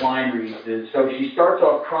favorite line reads is, so she starts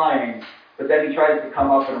off crying, but then he tries to come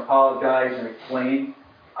up and apologize and explain.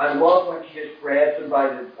 I love when she just grabs him by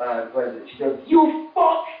she goes, you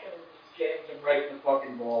fuck! And just jams him right in the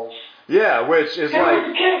fucking balls. Yeah, which is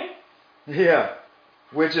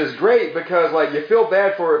which is great because, like, you feel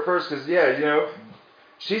bad for her at first because,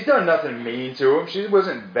 she's done nothing mean to him. She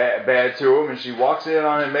wasn't bad to him, and she walks in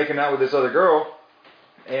on him making out with this other girl.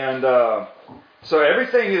 And so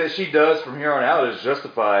everything that she does from here on out is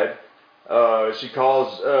justified. She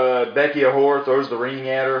calls Becky a whore, throws the ring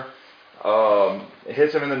at her,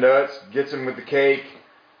 hits him in the nuts, gets him with the cake,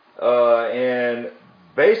 and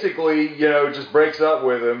basically, just breaks up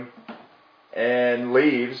with him and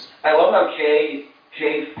leaves. I love how Jay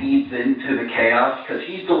feeds into the chaos because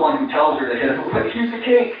he's the one who tells her to hit him with, here's the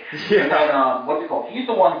cake. Yeah. And then, what's it called? He's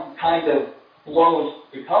the one who kind of blows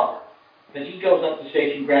the cover. Because he goes up to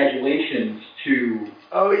say congratulations to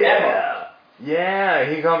Emma.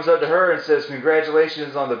 Yeah, he comes up to her and says,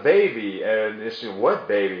 congratulations on the baby. And she, what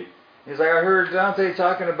baby? He's like, I heard Dante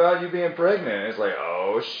talking about you being pregnant. And it's like,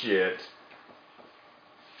 oh, shit.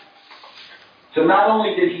 So not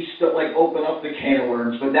only did he open up the can of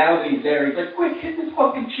worms, but now that he's there, he's like, quick, hit this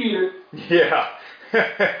fucking cheater. Yeah.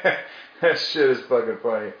 That shit is fucking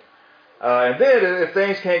funny. And then, if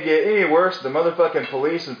things can't get any worse, the motherfucking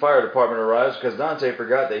police and fire department arrives because Dante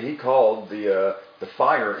forgot that he called the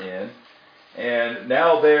fire in. And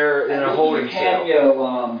now they're in a holding cell.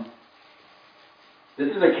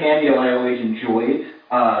 This is a cameo I always enjoyed.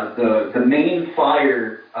 The main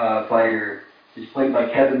firefighter is played by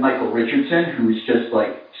Kevin Michael Richardson, who's just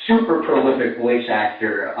like super prolific voice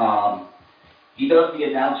actor. He does the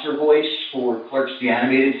announcer voice for Clerks, the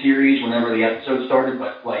animated series, whenever the episode started.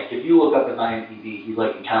 But like, if you look up his IMDb, he's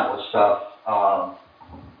like in countless stuff.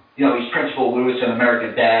 He's Principal Lewis in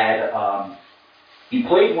American Dad. He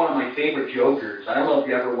played one of my favorite Jokers. I don't know if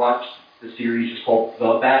you ever watched the series. It's called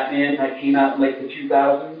The Batman that came out in like the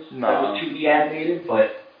 2000s. No. That was 2D animated,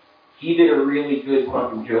 but he did a really good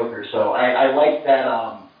fucking Joker. So I like that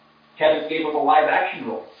Kevin gave him a live action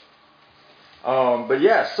role. But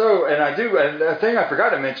yeah, and the thing I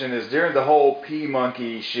forgot to mention is during the whole P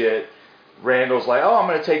Monkey shit, Randall's like, oh, I'm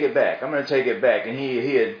going to take it back. And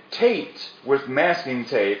he had taped with masking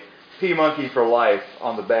tape P Monkey for life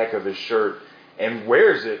on the back of his shirt and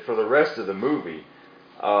wears it for the rest of the movie.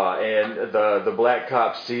 And the black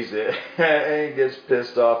cop sees it and gets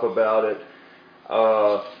pissed off about it.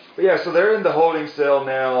 But yeah, so they're in the holding cell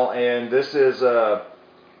now, and this is a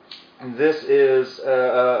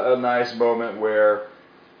nice moment where,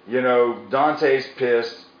 Dante's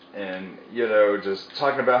pissed and, just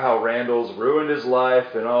talking about how Randall's ruined his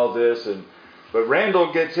life and all this. But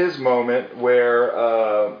Randall gets his moment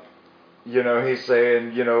where, he's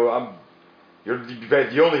saying, you're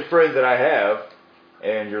the only friend that I have,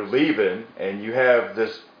 and you're leaving, and you have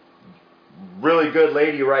this really good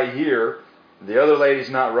lady right here. The other lady's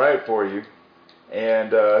not right for you.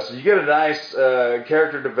 And so you get a nice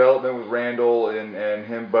character development with Randall and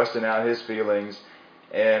him busting out his feelings.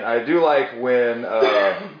 And I do like when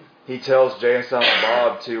he tells Jay and Silent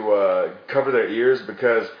Bob to cover their ears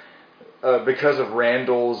because of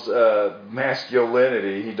Randall's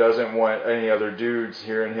masculinity. He doesn't want any other dudes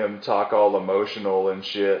hearing him talk all emotional and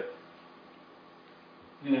shit.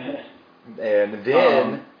 And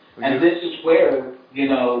then... and this is where, you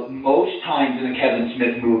know, most times in a Kevin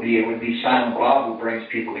Smith movie, it would be Silent Bob who brings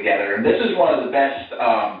people together. And this is one of the best,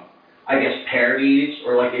 I guess, parodies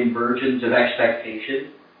or like inversions of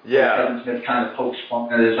expectation. Yeah. Kevin Smith kind of pokes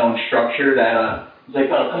fun at his own structure that, he's like,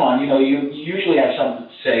 oh, come on, you know, you usually have something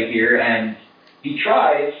to say here. And he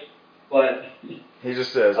tries, but... He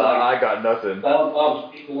just says, I got nothing. Silent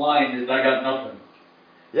Bob's big line is, I got nothing.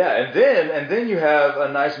 Yeah, and then you have a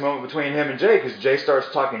nice moment between him and Jay, because Jay starts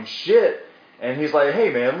talking shit, and he's like, hey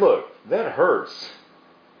man, look, that hurts.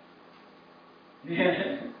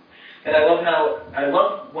 And I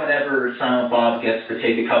love whenever Silent Bob gets to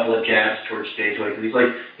take a couple of jabs towards Jay's way, because he's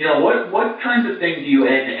like, you know, what kinds of things do you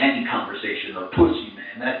add to any conversation? A pussy,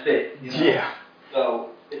 man, that's it. You know? Yeah.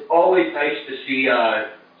 So it's always nice to see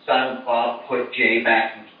Silent Bob put Jay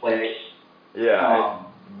back in his place. Yeah.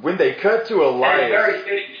 When they cut to Elias... And it's very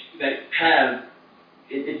fitting that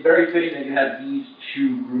it's very fitting that you have these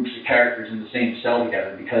two groups of characters in the same cell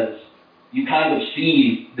together, because you kind of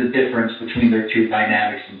see the difference between their two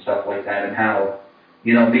dynamics and stuff like that, and how,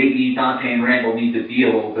 you know, maybe Dante and Randall need to be a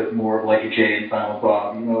little bit more of like a Jay and Silent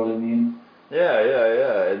Bob, you know what I mean? Yeah.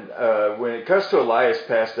 And when it cuts to Elias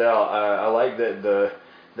passed out, I like that the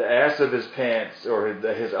ass of his pants, or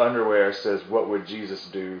his underwear, says, "What would Jesus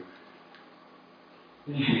do?"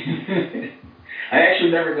 I actually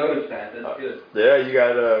never noticed that. That's good. Yeah, you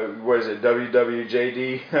got, what is it,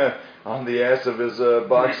 WWJD on the ass of his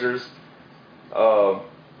boxers.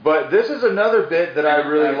 But this is another bit that I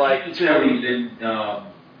really like too.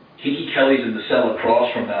 Kinky Kelly's in the cell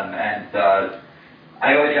across from them, and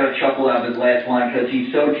I always have a chuckle out of his last line because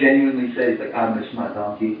he so genuinely says, like, I miss my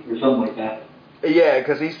donkey, or something like that. Yeah,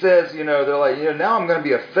 because he says, you know, they're like, you know, now I'm going to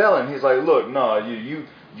be a felon. He's like, look, no, you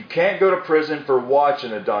can't go to prison for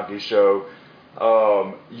watching a donkey show.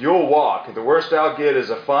 You'll walk. The worst I'll get is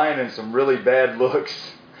a fine and some really bad looks.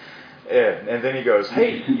 And then he goes,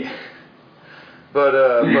 hey. But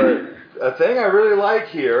a thing I really like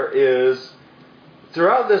here is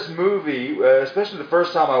throughout this movie, especially the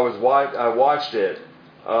first time I watched it,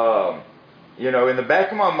 you know, in the back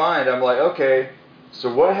of my mind, I'm like, okay,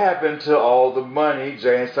 so what happened to all the money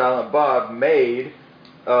Jay and Silent Bob made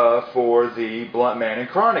for the Blunt Man and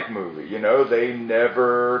Chronic movie? You know, they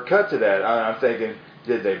never cut to that. I'm thinking,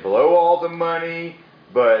 did they blow all the money?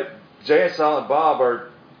 But Jay and Silent Bob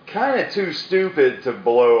are kind of too stupid to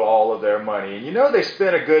blow all of their money. And you know they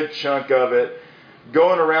spent a good chunk of it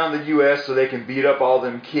going around the U.S. so they can beat up all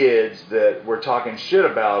them kids that were talking shit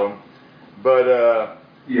about them. But,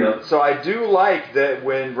 yeah. So I do like that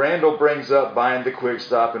when Randall brings up buying the Quick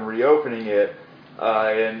Stop and reopening it,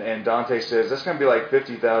 and Dante says, that's going to be like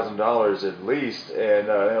 $50,000 at least, and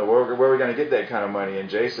where are we going to get that kind of money? And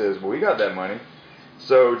Jay says, well, we got that money.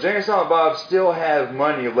 So Jay and Silent Bob still have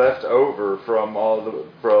money left over from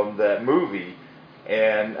that movie,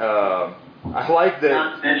 and I like that.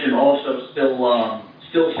 Not to mention also still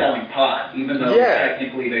selling pot, even though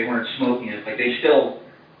technically they weren't smoking it. Like they still,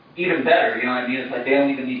 even better, you know what I mean? It's like they don't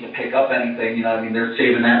even need to pick up anything, you know what I mean? They're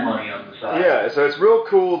saving that money on the side. Yeah, so it's real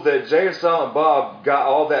cool that Jay and Silent Bob got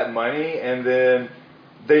all that money and then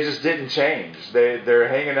they just didn't change. They're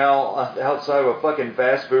hanging out outside of a fucking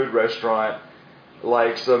fast food restaurant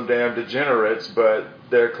like some damn degenerates, but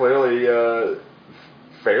they're clearly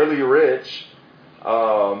fairly rich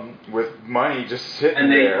with money just sitting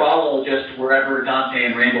there. And they follow just wherever Dante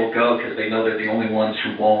and Randall go because they know they're the only ones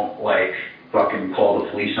who won't, like, fucking call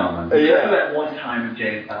the police on them. Except for that one time when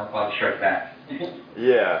Jay and Silent Bob struck back.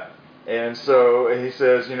 Yeah. And so he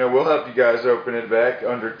says, you know, we'll help you guys open it back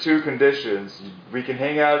under two conditions. We can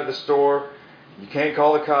hang out at the store, you can't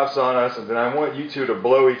call the cops on us, and then I want you two to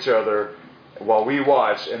blow each other while we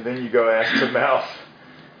watch, and then you go ass to mouth.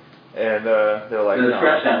 And they're like, no.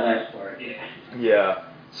 Scratch that last part, yeah. Yeah.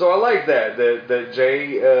 So I like that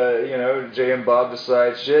Jay, Jay and Bob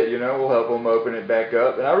decide, shit, we'll help them open it back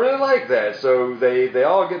up. And I really like that. So they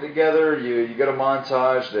all get together, you get a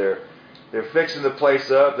montage, they're fixing the place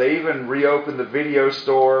up. They even reopen the video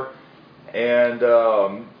store, and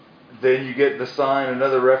then you get the sign,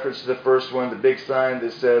 another reference to the first one, the big sign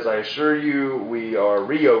that says, I assure you we are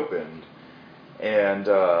reopened. And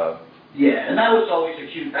yeah, and that was always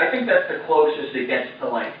a cute. I think that's the closest it gets to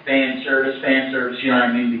like fan service, you know what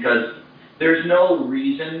I mean? Because there's no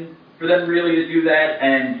reason for them really to do that.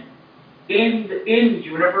 And in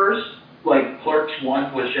universe, like Clerks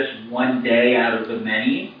 1 was just one day out of the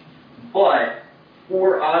many, but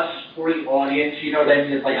for us, for the audience, you know what I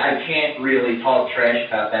mean? It's like I can't really talk trash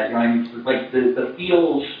about that. You know what I mean? It's like the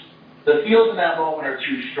feels in that moment are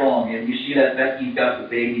too strong, and you see that Becky's got the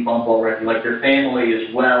baby bump already. Like their family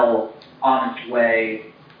is well on its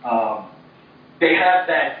way. They have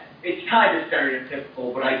that. It's kind of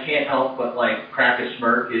stereotypical, but I can't help but like crack a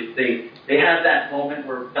smirk. Is they have that moment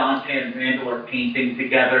where Dante and Randall are painting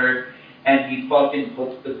together, and he fucking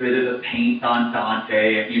puts the bit of the paint on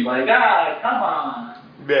Dante, and he's like, come on.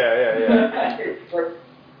 Yeah.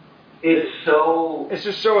 It's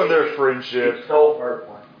just showing their friendship. It's so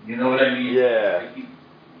heartwarming. You know what I mean? Yeah.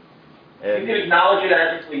 Like you can acknowledge it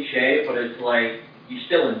as a cliche, but it's like you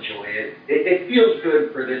still enjoy it. It feels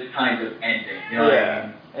good for this kind of ending. You know what I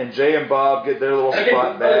mean? And Jay and Bob get their little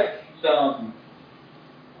spot back.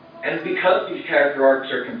 And because these character arcs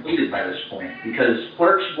are completed by this point, because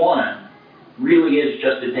Clerks 1 really is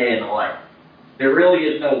just a day in the life. There really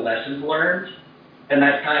is no lessons learned, and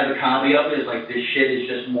that's kind of the comedy of it, is like this shit is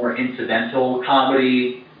just more incidental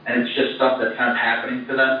comedy, and it's just stuff that's kind of happening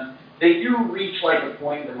to them. They do reach like a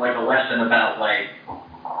point and like a lesson about like,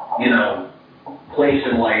 you know, place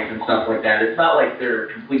in life and stuff like that. It's not like there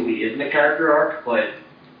completely isn't a character arc, but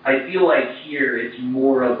I feel like here it's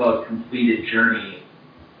more of a completed journey.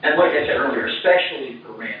 And like I said earlier, especially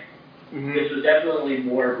for Randall. Mm-hmm. This was definitely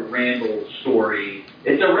more of a Randall story.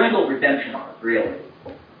 It's a Randall redemption arc, really.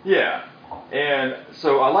 Yeah. And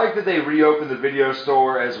so I like that they reopened the video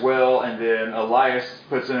store as well, and then Elias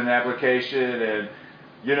puts in an application, and,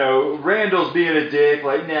 you know, Randall's being a dick,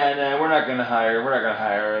 like, nah, we're not going to hire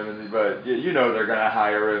him, but you know they're going to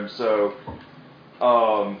hire him. So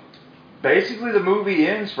basically the movie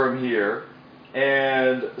ends from here,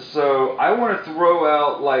 and so I want to throw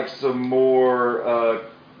out, like, some more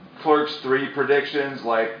Clerks 3 predictions,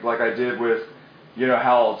 like I did with, you know,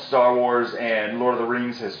 how Star Wars and Lord of the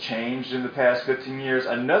Rings has changed in the past 15 years.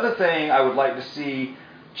 Another thing I would like to see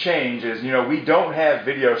change is, you know, we don't have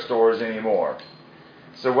video stores anymore.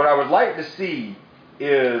 So what I would like to see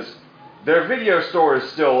is their video store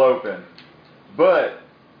is still open,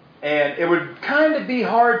 and it would kind of be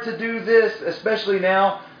hard to do this, especially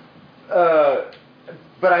now, but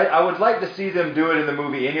I would like to see them do it in the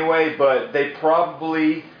movie anyway, but they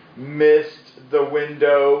probably missed the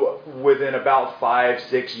window within about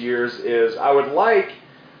 5-6 years. Is I would like,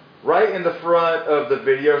 right in the front of the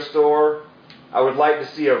video store, I would like to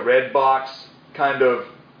see a Redbox kind of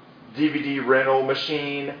DVD rental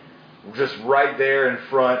machine just right there in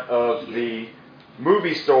front of the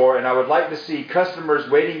movie store, and I would like to see customers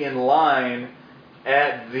waiting in line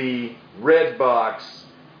at the Redbox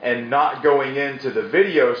and not going into the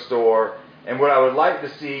video store. And what I would like to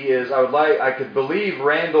see is, I could believe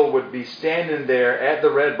Randall would be standing there at the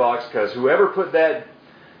Redbox, because whoever put that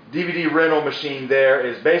DVD rental machine there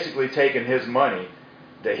is basically taking his money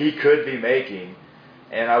that he could be making.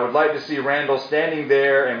 And I would like to see Randall standing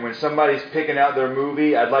there, and when somebody's picking out their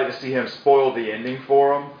movie, I'd like to see him spoil the ending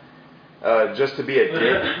for them, just to be a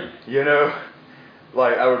dick, you know?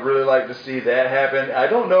 Like, I would really like to see that happen. I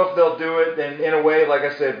don't know if they'll do it, and in a way, like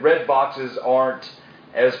I said, red boxes aren't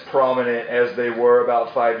as prominent as they were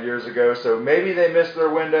about 5 years ago, so maybe they missed their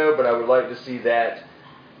window, but I would like to see that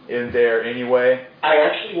in there anyway. I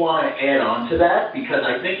actually want to add on to that, because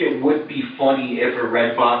I think it would be funny if a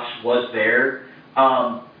red box was there.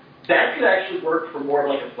 That could actually work for more of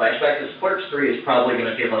like a flashback, because Clerks 3 is probably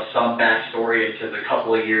going to give us some backstory into the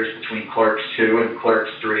couple of years between Clerks 2 and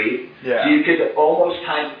Clerks 3. Yeah. So you could almost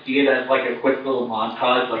kind of see it as like a quick little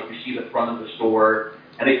montage, like you see the front of the store,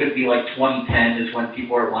 and it could be like 2010 is when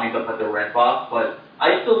people are lined up at the red box, but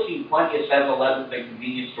I still see plenty of 7-Elevens and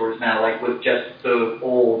convenience stores now, like with just the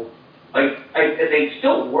old, like, they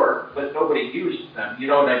still work, but nobody uses them, you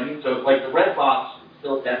know what I mean? So like the red box would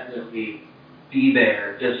still definitely be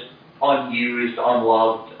there, just unused,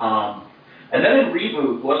 unloved. And then in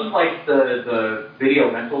Reboot, wasn't like the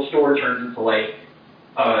video rental store turned into like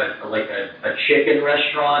a chicken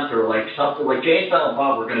restaurant, or like something, like Jay and Silent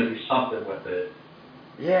Bob were going to do something with it.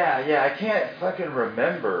 Yeah, I can't fucking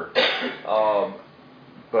remember.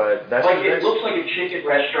 But that's like, it looks like a chicken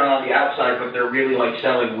restaurant on the outside, but they're really like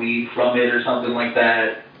selling weed from it or something like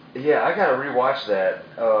that. Yeah, I gotta rewatch that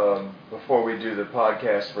before we do the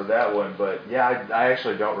podcast for that one. But yeah, I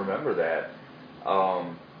actually don't remember that.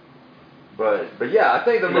 But yeah, I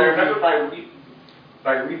think the movie. I remember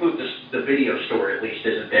by Reboot, the video store at least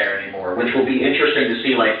isn't there anymore, which will be interesting to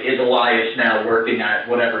see. Like, is Elias now working at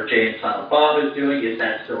whatever Jay and Silent Bob is doing? Is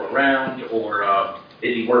that still around, or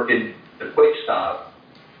is he working the Quick Stop?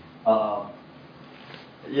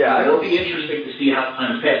 Yeah, it'll be interesting to see how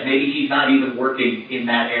time's passed. Maybe he's not even working in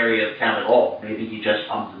that area of town at all. Maybe he just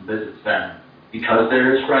comes and visits them because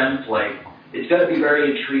they're his friends. Like, it's going to be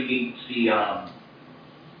very intriguing to see,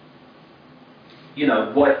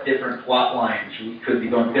 what different plot lines we could be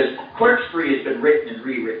going. Because Clerks 3 has been written and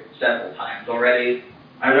rewritten several times already.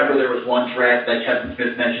 I remember there was one draft that Kevin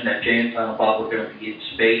Smith mentioned that Jay and Silent Bob were going to be in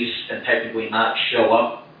space and technically not show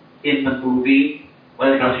up in the movie.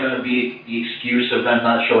 Like, that was going to be the excuse of them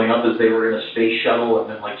not showing up as they were in a space shuttle, and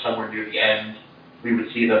then, like, somewhere near the end, we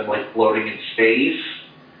would see them, like, floating in space.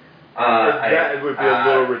 That would be a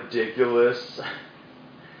little ridiculous.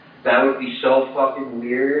 That would be so fucking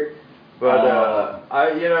weird. But,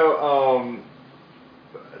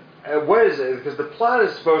 what is it? Because the plot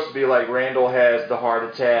is supposed to be like Randall has the heart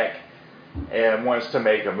attack and wants to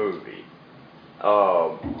make a movie.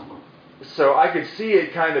 So I could see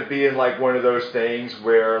it kind of being like one of those things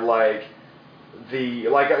where like the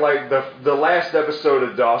last episode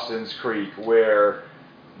of Dawson's Creek, where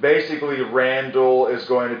basically Randall is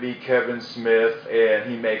going to be Kevin Smith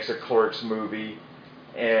and he makes a Clerks movie,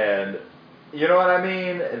 and you know what I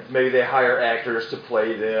mean? And maybe they hire actors to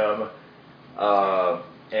play them,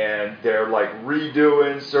 and they're like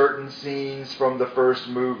redoing certain scenes from the first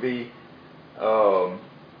movie.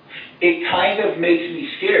 It kind of makes me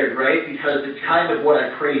scared, right? Because it's kind of what I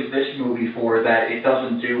praise this movie for, that it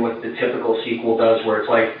doesn't do what the typical sequel does, where it's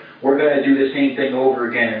like, we're going to do the same thing over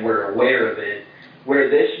again and we're aware of it. Where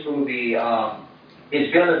this movie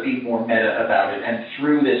is going to be more meta about it, and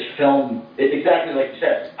through this film, it's exactly like you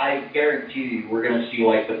said. I guarantee you we're going to see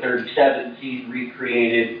like the 37 scene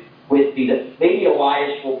recreated with maybe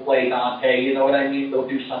Elias will play Dante, you know what I mean? They'll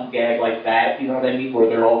do some gag like that, you know what I mean? Where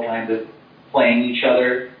they're all kind of playing each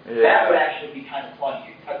other. Yeah. That would actually be kind of funny.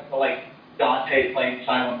 You cut to like Dante playing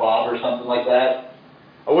Silent Bob or something like that.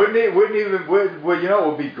 Would you know what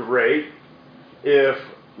would be great if,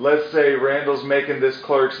 let's say, Randall's making this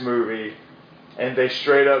Clerks movie and they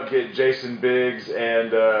straight up get Jason Biggs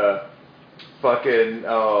and fucking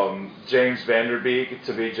James Vanderbeek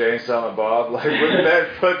to be Jay and Silent Bob. Like, wouldn't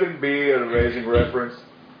that fucking be an amazing reference?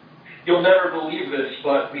 You'll never believe this,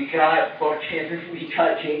 but we got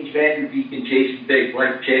James Vanderbeek and Jason Biggs.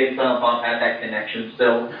 Like, Jay and Silent Bob have that connection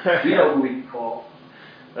still. We know who we can call.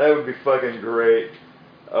 That would be fucking great.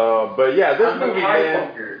 But yeah, this movie, man.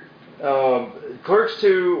 Clerks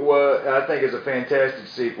 2, I think, is a fantastic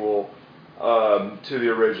sequel to the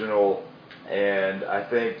original, and I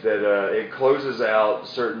think that it closes out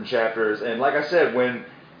certain chapters. And like I said, when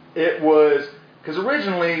it was, because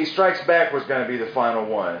originally Strikes Back was going to be the final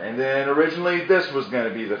one, and then originally this was going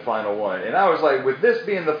to be the final one, and I was like, with this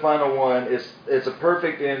being the final one, it's a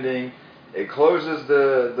perfect ending. It closes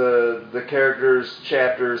the characters'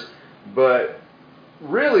 chapters, but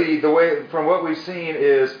really, the way, from what we've seen,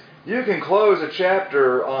 is you can close a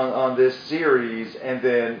chapter on this series and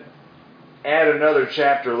then add another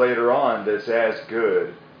chapter later on that's as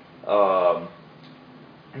good.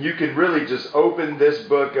 You can really just open this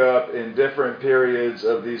book up in different periods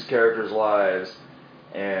of these characters' lives,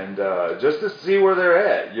 and just to see where they're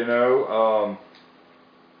at, you know.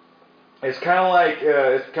 It's kind of like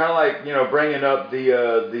bringing up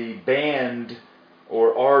the band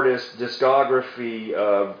or artist discography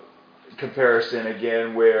comparison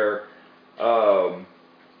again, where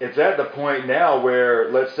it's at the point now where,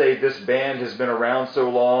 let's say, this band has been around so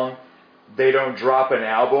long, they don't drop an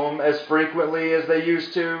album as frequently as they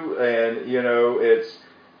used to, and it's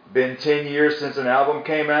been 10 years since an album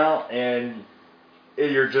came out, and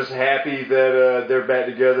you're just happy that they're back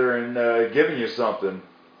together and giving you something.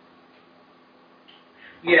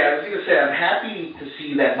 Yeah, I was going to say, I'm happy to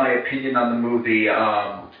see that my opinion on the movie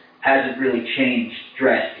hasn't really changed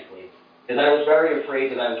drastically. Because I was very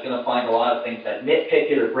afraid that I was going to find a lot of things that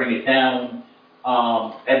nitpick it or bring it down,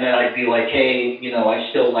 and then I'd be like, hey, I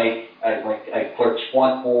still like Clerks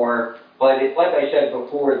 1 more. But it's like I said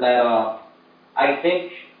before, that I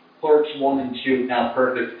think Clerks 1 and 2 now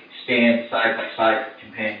perfectly stand side by side as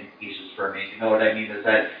companion pieces for me. You know what I mean? Is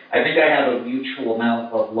that I think I have a mutual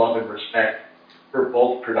amount of love and respect for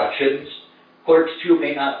both productions. Clerks 2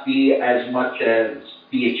 may not be as much as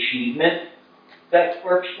the achievement that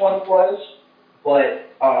Clerks 1 was,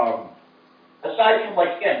 but aside from,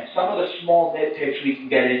 again, some of the small nitpicks we can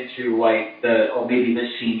get into, maybe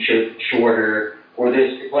this scene should have been shorter, or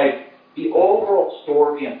this, the overall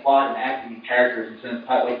story and plot and acting and characters and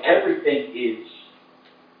everything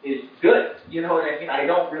is good. You know what I mean? I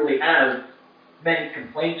don't really have many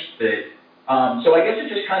complaints with it. So I guess it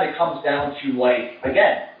just kind of comes down to,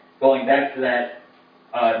 again, going back to that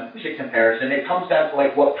music comparison, it comes down to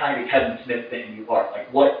like what kind of Kevin Smith fan you are,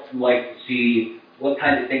 like what you like to see, what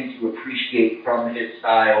kind of things you appreciate from his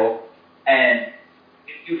style, and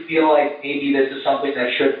if you feel like maybe this is something that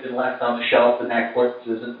should have been left on the shelf and that Clerks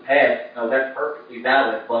isn't past, no, that's perfectly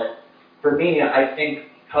valid. But for me, I think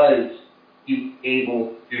because he's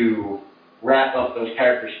able to wrap up those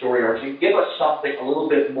character story arcs and give us something a little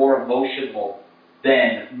bit more emotional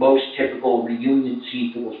than most typical reunion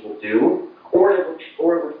sequels will do, or it would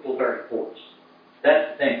feel very forced.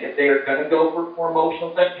 That's the thing. If they are going to go for more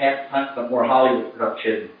emotional thing, half the time it's a more Hollywood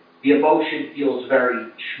production, the emotion feels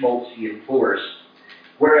very schmaltzy and forced.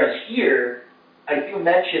 Whereas here, I do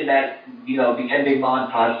mention that, you know, the ending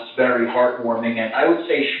montage is very heartwarming, and I would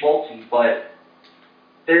say schmaltzy, but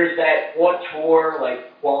there's that auteur,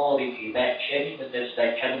 like, quality, that genuineness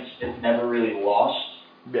that Kevin Smith never really lost.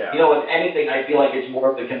 Yeah. You know, if anything, I feel like it's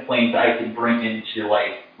more of the complaint I can bring into,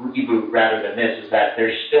 like, reboot rather than this, is that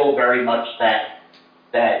there's still very much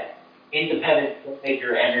that independent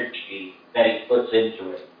filmmaker energy that he puts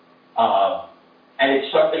into it. And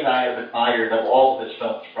it's something I have admired of all of his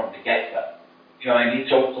films from the get-go. You know what I mean?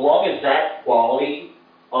 So as long as that quality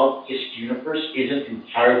of this universe isn't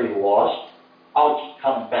entirely lost, I'll keep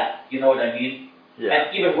coming back. You know what I mean? Yeah.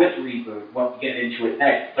 And even with reboot, when we get into it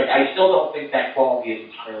next, like I still don't think that quality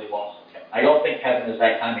is entirely lost on him. I don't think Kevin is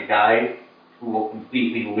that kind of guy who will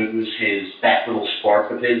completely lose that little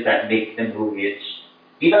spark of his that makes him who he is.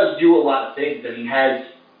 He does do a lot of things, and he has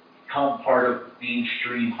become part of the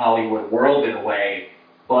mainstream Hollywood world in a way,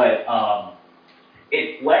 but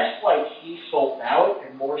it's less like he sold out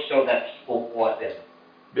and more so that people bought in.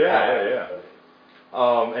 Yeah.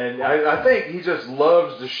 And I think he just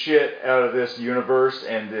loves the shit out of this universe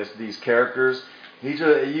and these characters.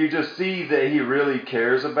 You just see that he really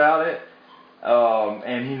cares about it,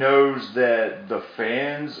 and he knows that the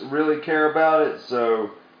fans really care about it.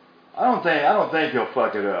 So I don't think he'll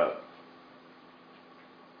fuck it up.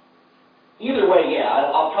 Either way, yeah,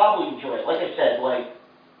 I'll probably enjoy it. Like I said, like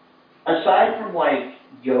aside from like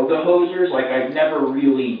yoga hosers, like I've never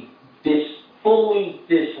really fully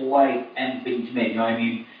disliked anything he's made. You know what I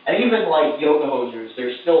mean? And even like yoga hosers,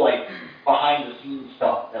 there's still like behind the scenes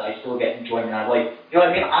stuff that I still get enjoyment out of. Like, you know what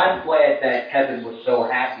I mean? I'm glad that Kevin was so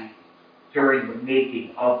happy during the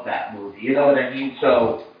making of that movie. You know what I mean?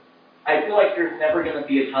 So I feel like there's never going to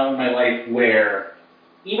be a time in my life where,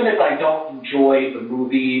 even if I don't enjoy the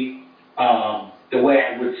movie the way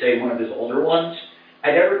I would say one of his older ones,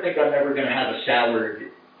 I never think I'm ever going to have a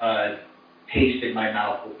soured taste in my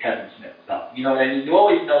mouth with Kevin Smith stuff. You know what I mean? You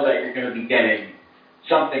always know that you're going to be getting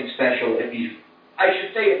something special if he's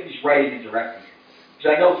writing and directing it.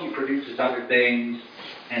 Because I know he produces other things,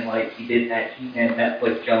 and like he did that He-Man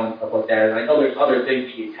Netflix show and stuff like that. And I know there's other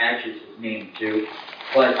things he attaches his name to,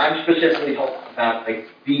 but I'm specifically talking about like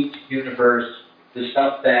Beat Universe, the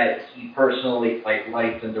stuff that he personally like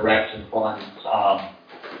writes and directs and funds.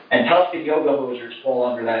 And Tuscan Yoga Hosers fall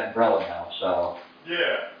under that umbrella now. So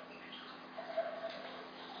yeah.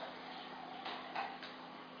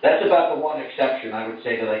 That's about the one exception I would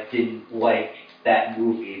say that I didn't like that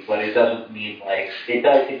movie, but it doesn't mean like it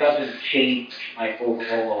doesn't change my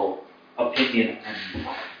overall opinion on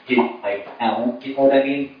his like talent. You know what I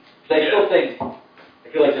mean? So I still think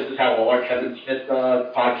I feel like this is how all our Kevin Smith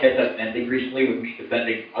podcasts have been ending recently with me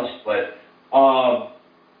defending Tusk, but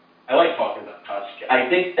I like talking about Tusk. I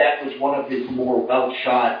think that was one of his more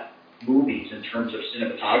well-shot movies in terms of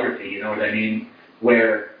cinematography. You know what I mean?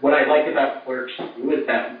 Where what I like about Clerks too is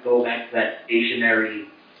that we go back to that stationary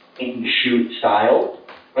and shoot style.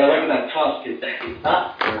 What I like about Tusk is that it's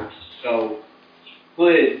not Clerks, so you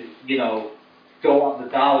could, you know, go on the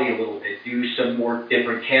dolly a little bit, do some more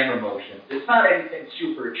different camera motions. It's not anything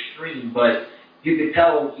super extreme, but you could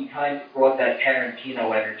tell he kind of brought that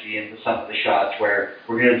Tarantino energy into some of the shots where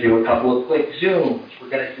we're going to do a couple of quick zooms, we're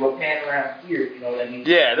going to do a pan around here, you know what I mean?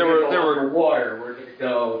 Yeah, there were water, we're going to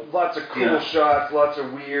go... Lots of cool shots, lots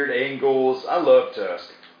of weird angles. I love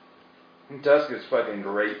Tusk. Tusk is fucking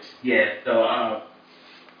great. Yeah, so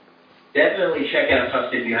definitely check out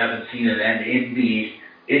Tusk if you haven't seen it, and in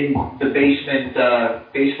the Basement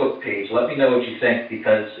Facebook page, let me know what you think,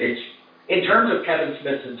 because it's, in terms of Kevin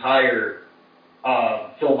Smith's entire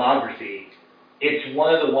filmography, it's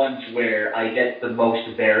one of the ones where I get the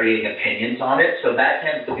most varying opinions on it, so that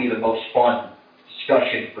tends to be the most fun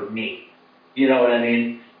discussion for me. You know what I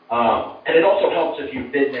mean? And it also helps if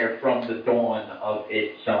you've been there from the dawn of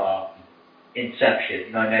its inception.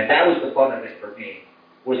 You know what I mean? That was the fun of it for me,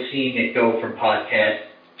 was seeing it go from podcast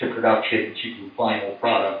to production to final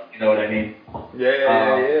product. You know what I mean?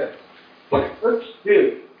 Yeah. But Clerks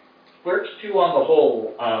 2 on the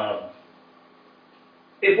whole,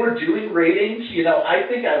 if we're doing ratings, I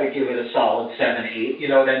think I would give it a solid 7, 8. You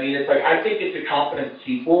know what I mean? It's like, I think it's a competent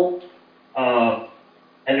sequel.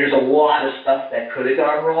 And there's a lot of stuff that could have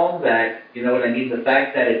gone wrong that, you know what I mean? The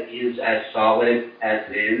fact that it is as solid as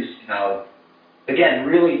it is, again,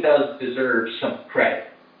 really does deserve some credit.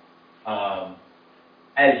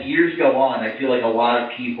 As years go on, I feel like a lot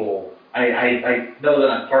of people, I know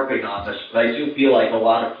that I'm harping on this, but I do feel like a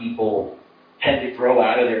lot of people tend to grow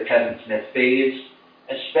out of their Kevin Smith phase,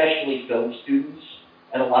 especially film students.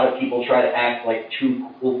 And a lot of people try to act like too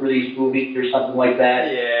cool for these movies or something like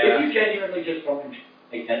that. Yeah. If you genuinely just don't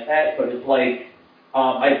get that, but it's like,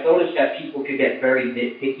 I've noticed that people could get very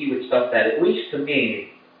nitpicky with stuff that, at least to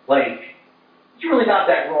me, like, it's really not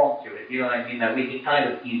that wrong to it, you know what I mean, that we can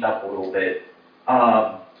kind of ease up a little bit.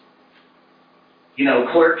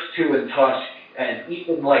 Clerks 2 and Tusk, and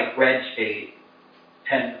even like Red State,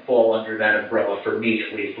 tend to fall under that umbrella for me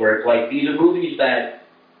at least, where it's like, these are movies that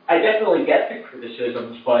I definitely get the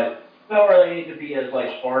criticisms, but don't really need to be as like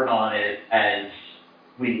hard on it as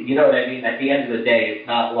you know what I mean? At the end of the day, it's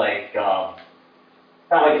not like an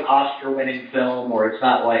Oscar-winning film, or it's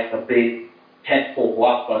not like a big tentpole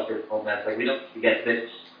blockbuster film that's like, we don't need to get this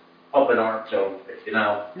up in arms over it,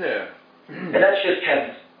 Yeah. And that's just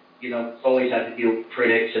Kevin's, always have to deal with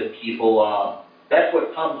critics and people. That's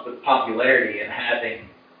what comes with popularity and having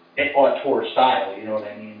an auteur style, you know what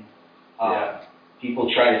I mean? Yeah.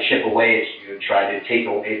 People try to chip away at you and try to take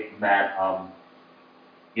away from that,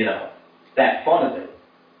 that fun of it.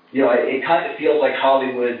 It kind of feels like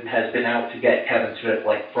Hollywood has been out to get Kevin Smith,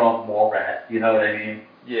 like, from Mallrats, you know what I mean?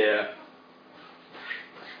 Yeah.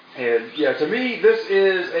 And, yeah, to me, this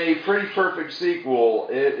is a pretty perfect sequel.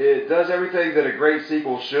 It does everything that a great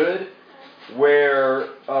sequel should, where,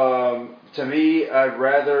 to me, I'd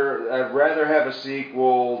rather have a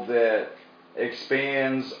sequel that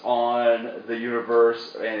expands on the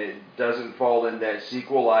universe and it doesn't fall in that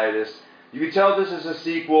sequelitis. You can tell this is a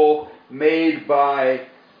sequel made by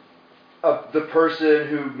the person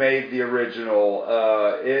who made the original.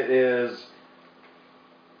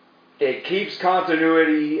 It keeps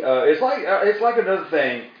continuity. It's like another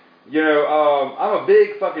thing. I'm a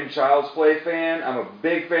big fucking Child's Play fan. I'm a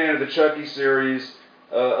big fan of the Chucky series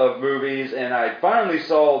of movies, and I finally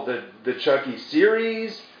saw the Chucky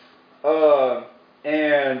series,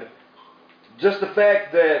 and just the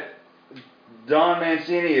fact that Don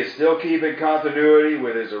Mancini is still keeping continuity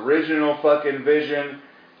with his original fucking vision.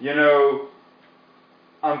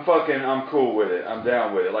 I'm cool with it. I'm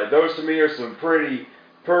down with it. Like, those to me are some pretty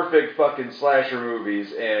perfect fucking slasher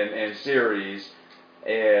movies and series.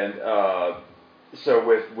 And so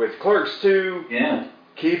with Clerks 2, yeah,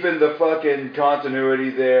 keeping the fucking continuity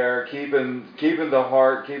there, keeping the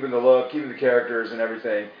heart, keeping the love, keeping the characters and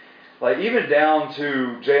everything. Like, even down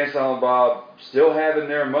to Jay and Silent Bob still having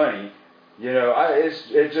their money.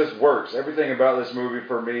 It just works. Everything about this movie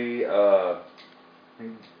for me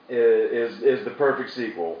is the perfect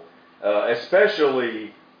sequel,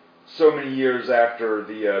 especially so many years after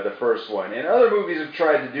the first one. And other movies have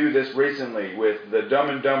tried to do this recently with the Dumb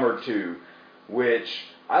and Dumber 2, which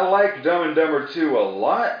I like Dumb and Dumber 2 a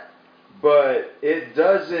lot, but it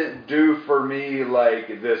doesn't do for me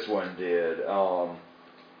like this one did.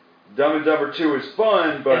 Dumb and Dumber 2 is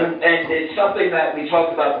fun, but... And it's something that we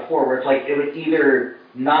talked about before, where it's like, it would either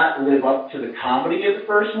not live up to the comedy of the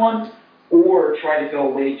first one, or try to go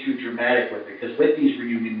way too dramatic with it. Because with these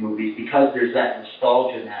reunion movies, because there's that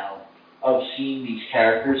nostalgia now of seeing these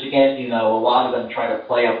characters again, a lot of them try to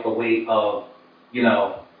play up the weight of,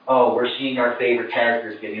 oh, we're seeing our favorite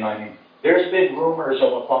characters again, you know what I mean? There's been rumors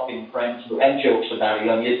of a fucking Friends movie, and jokes about it,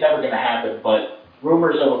 it's never going to happen, but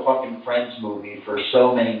rumors of a fucking Friends movie for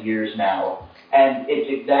so many years now, and it's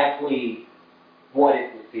exactly what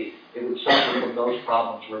it would be. It would suffer from those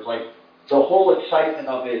problems where it's like, the whole excitement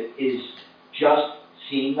of it is just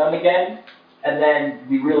seeing them again, and then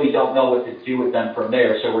we really don't know what to do with them from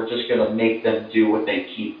there, so we're just going to make them do what they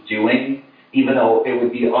keep doing, even though it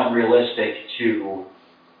would be unrealistic, you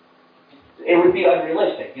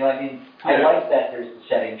know what I mean? Yeah. I like that there's the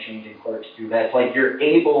setting change in Clerks 2. That's like, you're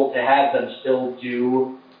able to have them still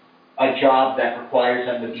do a job that requires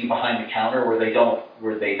them to be behind the counter where they don't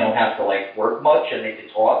have to like work much and they can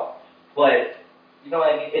talk. But you know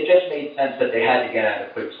what I mean? It just made sense that they had to get out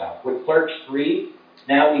of quick stop. With Clerks 3,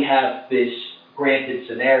 now we have this granted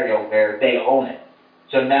scenario where they own it.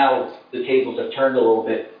 So now the tables have turned a little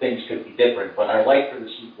bit, things could be different. But I like for the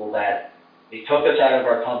sequel that they took us out of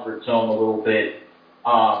our comfort zone a little bit.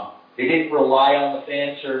 They didn't rely on the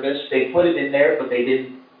fan service. They put it in there, but they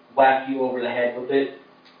didn't whack you over the head with it.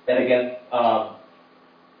 Then again,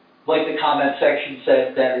 like the comment section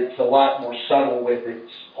said, that it's a lot more subtle with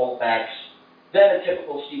its holdbacks than a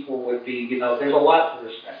typical sequel would be. You know, there's a lot to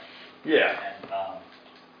respect. Yeah. And,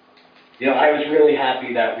 you know, I was really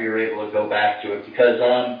happy that we were able to go back to it because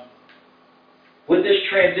with this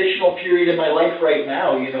transitional period in my life right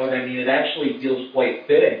now, you know what I mean, it actually feels quite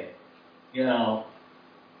fitting, you know,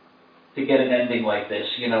 to get an ending like this,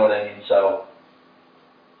 you know what I mean? So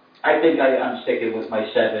I think I'm sticking with my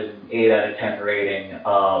 7, 8 out of 10 rating.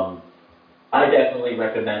 I definitely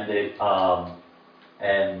recommend it,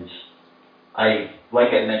 and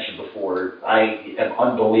like I mentioned before, I am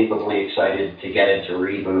unbelievably excited to get into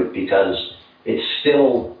Reboot because it's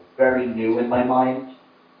still very new in my mind,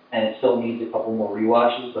 and it still needs a couple more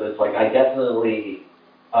rewatches. But it's like I definitely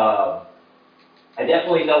know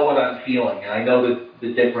what I'm feeling, and I know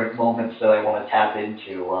the different moments that I want to tap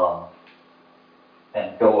into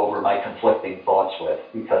and go over my conflicting thoughts with,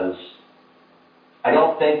 because I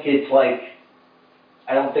don't think it's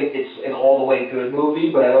an all the way good movie,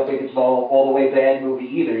 but I don't think it's an all the way bad movie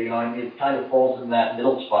either. You know, I mean, it kind of falls in that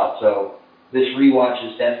middle spot. So this rewatch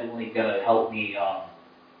is definitely going to help me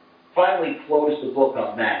finally close the book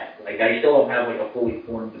on that. Like, I still don't have like a fully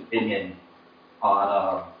formed opinion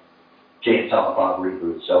on Jay and Silent Bob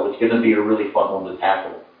Reboot, so it's going to be a really fun one to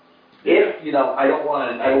tackle. If, you know, I don't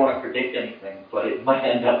want to predict anything, but it might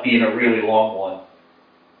end up being a really long one.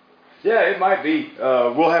 Yeah, it might be.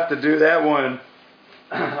 We'll have to do that one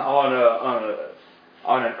on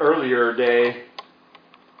an earlier day.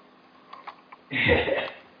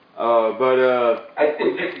 I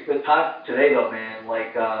think picked a good time today, though, man.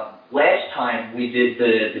 Like last time we did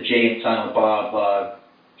the Jay and Silent Bob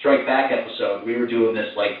Strike Back episode, we were doing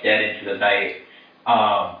this like dead into the night,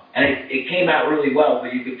 and it came out really well.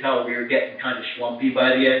 But you could tell we were getting kind of schlumpy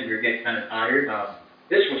by the end. We were getting kind of tired.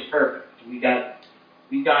 This was perfect. We got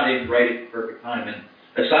in right at the perfect time. And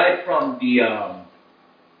aside from the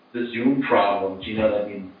Zoom problems, you know what I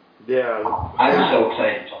mean? Yeah. I was so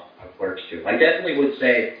excited to talk about Clerks too. I definitely would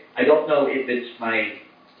say, I don't know if it's my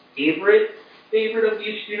favorite of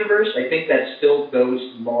the universe. I think that still goes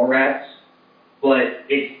to Mallrats, but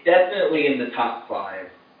it's definitely in the top 5.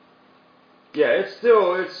 Yeah, it's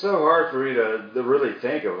so hard for me to really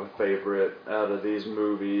think of a favorite out of these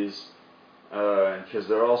movies, because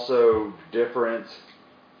they're all so different.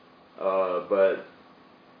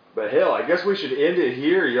 But hell, I guess we should end it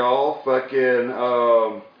here, y'all. Fucking,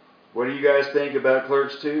 what do you guys think about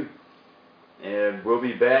Clerks 2? And we'll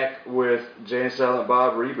be back with Jay and Silent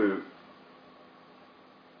Bob Reboot.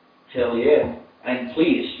 Hell yeah. And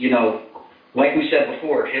please, you know, like we said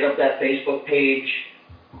before, hit up that Facebook page,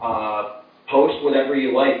 post whatever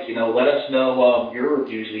you like, you know, let us know your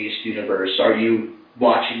reviews of the East Universe. Are you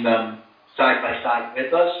watching them side by side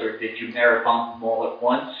with us, or did you marathon them all at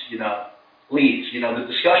once? You know, please, you know, the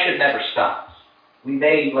discussion never stops. We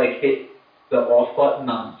may, like, hit the off button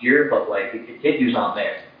on here, but, like, it continues on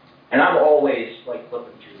there. And I'm always, like,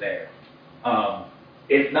 flipping through there.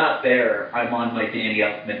 If not there, I'm on my Danny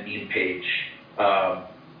Elfman meme page.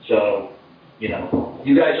 So, you know,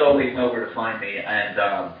 you guys always know where to find me.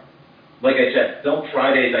 And, like I said, Film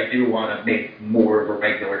Fridays, I do want to make more of a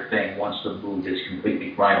regular thing once the move is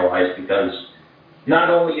completely finalized, because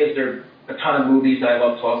not only is there a ton of movies I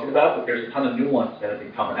love talking about, but there's a ton of new ones that have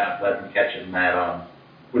been coming out that I've been catching that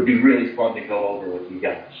would be really fun to go over with you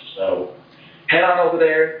guys. So head on over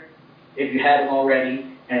there if you haven't already,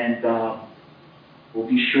 and we'll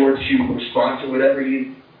be sure to respond to whatever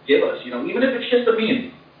you give us. You know, even if it's just a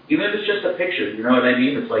meme, even if it's just a picture, you know what I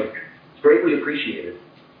mean? It's like, it's greatly appreciated.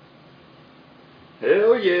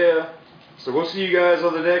 Hell yeah. So we'll see you guys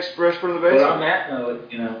on the next Fresh from the Basement. But on that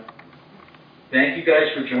note, you know, thank you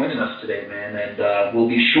guys for joining us today, man. And we'll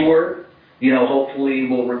be sure, you know, hopefully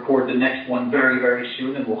we'll record the next one very, very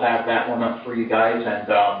soon, and we'll have that one up for you guys. And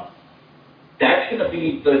that's going to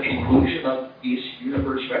be the conclusion of this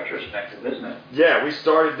Universe Retrospective, isn't it? Yeah, we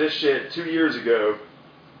started this shit 2 years ago.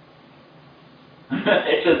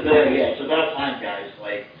 It's about time, guys.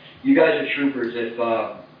 Like, you guys are troopers if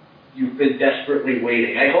you've been desperately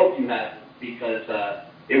waiting. I hope you have, because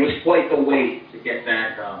it was quite the wait to get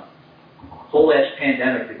that whole ass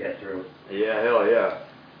pandemic to get through. Yeah, hell yeah.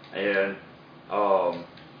 And,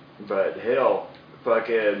 but hell,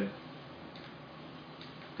 fucking,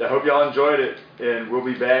 I hope y'all enjoyed it, and we'll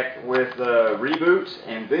be back with Reboot,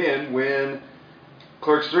 and then when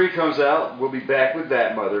Clerks 3 comes out, we'll be back with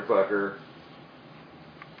that motherfucker.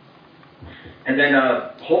 And then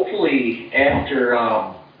hopefully after,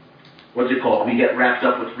 what's it called, we get wrapped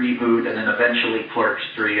up with Reboot, and then eventually Clerks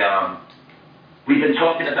 3, we've been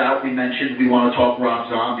talking about, we mentioned we want to talk Rob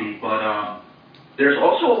Zombie, but there's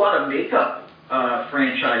also a lot of makeup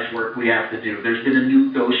franchise work we have to do. There's been a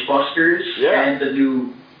new Ghostbusters and a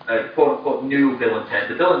new, quote-unquote, new Bill and Ted.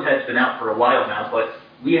 The Bill and Ted's been out for a while now, but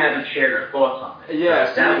we haven't shared our thoughts on it. Yeah,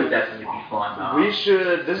 so that would definitely be fun. We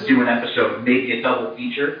should do an episode, maybe a double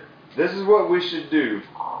feature. This is what we should do.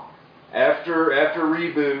 After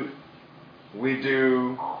reboot, we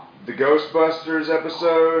do the Ghostbusters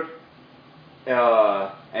episode,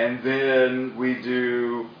 and then we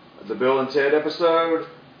do the Bill and Ted episode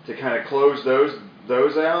to kind of close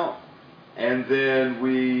those out, and then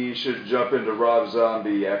we should jump into Rob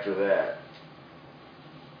Zombie after that.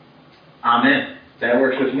 I'm in. That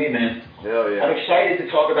works with me, man. Hell yeah. I'm excited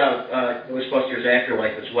to talk about Ghostbusters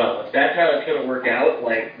Afterlife as well. If that's how it's going to work out,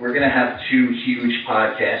 like, we're going to have 2 huge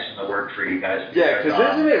podcasts in the work for you guys. Yeah, because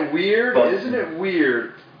isn't it weird? Isn't it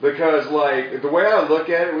weird? Because, like, the way I look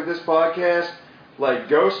at it with this podcast, like,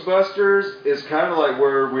 Ghostbusters is kind of like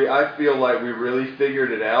where I feel like we really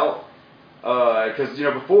figured it out. Because, you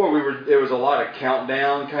know, before it was a lot of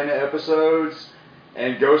countdown kind of episodes,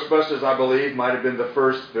 and Ghostbusters, I believe, might have been the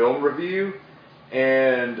first film review.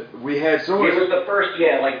 And we had so much... It was the first,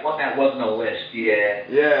 like one that wasn't a list,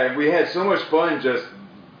 Yeah, and we had so much fun just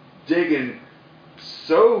digging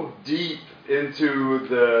so deep into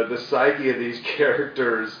the psyche of these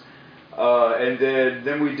characters. And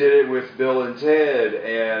then we did it with Bill and Ted.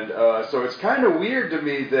 And so it's kind of weird to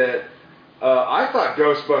me that I thought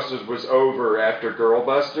Ghostbusters was over after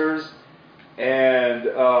Girlbusters.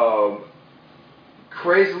 And...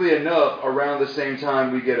 crazily enough, around the same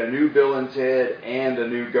time, we get a new Bill and Ted and a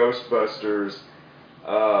new Ghostbusters.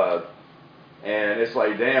 And it's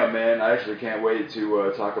like, damn, man, I actually can't wait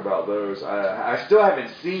to talk about those. I still haven't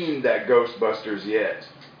seen that Ghostbusters yet,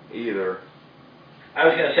 either. I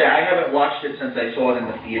was going to say, I haven't watched it since I saw it in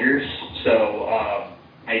the theaters, so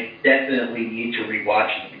I definitely need to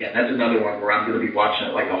rewatch it again. That's another one where I'm going to be watching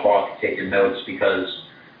it like a hawk, taking notes, because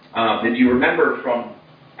if you remember from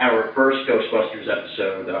our first Ghostbusters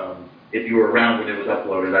episode, if you were around when it was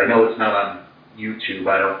uploaded, I know it's not on YouTube,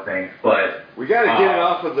 I don't think, but we got to get it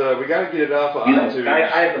off of iTunes.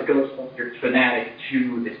 I'm a Ghostbusters fanatic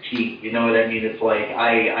to the T. You know what I mean? It's like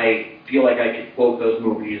I feel like I could quote those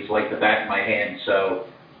movies like the back of my hand. So,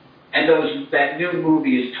 and that new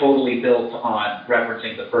movie is totally built on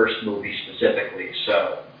referencing the first movie specifically.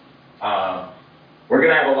 So, we're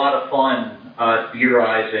gonna have a lot of fun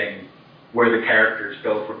theorizing where the characters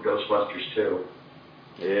go from Ghostbusters 2.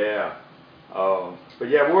 Yeah. But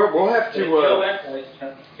yeah, we'll have to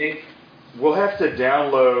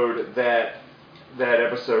download that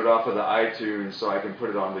episode off of the iTunes so I can put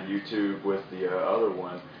it on the YouTube with the other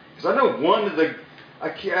one. Because I know I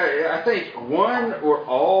think one or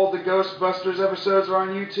all the Ghostbusters episodes are on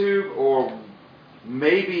YouTube, or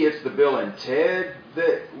maybe it's the Bill and Ted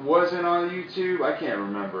that wasn't on YouTube. I can't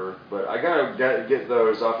remember, but I gotta get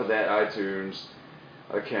those off of that iTunes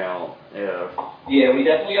account. Yeah, we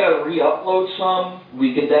definitely gotta re-upload some.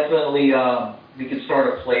 We could definitely we could start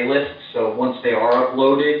a playlist. So once they are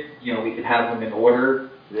uploaded, we could have them in order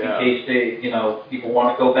in case people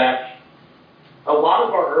want to go back. A lot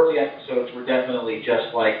of our early episodes were definitely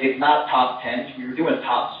just like, if not top 10s, we were doing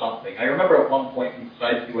top something. I remember at one point we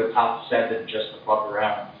decided to do a top 7 just to fuck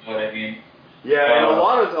around. You know what I mean? Yeah, and a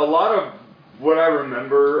lot of what I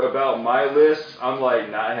remember about my list, I'm like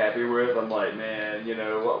not happy with. I'm like, man,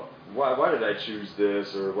 why did I choose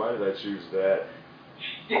this or why did I choose that?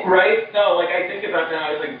 Right? No, like I think about that,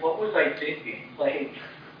 I was like, what was I thinking? Like,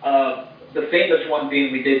 the famous one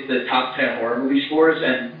being we did the top 10 horror movie scores,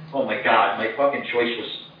 and oh my god, my fucking choice was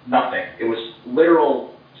nothing. It was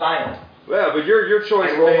literal silence. Yeah, but your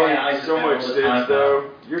choice made so much sense,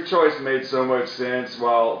 though. Your choice made so much sense,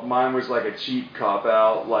 while mine was like a cheap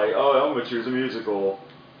cop-out, like, oh, I'm going to choose a musical.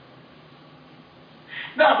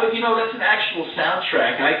 No, but that's an actual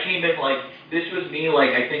soundtrack. I came in like, this was me,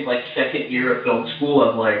 like, I think, like, second year of film school.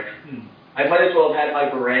 I'm like, I might as well have had my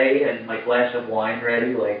beret and my glass of wine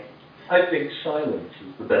ready, like, I think silence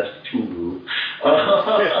is the best tool.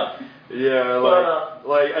 Yeah,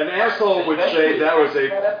 like an asshole would say that was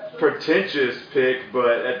a pretentious pick,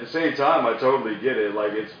 but at the same time, I totally get it.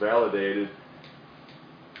 Like, it's validated.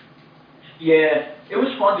 Yeah, it was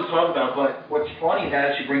fun to talk about, but what's funny now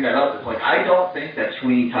that you bring that up is, like, I don't think that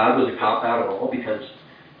Sweeney Todd was a cop-out at all, because,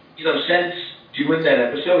 since doing that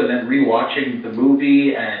episode and then rewatching the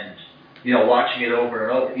movie and, watching it over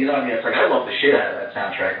and over, it's like, I love the shit out of that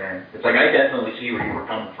soundtrack, man. It's like, I definitely see where you were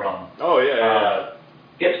coming from. Oh, yeah.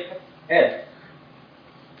 Gets head.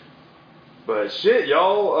 But shit,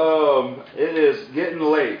 y'all, it is getting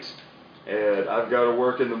late, and I've got to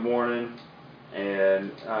work in the morning,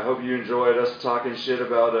 and I hope you enjoyed us talking shit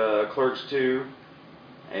about Clerks 2,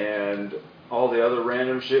 and all the other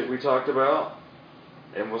random shit we talked about.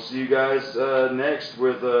 And we'll see you guys next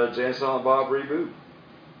with Jay and Silent Bob Reboot.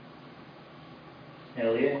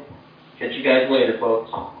 Hell yeah. Catch you guys later,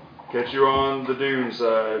 folks. Catch you on the Dune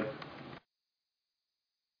side.